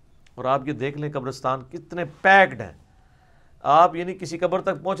 اور آپ یہ دیکھ لیں قبرستان کتنے پیکڈ ہیں. آپ یعنی کسی قبر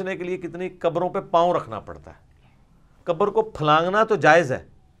تک پہنچنے کے لیے کتنی قبروں پہ پاؤں رکھنا پڑتا ہے. قبر کو پھلانگنا تو جائز ہے,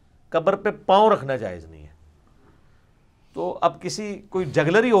 قبر پہ پاؤں رکھنا جائز نہیں ہے. تو اب کسی کوئی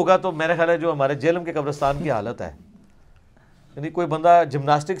جگلر ہی ہوگا تو میرے خیال ہے جو ہمارے جہلم کے قبرستان کی حالت ہے, یعنی کوئی بندہ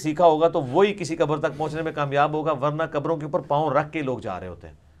جمناسٹک سیکھا ہوگا تو وہی کسی قبر تک پہنچنے میں کامیاب ہوگا, ورنہ قبروں کے اوپر پاؤں رکھ کے لوگ جا رہے ہوتے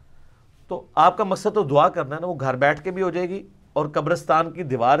ہیں. تو آپ کا مقصد تو دعا کرنا ہے نا, وہ گھر بیٹھ کے بھی ہو جائے گی اور قبرستان کی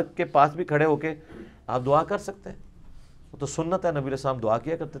دیوار کے پاس بھی کھڑے ہو کے آپ دعا کر سکتے ہیں. وہ تو سنت ہے, نبی علیہ السلام دعا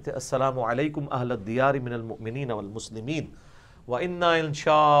کیا کرتے تھے, السلام علیکم اہل الدیار من المؤمنین والمسلمین وَإِنَّا إِن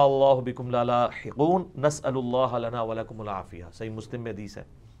شَاءَ اللَّهُ بِكُمْ لَلَاحِقُونَ نَسْأَلُ اللَّهَ لَنَا وَلَكُمُ الْعَافِيَةَ. صحیح مسلم میں حدیث ہے.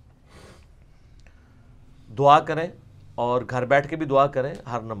 دعا کریں اور گھر بیٹھ کے بھی دعا کریں,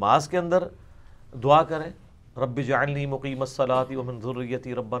 ہر نماز کے اندر دعا کریں. رب اجعلنی مقیم الصلاۃ ومن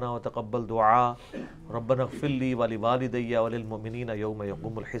ذریتی ربنا وتقبل دعاء ربنا اغفر لی ولوالدی وللمؤمنین یوم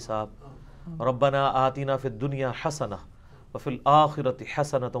یقوم الحساب ربنا آتنا فی الدنیا حسنہ وفی الآخرۃ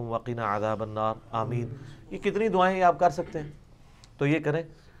حسنۃ وقنا عذاب النار آمین. یہ کتنی دعائیں آپ کر سکتے ہیں, تو یہ کریں.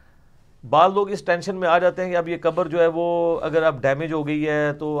 بعض لوگ اس ٹینشن میں آ جاتے ہیں کہ اب یہ قبر جو ہے وہ اگر اب ڈیمیج ہو گئی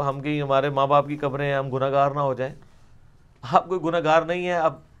ہے تو ہم کہیں ہمارے ماں باپ کی قبریں ہیں, ہم گناہ گار نہ ہو جائیں. آپ کوئی گناہ گار نہیں ہے.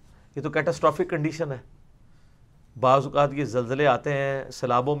 اب یہ تو کیٹاسٹرافک کنڈیشن ہے. بعض اوقات یہ زلزلے آتے ہیں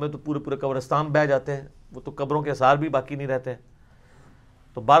سیلابوں میں تو پورے پورے قبرستان بہہ جاتے ہیں, وہ تو قبروں کے آثار بھی باقی نہیں رہتے ہیں.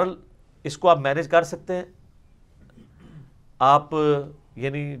 تو بہرحال اس کو آپ مینیج کر سکتے ہیں. آپ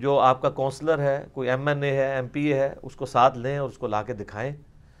یعنی جو آپ کا کونسلر ہے, کوئی ایم این اے ہے, ایم پی اے ہے, اس کو ساتھ لیں اور اس کو لا کے دکھائیں.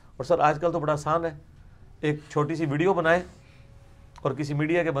 اور سر آج کل تو بڑا آسان ہے, ایک چھوٹی سی ویڈیو بنائیں اور کسی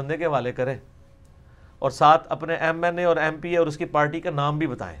میڈیا کے بندے کے حوالے کریں, اور ساتھ اپنے ایم این اے اور ایم پی اے اور اس کی پارٹی کا نام بھی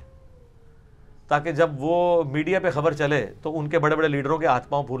بتائیں, تاکہ جب وہ میڈیا پہ خبر چلے تو ان کے بڑے بڑے لیڈروں کے ہاتھ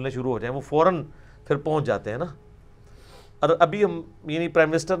پاؤں پھولنے شروع ہو جائیں, وہ فوراً پھر پہنچ جاتے ہیں نا. اور ابھی ہم یعنی پرائم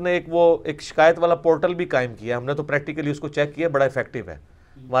منسٹر نے ایک شکایت والا پورٹل بھی قائم کیا, ہم نے تو پریکٹیکلی اس کو چیک کیا, بڑا افیکٹو ہے.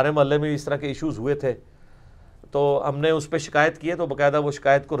 ہمارے محلے میں اس طرح کے ایشوز ہوئے تھے تو ہم نے اس پہ شکایت کی ہے, تو باقاعدہ وہ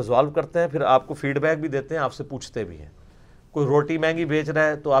شکایت کو ریزالو کرتے ہیں, پھر آپ کو فیڈ بیک بھی دیتے ہیں, آپ سے پوچھتے بھی ہیں. کوئی روٹی مہنگی بیچ رہا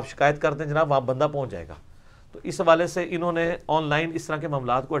ہے تو آپ شکایت کرتے ہیں, جناب وہاں بندہ پہنچ جائے گا. تو اس حوالے سے انہوں نے آن لائن اس طرح کے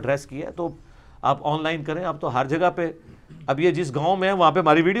معاملات کو ایڈریس کیا ہے. تو آپ آن لائن کریں. آپ تو ہر جگہ پہ, اب یہ جس گاؤں میں ہیں وہاں پہ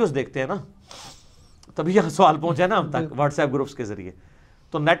ہماری ویڈیوز دیکھتے ہیں نا, تبھی یہاں سوال پہنچا ہے نا ہم تک واٹس ایپ گروپس کے ذریعے.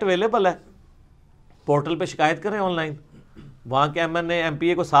 تو نیٹ اویلیبل ہے، پورٹل پہ شکایت کریں آن لائن، وہاں کے M N A M P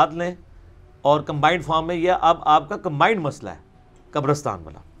A کو ساتھ لیں اور کمبائنڈ فارم میں یہ اب آپ کا کمبائنڈ مسئلہ ہے قبرستان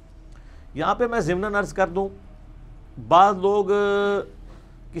والا۔ یہاں پہ میں ضمناً عرض کر دوں، بعض لوگ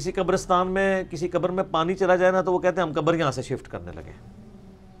کسی قبرستان میں کسی قبر میں پانی چلا جائے نا تو وہ کہتے ہیں ہم قبر یہاں سے شفٹ کرنے لگے۔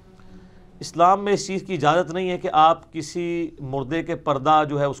 اسلام میں اس چیز کی اجازت نہیں ہے کہ آپ کسی مردے کے پردہ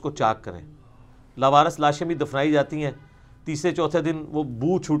جو ہے اس کو چاک کریں۔ لاوارث لاشیں بھی دفنائی جاتی ہیں، تیسرے چوتھے دن وہ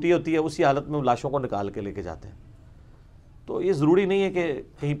بو چھوٹی ہوتی ہے، اسی حالت میں وہ لاشوں کو نکال کے لے کے جاتے ہیں۔ تو یہ ضروری نہیں ہے کہ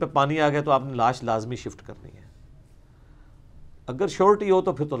کہیں پہ پانی آ گیا تو آپ نے لاش لازمی شفٹ کرنی ہے۔ اگر شورٹی ہو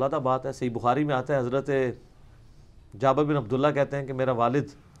تو پھر تو علیحدہ بات ہے۔ صحیح بخاری میں آتا ہے، حضرت جابر بن عبداللہ کہتے ہیں کہ میرا والد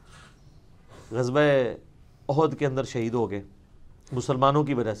غزوہ احد کے اندر شہید ہو گئے، مسلمانوں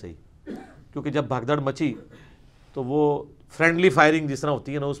کی وجہ سے ہی، کیونکہ جب بھگدڑ مچی تو وہ فرینڈلی فائرنگ جس طرح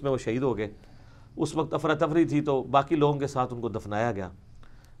ہوتی ہے نا، اس میں وہ شہید ہو گئے۔ اس وقت افراتفری تھی تو باقی لوگوں کے ساتھ ان کو دفنایا گیا۔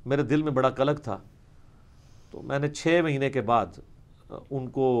 میرے دل میں بڑا قلق تھا، تو میں نے 6 مہینے کے بعد ان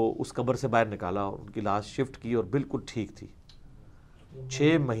کو اس قبر سے باہر نکالا اور ان کی لاش شفٹ کی اور بالکل ٹھیک تھی۔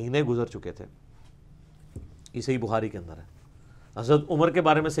 6 مہینے گزر چکے تھے۔ یہ صحیح بخاری کے اندر ہے۔ حضرت عمر کے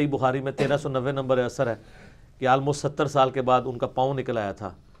بارے میں صحیح بخاری میں 1390 نمبر اثر ہے کہ آلموسٹ 70 سال کے بعد ان کا پاؤں نکل آیا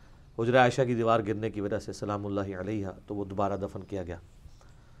تھا حجرہ عائشہ کی دیوار گرنے کی وجہ سے، سلام اللہ علیہ، تو وہ دوبارہ دفن کیا گیا۔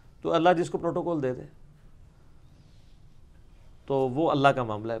 تو اللہ جس کو پروٹوکول دے دے تو وہ اللہ کا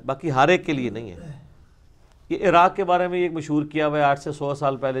معاملہ ہے، باقی ہر ایک کے لیے نہیں ہے۔ یہ عراق کے بارے میں ایک مشہور کیا ہوا ہے 8 سے 100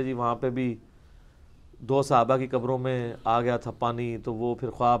 سال پہلے جی، وہاں پہ بھی 2 صحابہ کی قبروں میں آ گیا تھا پانی، تو وہ پھر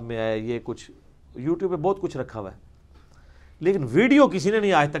خواب میں آیا۔ یہ کچھ یوٹیوب پہ بہت کچھ رکھا ہوا ہے، لیکن ویڈیو کسی نے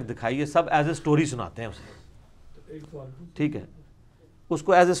نہیں آج تک دکھائی ہے، سب ایز اے سٹوری سناتے ہیں اسے، ٹھیک ہے، اس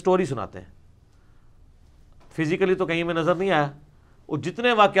کو ایز اے سٹوری سناتے ہیں۔ فزیکلی تو کہیں میں نظر نہیں آیا، اور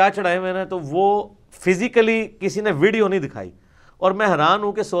جتنے واقعات چڑھائے ہوئے ہیں تو وہ فزیکلی کسی نے ویڈیو نہیں دکھائی۔ اور میں حیران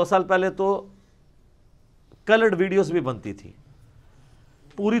ہوں کہ 100 سال پہلے تو کلرڈ ویڈیوز بھی بنتی تھی،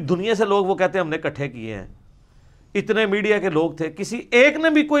 پوری دنیا سے لوگ وہ کہتے ہیں ہم نے اکٹھے کیے ہیں، اتنے میڈیا کے لوگ تھے، کسی ایک نے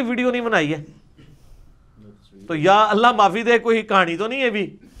بھی کوئی ویڈیو نہیں بنائی ہے۔ تو یا اللہ معافی دے، کوئی کہانی تو نہیں ہے بھی۔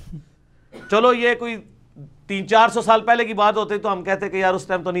 چلو یہ کوئی 300-400 سال پہلے کی بات ہوتی تو ہم کہتے کہ یار اس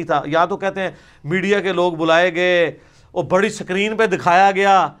ٹائم تو نہیں تھا، یا تو کہتے ہیں میڈیا کے لوگ بلائے گئے اور بڑی سکرین پہ دکھایا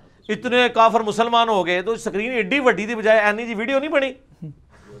گیا، اتنے کافر مسلمان ہو گئے، تو سکرین ایڈی وڈی تھی، بجائے اینی جی ویڈیو نہیں بنی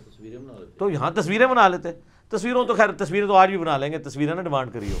تو یہاں تصویریں بنا لیتے۔ تصویروں تو خیر تصویریں تو آج بھی بنا لیں گے، تصویریں نہ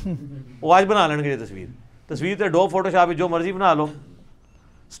ڈیمانڈ کری ہو، وہ آج بنا لیں گے یہ تصویر تو ڈو فوٹو شاپ جو مرضی بنا لو،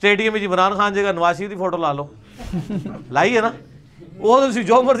 اسٹیڈیم میں عمران خان جگہ نواز شریف کی فوٹو لا لو، لائی ہے نا، وہ تو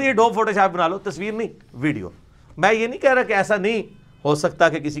جو مرضی ڈو فوٹو شاپ بنا لو، تصویر نہیں ویڈیو۔ میں یہ نہیں کہہ رہا کہ ایسا نہیں ہو سکتا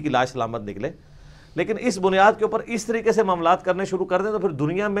کہ کسی کی لاش سلامت نکلے، لیکن اس بنیاد کے اوپر اس طریقے سے معاملات کرنے شروع کر دیں تو پھر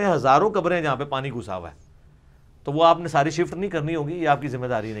دنیا میں ہزاروں قبریں جہاں پہ پانی گھسا ہوا ہے، تو وہ آپ نے ساری شفٹ نہیں کرنی ہوگی، یہ آپ کی ذمہ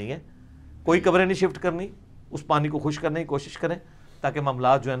داری نہیں ہے۔ کوئی قبریں نہیں شفٹ کرنی، اس پانی کو خشک کرنے کی کوشش کریں تاکہ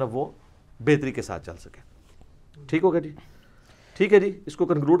معاملات جو ہے نا وہ بہتری کے ساتھ چل سکے۔ ٹھیک ہوگا جی؟ ٹھیک ہے جی، اس کو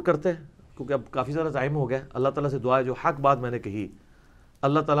کنکلوڈ کرتے ہیں کیونکہ اب کافی زیادہ ٹائم ہو گیا۔ اللہ تعالیٰ سے دعا ہے جو حق بات میں نے کہی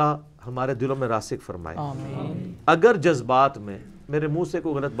اللہ تعالیٰ ہمارے دلوں میں راسخ فرمائے۔ اگر جذبات میں میرے منہ سے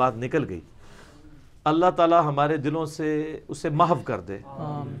کوئی غلط بات نکل گئی، اللہ تعالیٰ ہمارے دلوں سے اسے محو کر دے،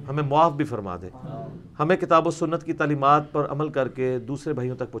 ہمیں معاف بھی فرما دے، ہمیں کتاب و سنت کی تعلیمات پر عمل کر کے دوسرے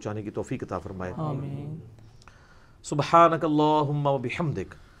بھائیوں تک پہنچانے کی توفیق عطا فرمائے۔ سبحانک اللہم و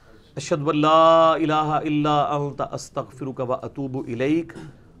بحمدک، اشہد ان لا الہ الا انت، استغفرک و اتوب الیک،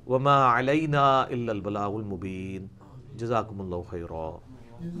 وما علینا الا البلاغ المبین۔ جزاکم اللہ خیرا۔